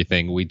on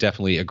everything, we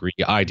definitely agree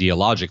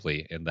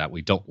ideologically in that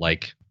we don't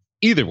like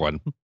either one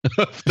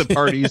of the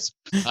parties.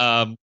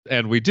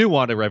 And we do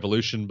want a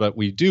revolution, but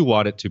we do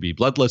want it to be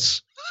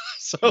bloodless.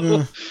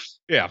 So,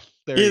 yeah.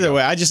 Either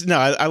way,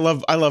 I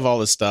love all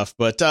this stuff,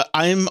 but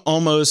I'm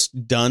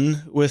almost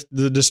done with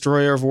the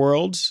Destroyer of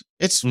Worlds.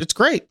 It's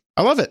great.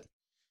 I love it.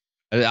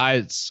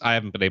 I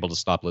haven't been able to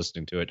stop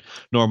listening to it.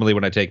 Normally,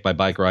 when I take my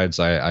bike rides,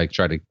 I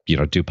try to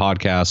do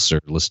podcasts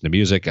or listen to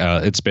music.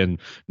 It's been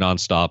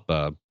nonstop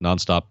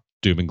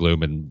doom and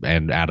gloom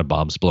and atom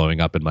bombs blowing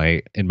up in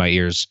my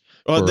ears.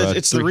 Well,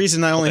 it's the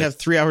reason I only have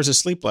 3 hours of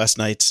sleep last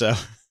night. So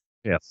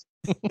yes.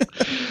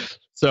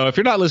 So if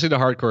you're not listening to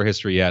Hardcore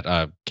History yet,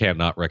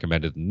 cannot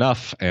recommend it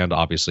enough. And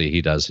obviously,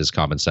 he does his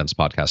Common Sense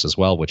podcast as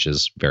well, which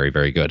is very,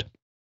 very good.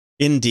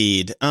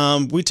 Indeed.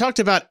 We talked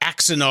about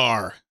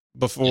Axanar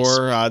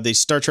before, the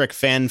Star Trek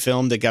fan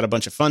film that got a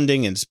bunch of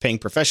funding and is paying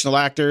professional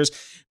actors,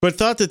 but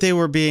thought that they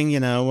were being,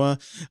 but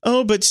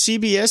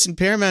CBS and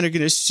Paramount are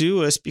going to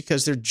sue us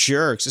because they're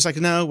jerks. It's like,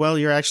 no, well,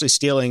 you're actually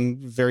stealing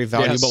very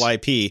valuable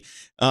IP.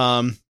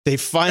 They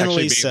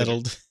finally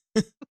settled.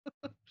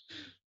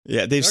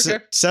 Yeah, they've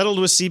settled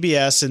with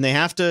CBS, and they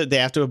have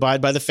to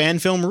abide by the fan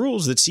film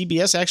rules that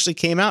CBS actually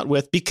came out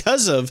with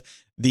because of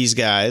these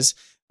guys.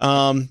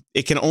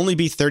 It can only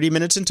be 30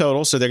 minutes in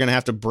total, so they're going to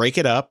have to break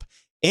it up.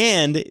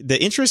 And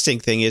the interesting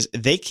thing is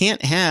they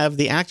can't have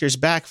the actors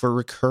back for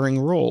recurring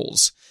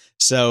roles.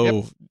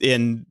 So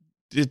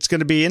it's going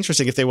to be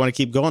interesting if they want to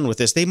keep going with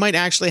this. They might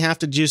actually have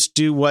to just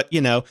do what,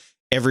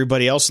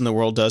 everybody else in the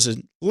world does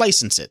and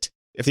license it.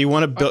 If you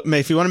want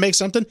to make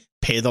something,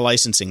 pay the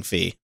licensing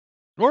fee.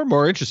 Or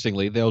more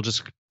interestingly, they'll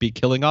just be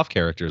killing off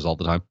characters all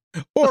the time.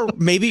 Or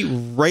maybe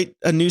write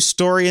a new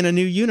story in a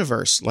new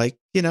universe, like,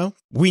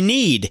 we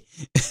need.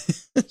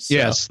 So,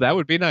 yes, that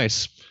would be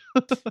nice.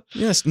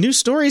 yes, new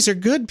stories are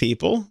good,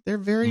 people. They're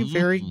very,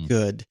 very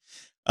good.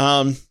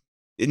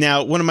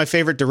 Now, one of my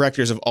favorite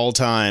directors of all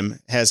time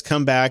has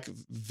come back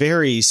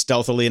very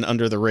stealthily and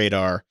under the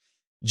radar.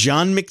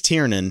 John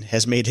McTiernan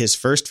has made his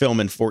first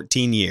film in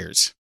 14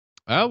 years.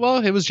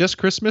 Well, it was just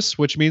Christmas,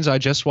 which means I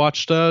just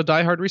watched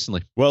Die Hard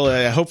recently.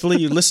 Well, hopefully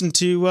you listened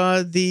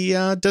to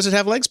the Does It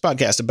Have Legs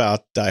podcast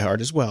about Die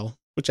Hard as well,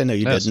 which I know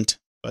you didn't.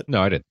 But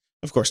no, I didn't.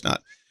 Of course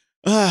not.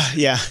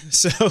 Yeah.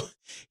 So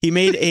he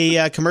made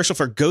a commercial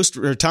for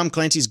Tom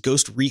Clancy's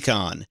Ghost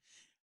Recon.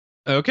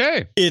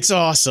 Okay. It's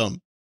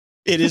awesome.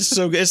 It is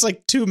so good. It's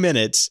like 2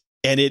 minutes,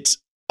 and it's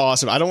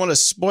awesome. I don't want to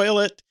spoil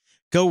it.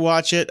 Go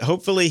watch it.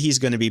 Hopefully he's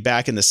going to be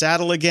back in the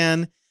saddle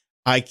again.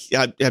 I'm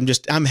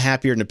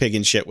happier than a pig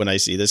in shit when I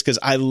see this, because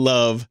I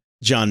love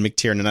John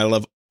McTiernan. I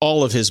love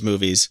all of his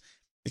movies,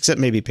 except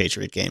maybe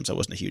Patriot Games. I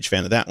wasn't a huge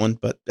fan of that one,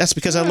 but that's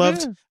because I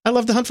loved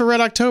The Hunt for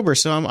Red October.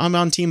 So I'm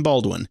on Team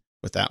Baldwin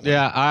with that one.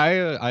 Yeah,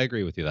 I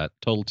agree with you. That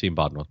total Team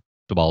Baldwin.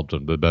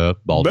 Baldwin.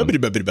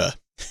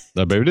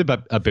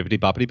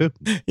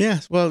 Yeah,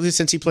 well,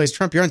 since he plays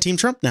Trump, you're on Team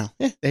Trump now.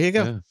 Yeah, there you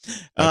go.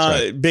 Yeah,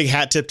 right. Big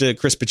hat tip to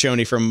Chris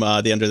Piccioni from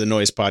the Under the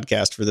Noise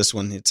podcast for this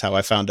one. It's how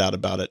I found out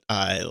about it.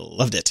 I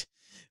loved it.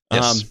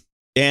 Yes.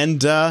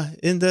 And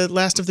in the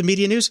last of the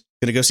media news,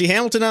 gonna go see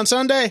Hamilton on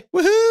Sunday.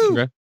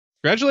 Woohoo!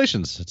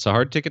 Congratulations! It's a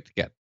hard ticket to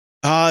get.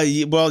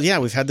 Well, yeah,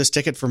 we've had this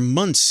ticket for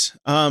months.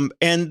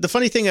 And the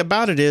funny thing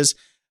about it is,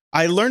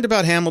 I learned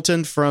about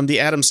Hamilton from the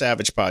Adam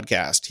Savage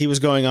podcast. He was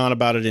going on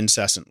about it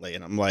incessantly.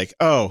 And I'm like,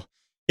 oh,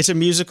 it's a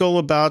musical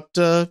about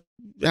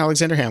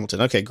Alexander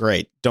Hamilton. Okay,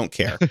 great. Don't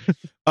care.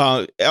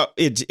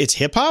 It's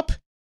hip hop.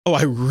 Oh,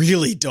 I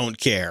really don't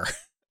care.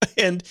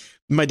 And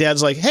my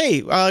dad's like,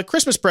 hey,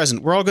 Christmas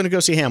present. We're all going to go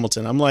see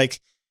Hamilton. I'm like,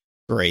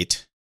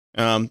 great.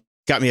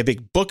 Got me a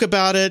big book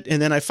about it.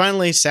 And then I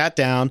finally sat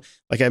down,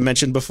 like I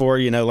mentioned before,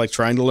 like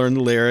trying to learn the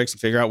lyrics and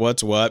figure out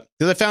what's what.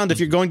 Because I found if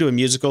you're going to a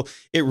musical,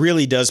 it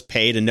really does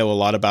pay to know a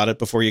lot about it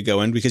before you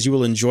go in, because you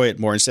will enjoy it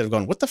more instead of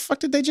going, what the fuck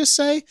did they just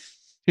say?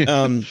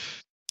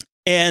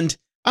 And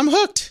I'm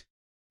hooked.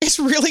 It's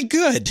really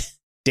good.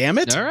 Damn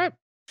it. All right.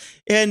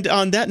 And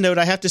on that note,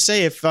 I have to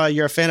say, if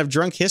you're a fan of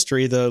Drunk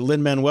History, the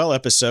Lin-Manuel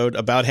episode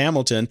about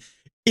Hamilton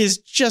is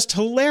just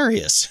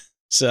hilarious.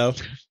 So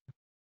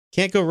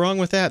can't go wrong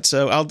with that.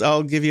 So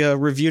I'll give you a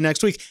review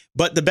next week.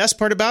 But the best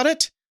part about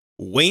it,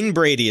 Wayne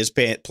Brady is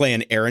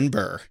playing Aaron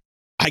Burr.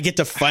 I get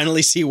to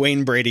finally see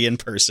Wayne Brady in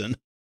person.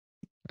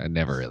 I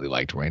never really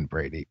liked Wayne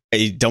Brady.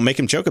 Hey, don't make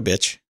him choke a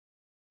bitch.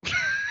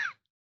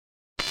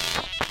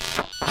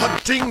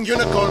 Hunting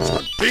unicorns.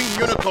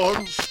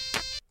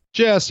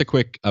 Just a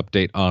quick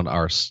update on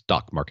our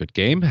stock market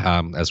game.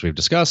 As we've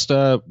discussed,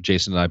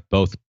 Jason and I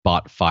both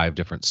bought 5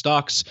 different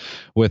stocks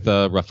with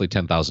roughly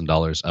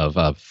 $10,000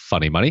 of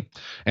funny money.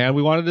 And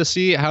we wanted to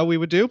see how we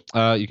would do.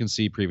 You can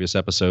see previous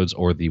episodes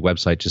or the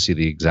website to see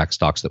the exact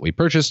stocks that we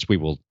purchased. We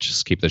will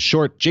just keep this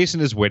short.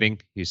 Jason is winning.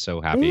 He's so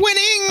happy.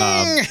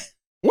 Winning!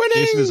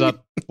 Jason is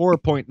up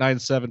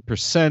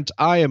 4.97%.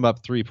 I am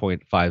up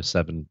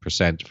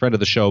 3.57%. Friend of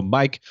the show,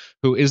 Mike,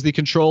 who is the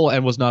control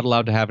and was not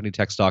allowed to have any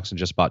tech stocks and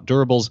just bought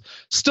durables,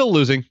 still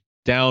losing,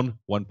 down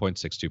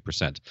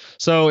 1.62%.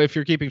 So if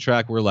you're keeping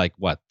track, we're like,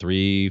 what,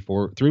 3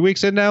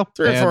 weeks in now?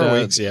 3 or 4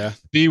 weeks, yeah.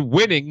 The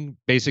winning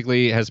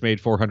basically has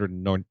made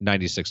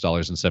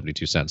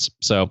 $496.72.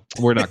 So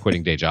we're not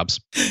quitting day jobs.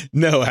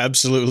 No,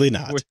 absolutely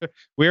not.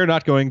 We're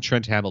not going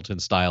Trent Hamilton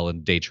style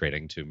and day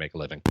trading to make a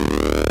living.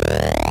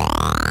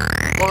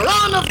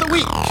 Moron of the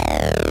week.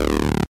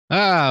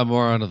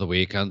 Moron of the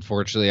week.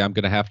 Unfortunately, I'm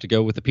going to have to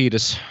go with the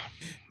Petus.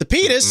 The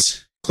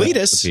Petus?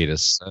 Cletus. The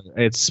Petus.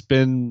 It's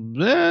been,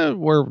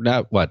 we're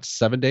now,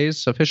 7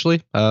 days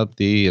officially?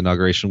 The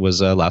inauguration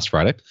was last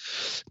Friday.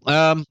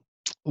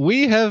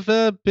 We have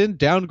been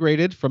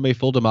downgraded from a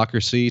full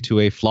democracy to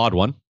a flawed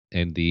one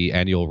in the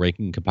annual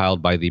ranking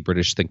compiled by the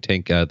British think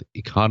tank the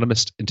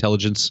Economist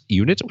Intelligence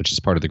Unit, which is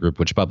part of the group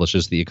which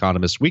publishes The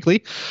Economist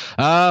Weekly.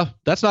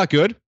 That's not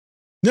good.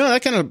 No,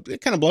 it kind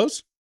of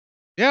blows.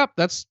 Yeah,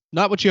 that's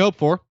not what you hope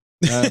for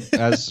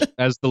as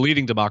the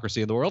leading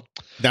democracy in the world.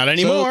 Not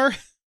anymore.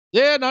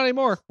 Yeah, not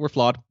anymore. We're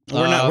flawed.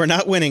 We're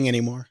not winning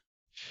anymore.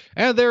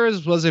 And there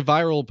was a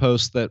viral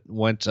post that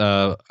went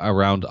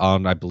around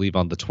on, I believe,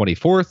 on the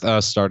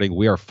 24th, starting,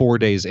 we are 4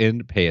 days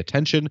in, pay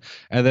attention,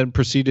 and then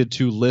proceeded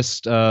to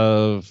list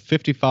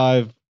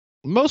 55,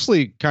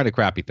 mostly kind of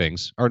crappy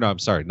things. Or no, I'm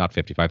sorry, not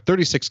 55,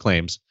 36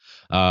 claims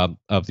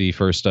of the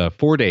first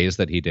 4 days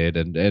that he did,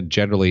 and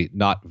generally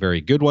not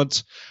very good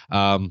ones.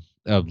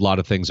 A lot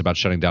of things about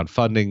shutting down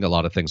funding, a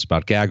lot of things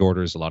about gag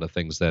orders, a lot of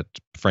things that,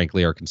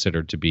 frankly, are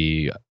considered to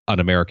be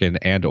un-American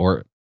and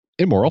or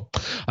immoral.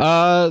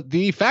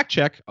 The fact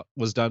check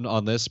was done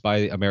on this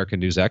by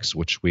American NewsX,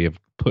 which we have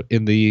put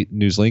in the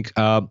news link.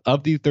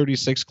 Of the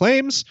 36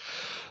 claims,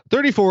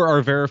 34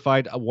 are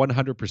verified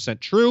 100%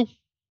 true.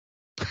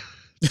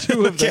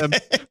 Two of them.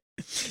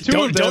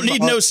 Don't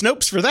need no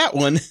Snopes for that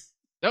one.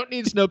 Don't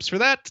need Snopes for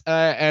that.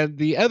 And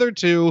the other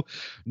two,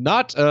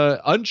 not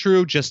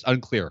untrue, just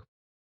unclear.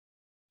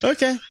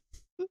 Okay.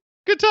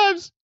 Good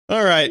times.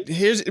 All right.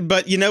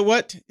 But you know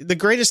what? The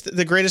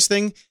greatest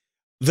thing,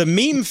 the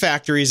meme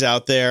factories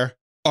out there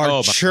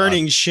are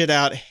churning shit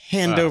out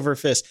hand over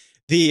fist.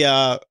 The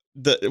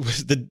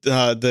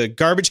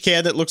garbage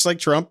can that looks like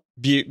Trump,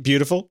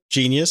 beautiful,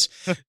 genius.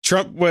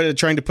 Trump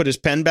trying to put his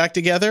pen back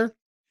together.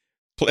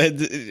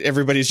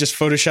 Everybody's just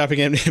photoshopping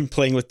him and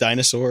playing with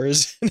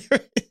dinosaurs.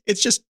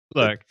 It's just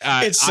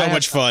it's so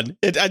much fun.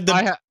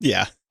 I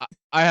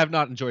have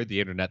not enjoyed the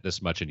internet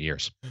this much in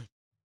years.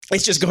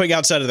 It's just going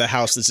outside of the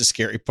house that's the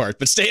scary part,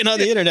 but staying on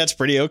the internet's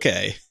pretty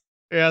okay.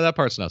 Yeah, that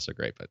part's not so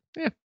great, but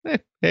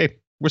hey,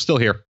 we're still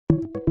here.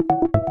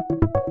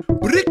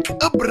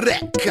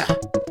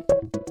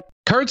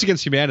 Cards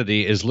Against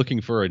Humanity is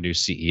looking for a new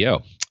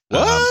CEO.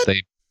 What?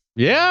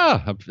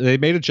 They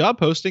made a job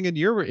posting in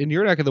your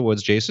neck of the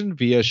woods, Jason,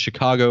 via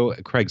Chicago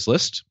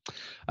Craigslist.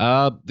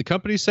 The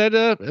company said,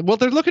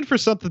 they're looking for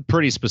something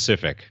pretty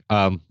specific.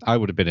 I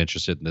would have been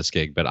interested in this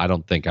gig, but I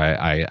don't think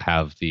I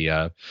have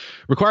the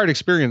required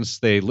experience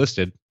they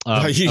listed.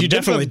 You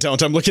definitely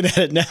don't. I'm looking at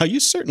it now. You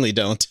certainly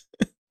don't.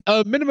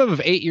 A minimum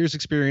of 8 years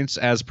experience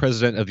as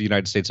president of the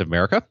United States of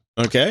America.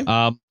 Okay.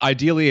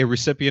 Ideally, a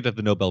recipient of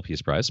the Nobel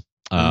Peace Prize.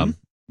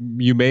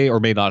 You may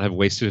or may not have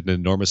wasted an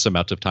enormous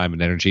amount of time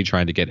and energy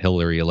trying to get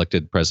Hillary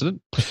elected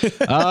president.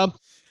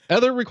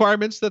 Other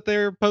requirements that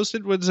they're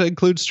posted would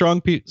include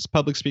strong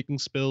public speaking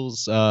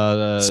skills.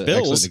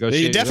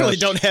 You definitely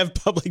don't have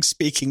public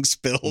speaking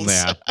skills.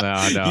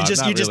 No.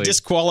 You just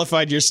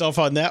disqualified yourself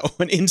on that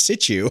one in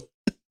situ.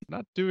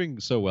 Not doing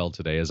so well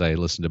today as I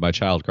listened to my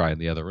child cry in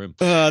the other room.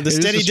 The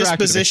steady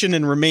disposition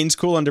and remains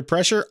cool under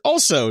pressure.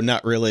 Also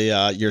not really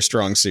your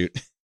strong suit.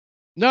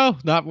 No,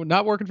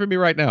 not working for me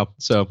right now.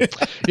 So,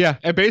 yeah.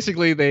 And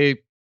basically they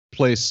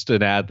placed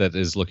an ad that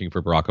is looking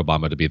for Barack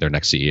Obama to be their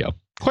next CEO.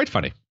 Quite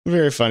funny.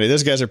 Very funny.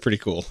 Those guys are pretty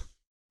cool.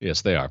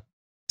 Yes, they are.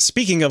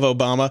 Speaking of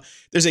Obama,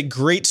 there's a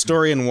great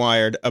story in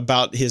Wired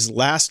about his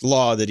last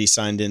law that he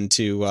signed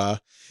into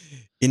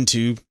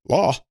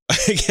law. I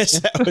guess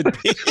that would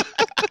be.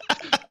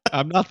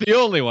 I'm not the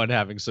only one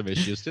having some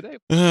issues today.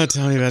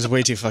 Tony, that's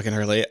way too fucking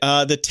early.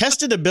 The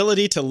tested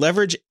ability to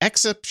leverage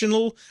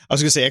exceptional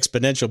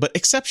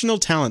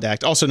Talent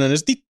Act, also known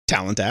as the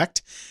Talent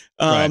Act.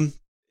 Right.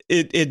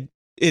 It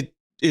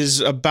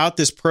is about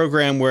this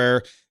program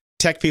where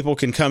tech people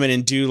can come in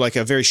and do like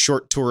a very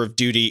short tour of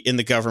duty in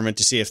the government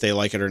to see if they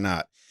like it or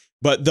not.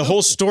 But the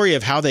whole story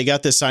of how they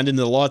got this signed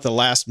into the law at the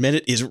last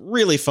minute is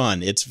really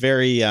fun. It's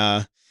very,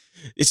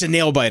 it's a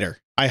nail biter.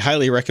 I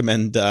highly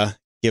recommend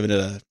giving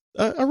it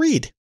a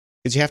read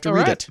because you have to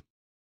read it.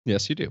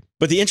 Yes, you do.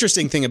 But the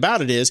interesting thing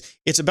about it is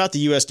it's about the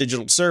U.S.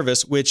 Digital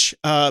Service, which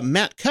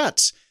Matt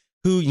Cutts,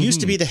 who used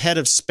to be the head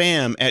of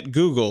spam at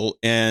Google,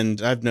 and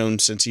I've known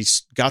since he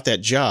got that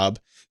job.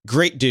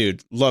 Great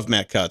dude. Love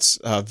Matt Cutts.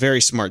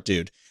 Very smart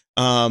dude.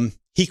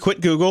 He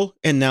quit Google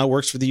and now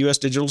works for the U.S.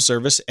 Digital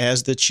Service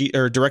as the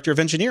director of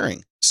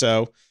engineering.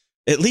 So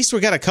at least we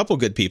got a couple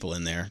good people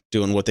in there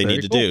doing what they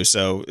need to do.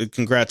 So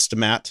congrats to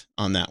Matt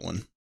on that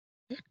one.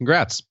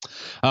 Congrats.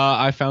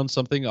 I found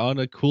something on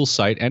a cool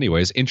site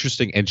anyways,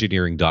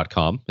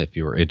 interestingengineering.com. If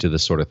you were into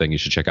this sort of thing, you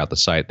should check out the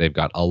site. They've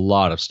got a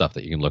lot of stuff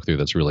that you can look through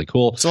that's really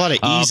cool. There's a lot of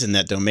E's in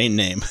that domain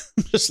name.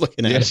 I'm just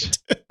looking at it.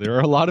 There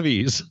are a lot of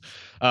E's.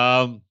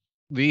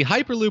 The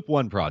Hyperloop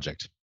One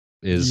project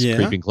is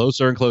creeping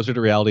closer and closer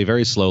to reality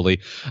very slowly.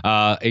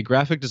 A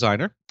graphic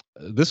designer.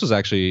 This was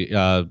actually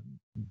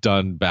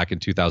done back in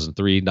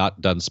 2003,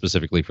 not done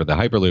specifically for the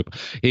Hyperloop.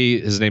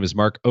 His name is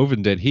Mark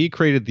Ovenden. He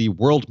created the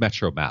World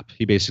Metro map.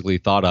 He basically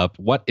thought up,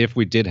 what if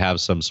we did have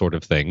some sort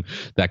of thing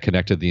that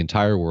connected the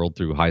entire world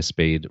through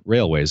high-speed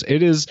railways?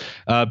 It is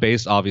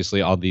based,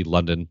 obviously, on the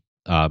London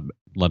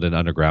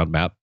Underground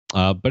map,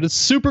 but it's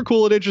super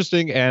cool and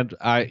interesting, and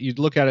you'd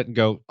look at it and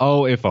go,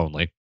 oh, if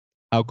only.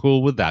 How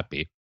cool would that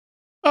be?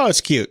 Oh,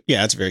 it's cute.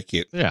 Yeah, it's very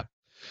cute. Yeah.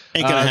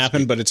 Ain't gonna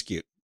happen, but it's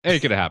cute.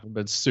 Ain't gonna happen,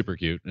 but it's super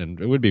cute, and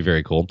it would be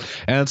very cool.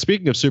 And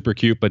speaking of super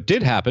cute, but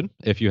did happen,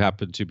 if you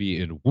happen to be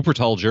in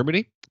Wuppertal,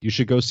 Germany, you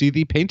should go see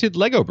the painted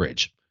Lego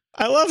bridge.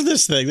 I love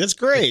this thing. That's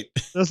great.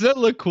 Doesn't that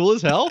look cool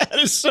as hell? That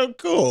is so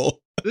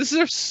cool. These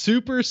are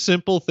super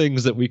simple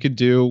things that we could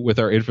do with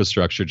our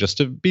infrastructure just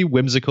to be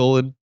whimsical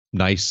and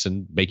nice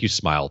and make you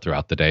smile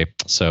throughout the day.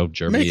 So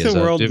Germany make the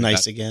world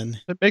nice again.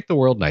 Make the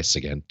world nice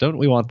again. Don't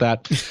we want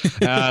that?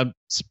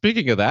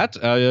 Speaking of that,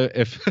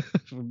 if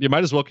you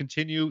might as well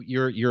continue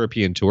your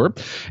European tour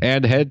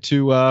and head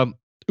to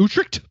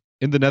Utrecht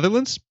in the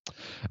Netherlands,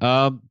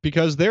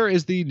 because there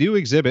is the new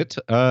exhibit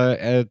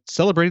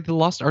celebrating the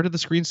lost art of the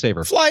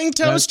screensaver. Flying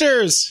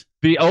toasters.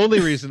 The only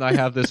reason I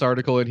have this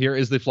article in here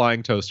is the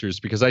flying toasters,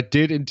 because I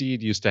did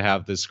indeed used to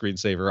have this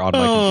screensaver on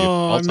my computer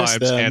all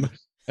times. And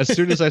as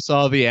soon as I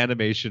saw the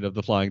animation of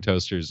the flying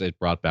toasters, it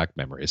brought back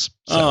memories.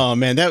 So, oh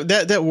man,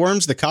 that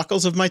warms the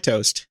cockles of my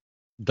toast.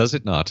 Does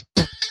it not?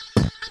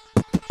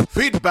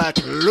 Feedback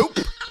loop.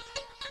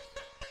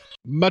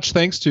 Much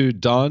thanks to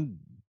Don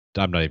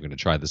I'm not even going to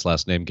try this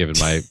last name given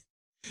my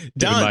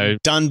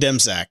Don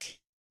Demzak.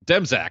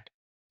 Demzak.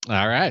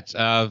 All right.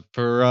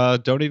 For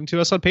donating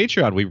to us on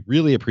Patreon. We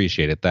really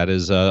appreciate it. That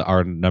is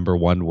our number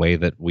one way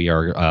that we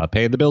are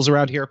paying the bills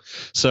around here.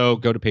 So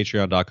go to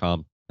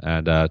patreon.com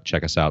and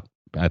check us out.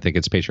 I think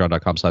it's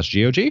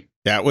patreon.com/GOG.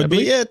 That would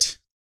be it.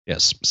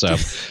 Yes. So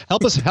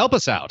help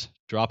us out.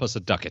 Drop us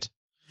a ducat.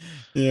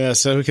 Yeah,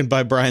 so we can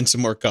buy Brian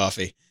some more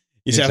coffee.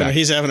 He's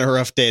having a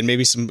rough day, and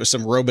maybe some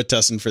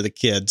Robitussin for the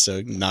kids, so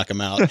we can knock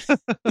him out.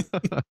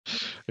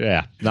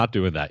 Yeah, not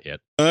doing that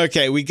yet.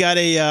 Okay, we got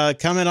a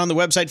comment on the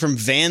website from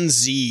Van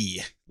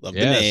Z. Love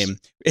the name.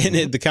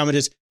 And the comment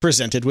is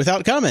presented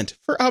without comment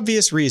for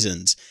obvious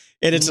reasons.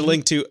 And it's a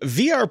link to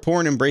VR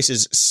porn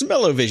embraces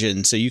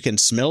smell-o-vision, so you can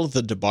smell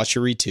the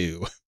debauchery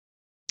too.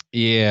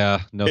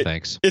 Yeah,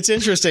 thanks. It's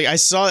interesting. I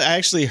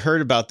actually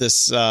heard about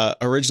this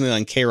originally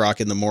on K-Rock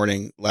in the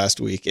morning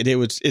last week, and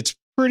it's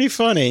pretty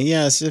funny.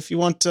 Yes, if you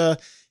want to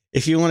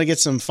get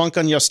some funk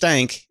on your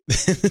stank,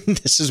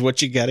 this is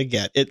what you got to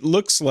get. It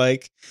looks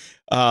like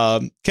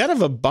kind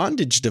of a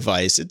bondage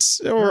device.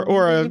 It's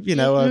or a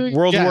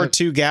World War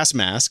II gas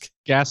mask.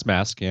 Gas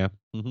mask, yeah.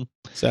 Mm-hmm.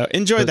 So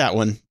enjoy that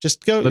one.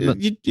 Just go.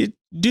 You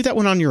do that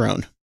one on your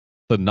own.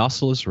 The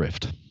nozzle is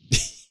rift.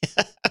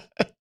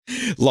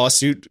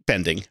 Lawsuit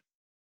pending.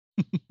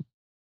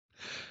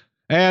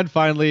 And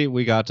finally,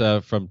 we got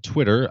from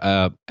Twitter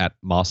at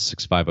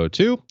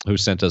Moss6502, who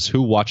sent us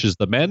Who Watches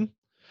the Men?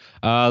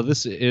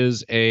 This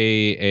is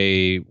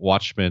a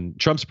Watchmen,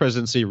 Trump's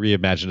presidency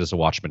reimagined as a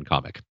Watchmen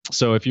comic.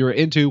 So if you're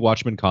into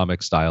Watchmen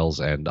comic styles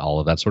and all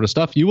of that sort of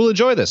stuff, you will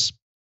enjoy this.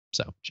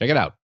 So check it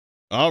out.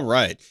 All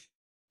right.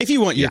 If you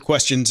want your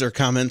questions or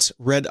comments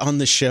read on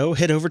the show,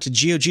 head over to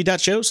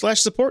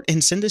gog.show/support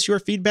and send us your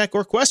feedback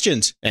or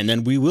questions. And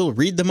then we will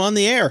read them on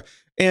the air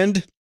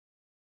and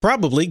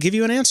probably give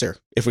you an answer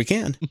if we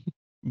can.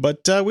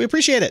 But we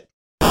appreciate it.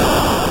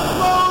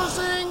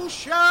 Closing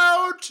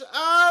shout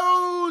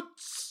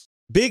outs.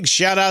 Big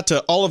shout out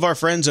to all of our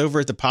friends over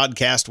at the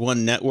Podcast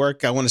One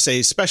Network. I want to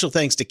say special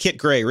thanks to Kit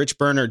Gray, Rich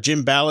Berner,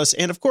 Jim Ballas,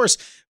 and of course,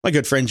 my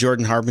good friend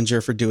Jordan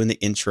Harbinger for doing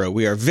the intro.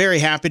 We are very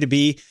happy to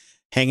be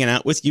hanging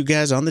out with you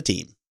guys on the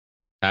team.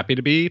 Happy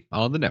to be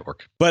on the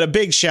network. But a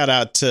big shout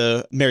out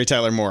to Mary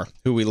Tyler Moore,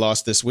 who we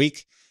lost this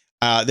week.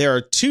 There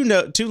are two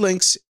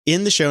links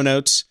in the show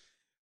notes.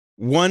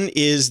 One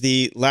is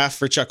the Laugh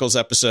for Chuckles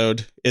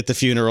episode at the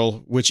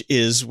funeral, which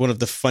is one of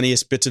the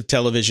funniest bits of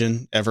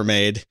television ever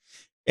made.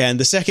 And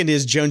the second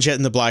is Joan Jett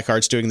and the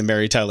Blackhearts doing the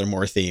Mary Tyler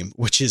Moore theme,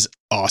 which is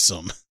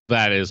awesome.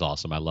 That is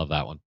awesome. I love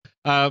that one.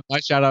 My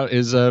shout out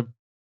is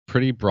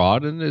pretty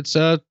broad, and it's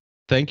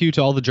thank you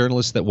to all the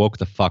journalists that woke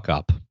the fuck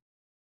up.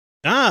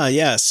 Ah,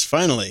 yes,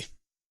 finally.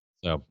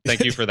 So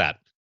thank you for that.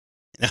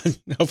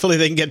 Hopefully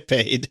they can get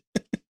paid.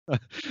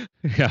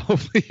 Yeah,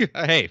 hopefully.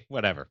 Hey,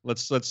 whatever.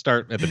 Let's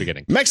start at the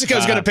beginning.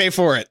 Mexico's going to pay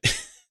for it.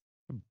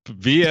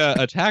 Via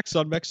attacks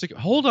on Mexico.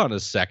 Hold on a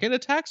second.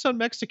 Attacks on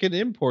Mexican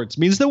imports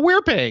means that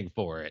we're paying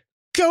for it.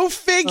 Go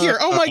figure.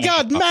 Oh my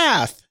God,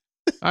 math.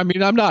 I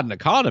mean, I'm not an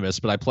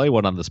economist, but I play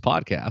one on this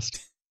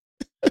podcast.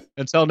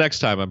 Until next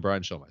time, I'm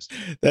Brian Schulmeister.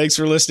 Thanks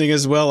for listening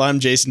as well. I'm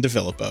Jason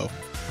DeFilippo.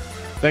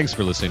 Thanks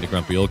for listening to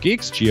Grumpy Old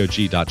Geeks.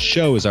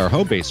 GOG.show is our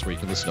home base where you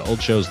can listen to old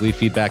shows, leave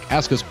feedback,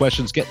 ask us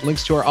questions, get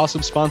links to our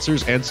awesome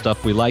sponsors and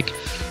stuff we like.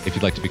 If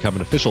you'd like to become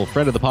an official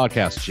friend of the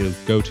podcast, you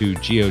go to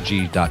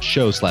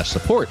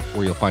GOG.show/support,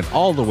 where you'll find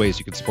all the ways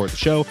you can support the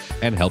show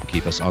and help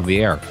keep us on the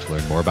air. To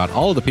learn more about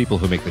all of the people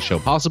who make the show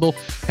possible,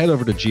 head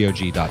over to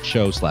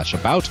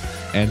GOG.show/about,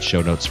 and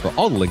show notes for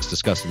all the links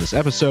discussed in this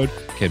episode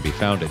can be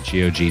found at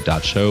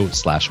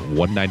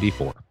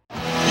GOG.show/194.